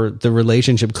have the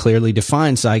relationship clearly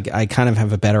defined, so I kind of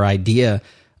have a better idea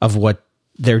of what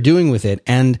they're doing with it.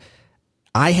 And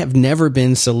I have never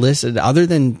been solicited, other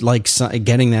than like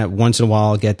getting that once in a while.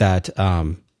 I'll get that,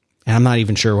 and I'm not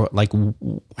even sure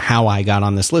how I got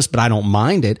on this list, but I don't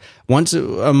mind it. Once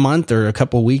a month or a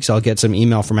couple of weeks, I'll get some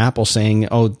email from Apple saying,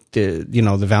 "Oh, the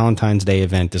Valentine's Day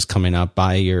event is coming up.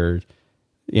 Buy your,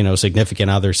 significant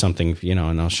other something,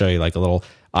 and I'll show you like a little,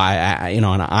 an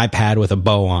iPad with a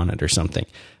bow on it or something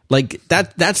like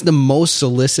that." That's the most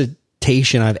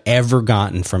solicitation I've ever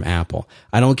gotten from Apple.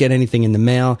 I don't get anything in the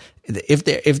mail.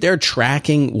 If they're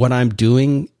tracking what I'm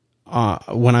doing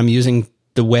when I'm using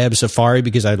the web, Safari,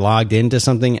 because I logged into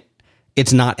something,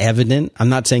 it's not evident. I'm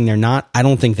not saying they're not. I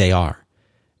don't think they are.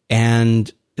 And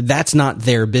that's not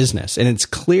their business. And it's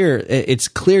clear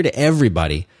to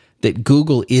everybody that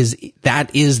Google is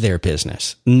their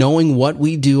business. Knowing what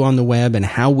we do on the web and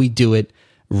how we do it,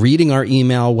 reading our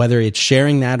email, whether it's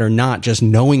sharing that or not, just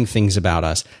knowing things about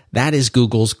us, that is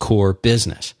Google's core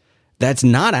business. That's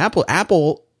not Apple.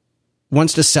 Apple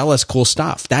wants to sell us cool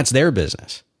stuff. That's their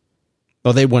business.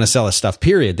 Well, they want to sell us stuff,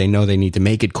 period. They know they need to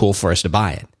make it cool for us to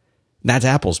buy it. That's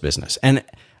Apple's business. And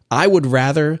I would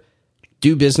rather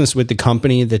do business with the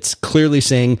company that's clearly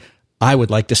saying, I would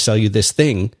like to sell you this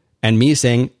thing, and me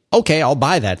saying, okay, I'll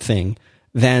buy that thing,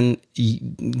 than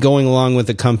going along with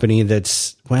a company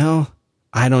that's, well,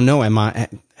 I don't know.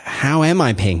 How am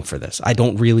I paying for this? I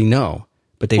don't really know,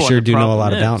 but they sure do know a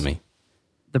lot about me.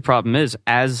 The problem is,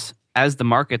 as the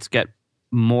markets get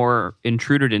more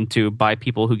intruded into by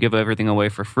people who give everything away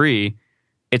for free,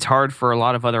 it's hard for a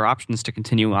lot of other options to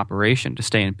continue operation, to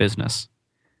stay in business.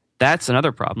 That's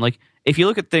another problem. Like, if you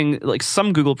look at things like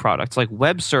some Google products, like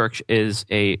web search is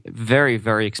a very,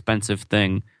 very expensive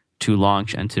thing to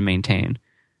launch and to maintain.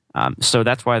 So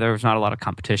that's why there's not a lot of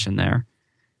competition there.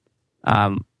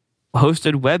 Hosted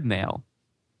webmail,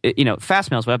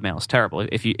 Fastmail's webmail is terrible.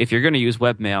 If you're going to use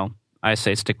webmail, I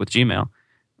say stick with Gmail.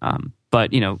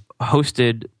 But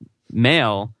hosted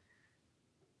mail,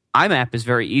 IMAP is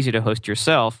very easy to host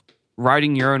yourself.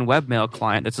 Writing your own webmail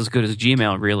client that's as good as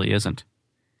Gmail really isn't.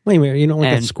 Wait a minute, you don't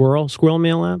like that Squirrel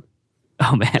Mail app?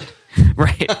 Oh man,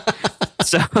 right.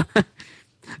 so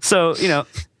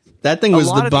that thing was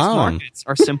the bomb. A lot of these markets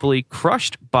are simply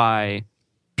crushed by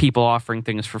people offering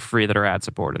things for free that are ad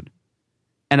supported,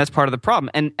 and that's part of the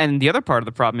problem. And the other part of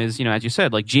the problem is, as you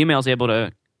said, like Gmail's able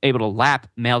to lap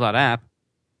Mail.app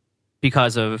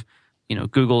because of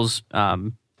Google's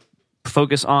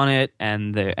focus on it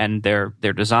and their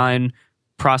design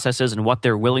processes and what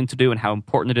they're willing to do and how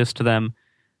important it is to them.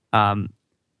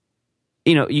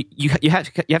 You have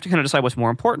to kind of decide what's more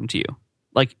important to you.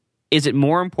 Like, is it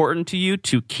more important to you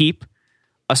to keep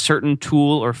a certain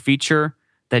tool or feature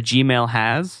that Gmail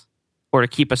has, or to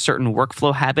keep a certain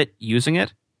workflow habit using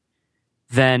it,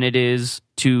 than it is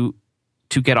to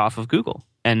get off of Google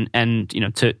and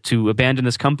to abandon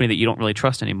this company that you don't really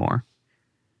trust anymore?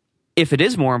 If it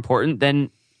is more important, then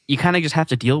you kind of just have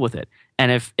to deal with it.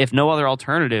 And if no other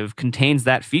alternative contains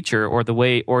that feature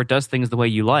or does things the way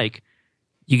you like,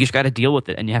 you just got to deal with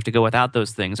it, and you have to go without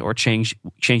those things, or change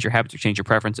your habits or change your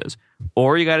preferences.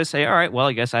 Or you got to say, all right, well,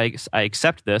 I guess I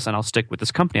accept this and I'll stick with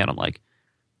this company I don't like.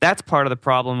 That's part of the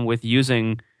problem with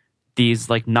using these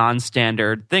like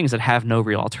non-standard things that have no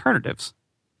real alternatives,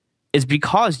 is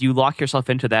because you lock yourself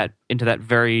into that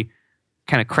very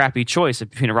kind of crappy choice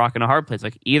between a rock and a hard place.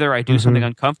 Like either I do something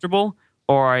uncomfortable,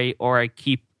 or I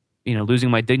keep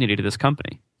losing my dignity to this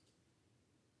company.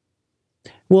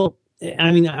 Well,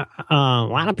 I mean, a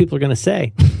lot of people are going to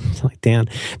say, like Dan,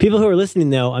 people who are listening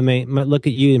though, I mean, might look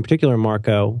at you in particular,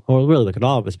 Marco, or really look at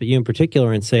all of us, but you in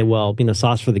particular, and say, well,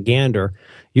 sauce for the gander.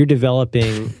 You're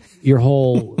developing your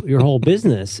whole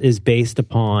business is based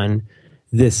upon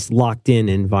this locked in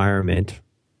environment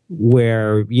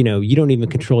where you don't even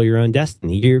control your own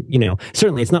destiny. You're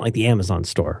certainly it's not like the Amazon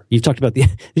store. You've talked about did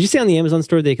you say on the Amazon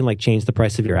store they can like change the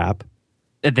price of your app?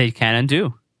 They can and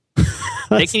do.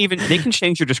 they can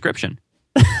change your description.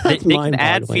 They can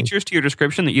add features to your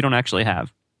description that you don't actually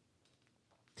have.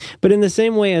 But in the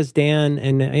same way as Dan,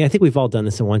 and I think we've all done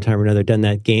this at one time or another, done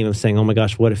that game of saying, oh my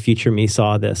gosh, what if future me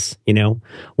saw this?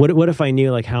 What if I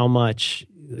knew like how much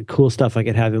cool stuff I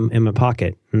could have in my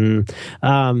pocket?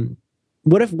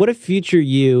 What if future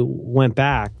you went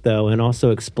back though and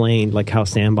also explained like how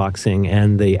sandboxing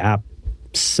and the app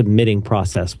submitting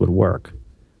process would work?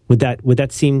 Would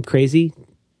that seem crazy?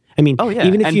 I mean,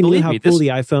 even if you knew how cool the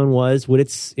iPhone was, would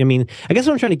it? I mean, I guess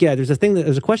what I'm trying to get at,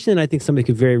 there's a question that I think somebody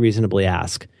could very reasonably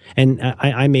ask, and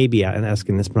I may be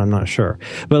asking this, but I'm not sure.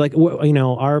 But like,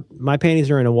 my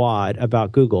panties are in a wad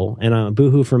about Google, and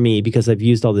boohoo for me because I've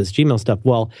used all this Gmail stuff.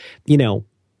 Well,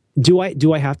 do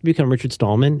I have to become Richard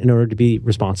Stallman in order to be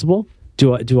responsible?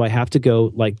 Do I have to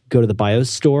go to the BIOS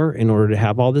store in order to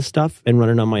have all this stuff and run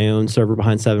it on my own server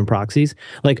behind 7 proxies?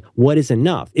 Like, what is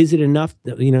enough? Is it enough?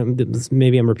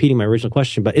 Maybe I'm repeating my original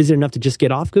question, but is it enough to just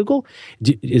get off Google?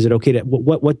 Is it okay to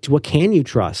what can you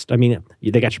trust? I mean,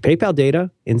 they got your PayPal data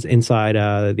inside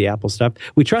the Apple stuff.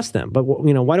 We trust them, but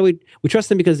why do we trust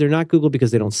them? Because they're not Google,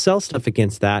 because they don't sell stuff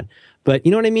against that. But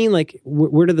you know what I mean? Like,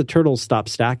 where do the turtles stop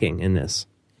stacking in this?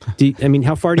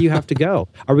 How far do you have to go?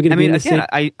 Are we going to be in the same?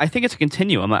 I think it's a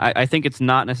continuum. I think it's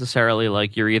not necessarily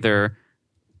like you're either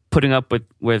putting up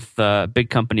with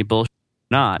big company bullshit or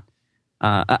not.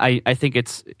 I think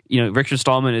it's, Richard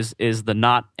Stallman is the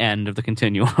not end of the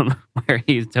continuum where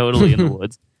he's totally in the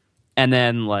woods. And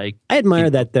then I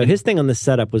admire that though. His thing on the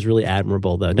setup was really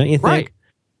admirable though, don't you think? Right.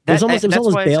 It was almost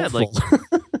baleful.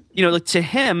 To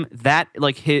him, that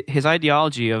his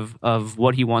ideology of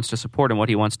what he wants to support and what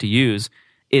he wants to use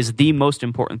is the most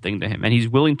important thing to him, and he's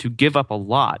willing to give up a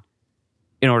lot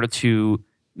in order to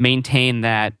maintain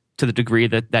that to the degree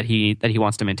that he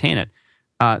wants to maintain it.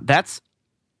 That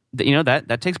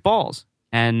takes balls,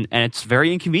 and it's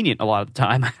very inconvenient a lot of the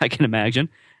time. I can imagine,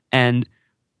 and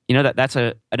that's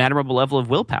an admirable level of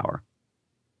willpower.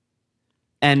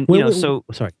 And sorry,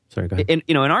 go ahead.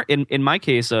 In my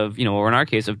case of or in our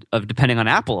case of depending on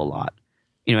Apple a lot,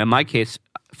 in my case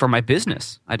for my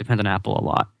business, I depend on Apple a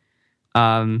lot.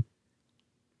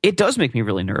 It does make me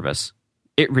really nervous.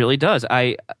 It really does.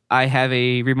 I have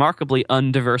a remarkably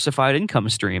undiversified income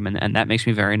stream, and that makes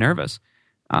me very nervous.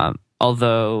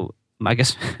 Although I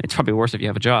guess it's probably worse if you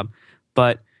have a job.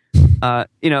 But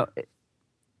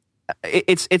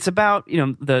it's about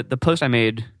the post I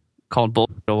made called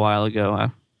bullshit a while ago.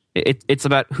 It's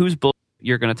about whose bullshit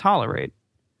you're going to tolerate.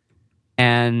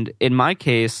 And in my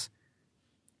case,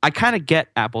 I kind of get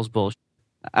Apple's bullshit.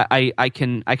 I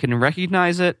can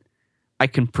recognize it, I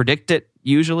can predict it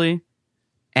usually,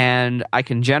 and I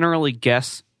can generally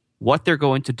guess what they're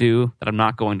going to do that I'm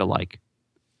not going to like.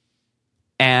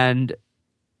 And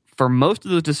for most of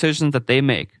the decisions that they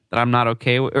make that I'm not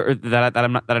okay with, or that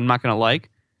I'm not going to like,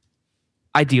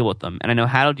 I deal with them, and I know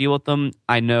how to deal with them.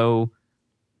 I know,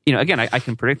 again, I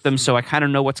can predict them, so I kind of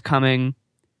know what's coming.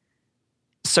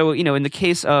 So in the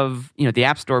case of the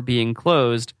App Store being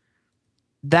closed,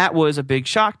 that was a big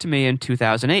shock to me in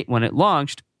 2008 when it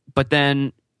launched, but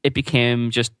then it became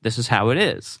just, this is how it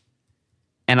is.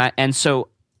 And so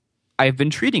I've been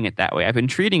treating it that way. I've been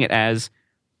treating it as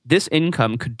this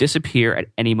income could disappear at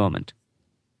any moment.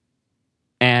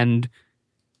 And,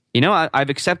 I've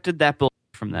accepted that bullshit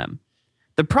from them.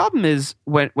 The problem is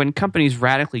when companies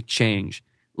radically change.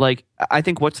 Like, I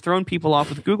think what's thrown people off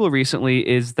with Google recently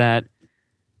is that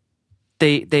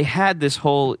they had this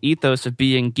whole ethos of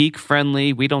being geek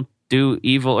friendly. We don't do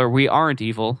evil, or we aren't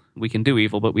evil. We can do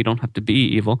evil, but we don't have to be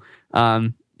evil.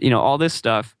 All this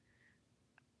stuff.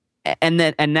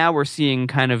 And now we're seeing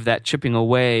kind of that chipping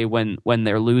away when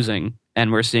they're losing,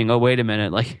 and we're seeing, oh, wait a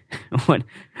minute, like when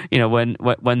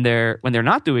they're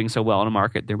not doing so well in a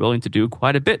market, they're willing to do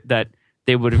quite a bit that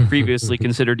they would have previously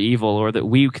considered evil, or that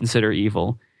we consider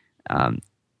evil.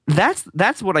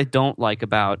 That's what I don't like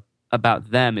about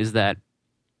them, is that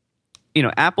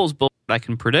Apple's bullshit I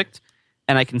can predict,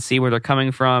 and I can see where they're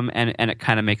coming from, and it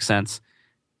kind of makes sense,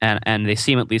 and they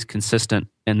seem at least consistent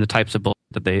in the types of bullshit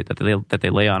that they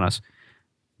lay on us.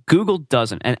 Google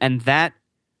doesn't, and that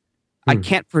I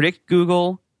can't predict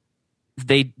Google.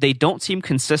 They don't seem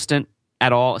consistent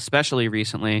at all, especially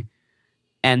recently,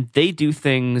 and they do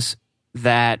things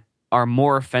that are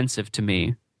more offensive to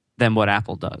me than what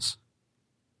Apple does.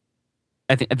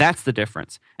 I think that's the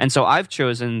difference. And so I've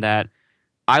chosen that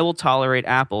I will tolerate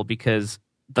Apple because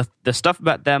the stuff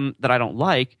about them that I don't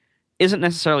like isn't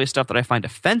necessarily stuff that I find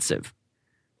offensive.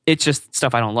 It's just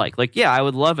stuff I don't like. Like, yeah, I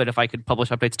would love it if I could publish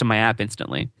updates to my app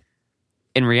instantly.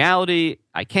 In reality,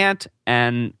 I can't,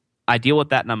 and I deal with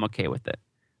that, and I'm okay with it.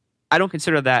 I don't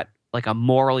consider that like a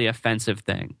morally offensive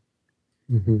thing.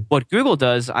 Mm-hmm. What Google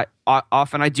does, I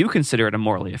often do consider it a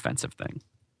morally offensive thing.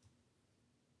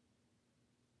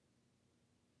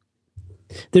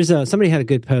 There's somebody had a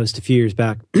good post a few years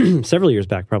back, several years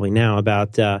back probably now,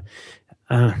 about a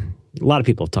lot of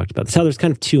people have talked about this, how there's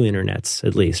kind of two internets,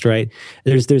 at least, right?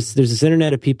 There's this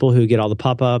internet of people who get all the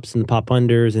pop-ups and the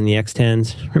pop-unders and the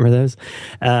X10s. Remember those?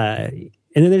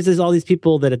 And then there's all these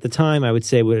people that at the time I would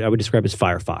say I would describe as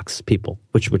Firefox people,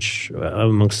 which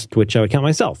amongst which I would count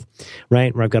myself,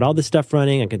 right? Where I've got all this stuff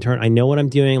running, I know what I'm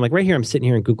doing. Like right here, I'm sitting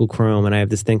here in Google Chrome, and I have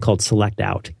this thing called Select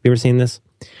Out. Have you ever seen this?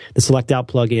 The Select Out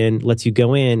plugin lets you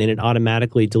go in, and it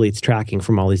automatically deletes tracking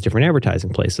from all these different advertising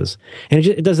places, and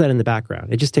it does that in the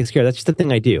background. It just takes care of that. That's just the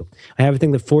thing I do. I have a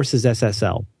thing that forces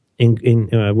SSL. In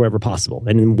wherever possible,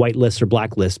 and in whitelist or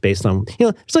blacklist based on,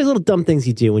 there's like little dumb things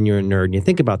you do when you're a nerd and you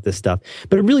think about this stuff,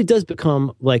 but it really does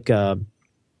become like a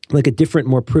different,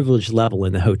 more privileged level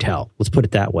in the hotel. Let's put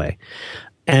it that way.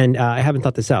 And I haven't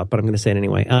thought this out, but I'm going to say it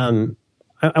anyway.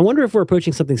 I wonder if we're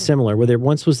approaching something similar, where there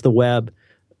once was the web.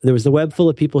 There was the web full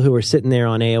of people who were sitting there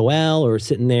on AOL or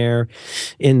sitting there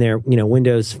in their,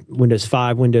 Windows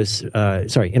 5,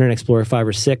 Internet Explorer 5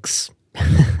 or 6,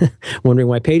 wondering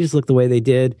why pages look the way they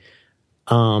did.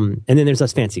 And then there's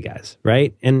us fancy guys,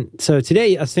 right? And so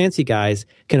today, us fancy guys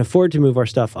can afford to move our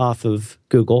stuff off of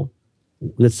Google.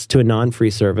 That's to a non-free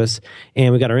service.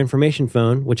 And we got our information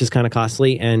phone, which is kind of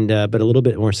costly and but a little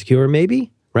bit more secure,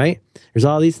 maybe, right? There's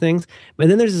all these things. But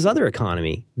then there's this other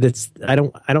economy that's I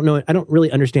don't know. I don't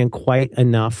really understand quite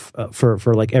enough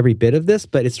for like every bit of this,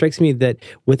 but it strikes me that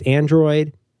with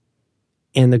Android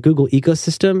and the Google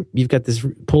ecosystem, you've got this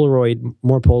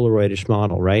more Polaroid-ish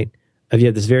model, right? You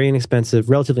have this very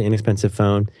relatively inexpensive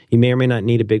phone. You may or may not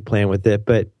need a big plan with it,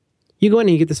 but you go in and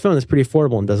you get this phone that's pretty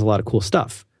affordable and does a lot of cool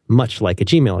stuff, much like a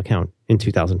Gmail account in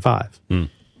 2005. I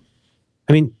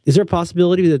mean, is there a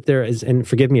possibility that there is, and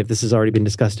forgive me if this has already been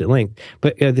discussed at length,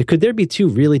 but could there be two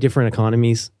really different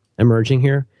economies emerging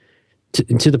here?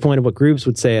 To the point of what Groobs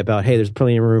would say about, hey, there's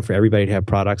plenty of room for everybody to have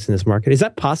products in this market. Is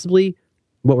that possibly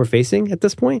what we're facing at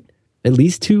this point? At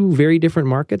least two very different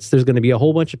markets. There's going to be a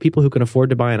whole bunch of people who can afford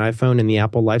to buy an iPhone in the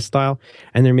Apple lifestyle,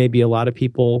 and there may be a lot of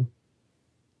people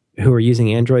who are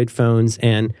using Android phones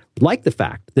and like the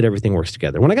fact that everything works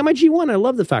together. When I got my G1, I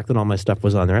love the fact that all my stuff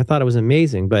was on there. I thought it was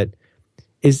amazing. But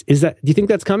is that? Do you think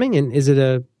that's coming? And is it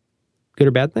a good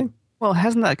or bad thing? Well,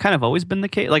 hasn't that kind of always been the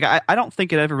case? Like, I don't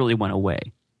think it ever really went away.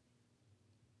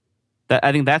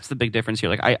 I think that's the big difference here.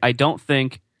 Like, I don't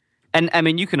think, and I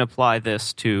mean, you can apply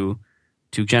this to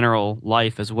general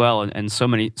life as well, and so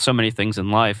many things in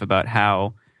life about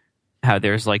how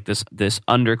there's like this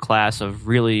underclass of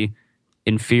really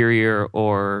inferior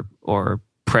or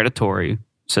predatory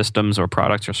systems or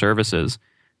products or services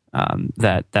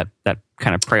that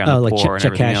kind of prey on the like poor and check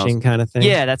everything cashing else. kind of thing.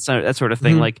 Yeah, that sort of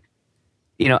thing. Like,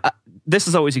 this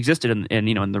has always existed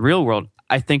in the real world.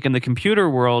 I think in the computer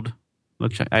world,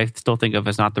 which I still think of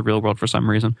as not the real world for some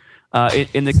reason,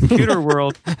 in the computer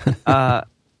world.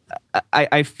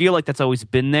 I feel like that's always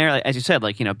been there. Like, as you said,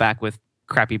 like, back with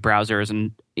crappy browsers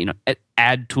and,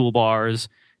 ad toolbars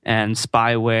and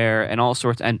spyware and all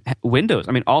sorts, and Windows.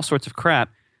 I mean, all sorts of crap.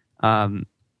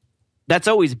 That's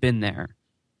always been there.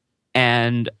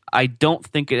 And I don't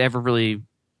think it ever really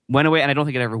went away, and I don't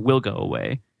think it ever will go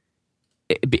away.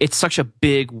 It's such a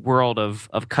big world of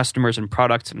customers and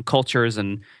products and cultures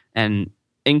and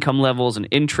income levels and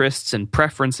interests and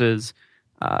preferences.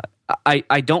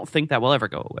 I don't think that will ever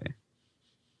go away.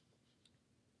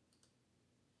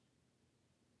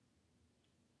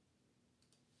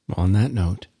 On that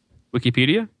note,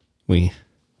 Wikipedia?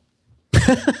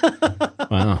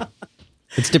 Wow.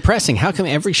 It's depressing. How come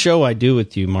every show I do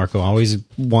with you, Marco, always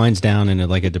winds down into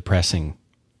like a depressing,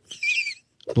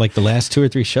 like the last 2 or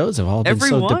 3 shows have all been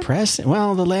so depressing.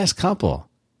 Well, the last couple.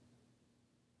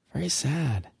 Very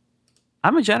sad.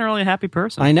 I'm a generally happy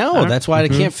person. I know. That's why I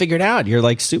can't figure it out. You're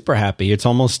like super happy. It's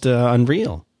almost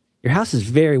unreal. Your house is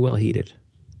very well heated.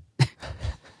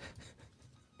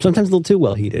 Sometimes a little too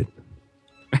well heated.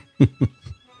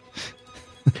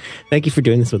 Thank you for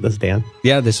doing this with us, Dan.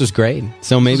 Yeah, this was great.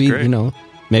 So maybe, great.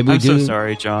 maybe we I'm do. so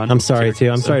sorry, John. I'm sorry too.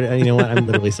 I'm sorry. You know what? I'm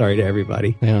literally sorry to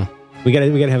everybody. Yeah. We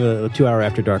gotta have a 2 hour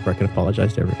after dark where I can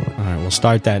apologize to everyone. All right, we'll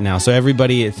start that now. So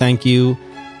everybody, thank you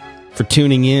for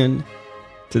tuning in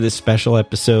to this special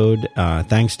episode.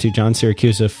 Thanks to John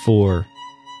Siracusa for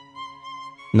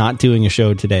not doing a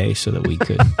show today so that we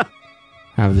could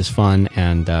have this fun.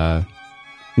 And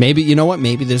maybe, you know what?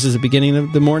 Maybe this is the beginning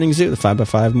of the Morning Zoo, the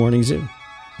 5x5 Morning Zoo.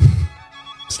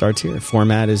 Starts here.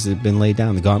 Format has been laid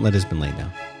down. The gauntlet has been laid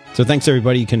down. So thanks,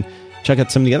 everybody. You can check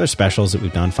out some of the other specials that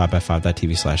we've done,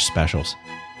 5x5.tv/specials.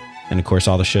 And, of course,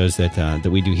 all the shows that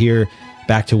we do here.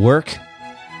 Back to Work,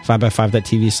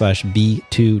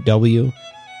 5x5.tv/B2W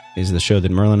is the show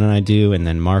that Merlin and I do. And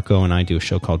then Marco and I do a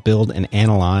show called Build and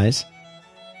Analyze.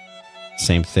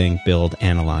 Same thing, Build,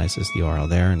 Analyze is the URL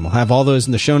there. And we'll have all those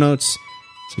in the show notes.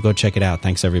 So go check it out.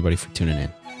 Thanks, everybody, for tuning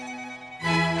in.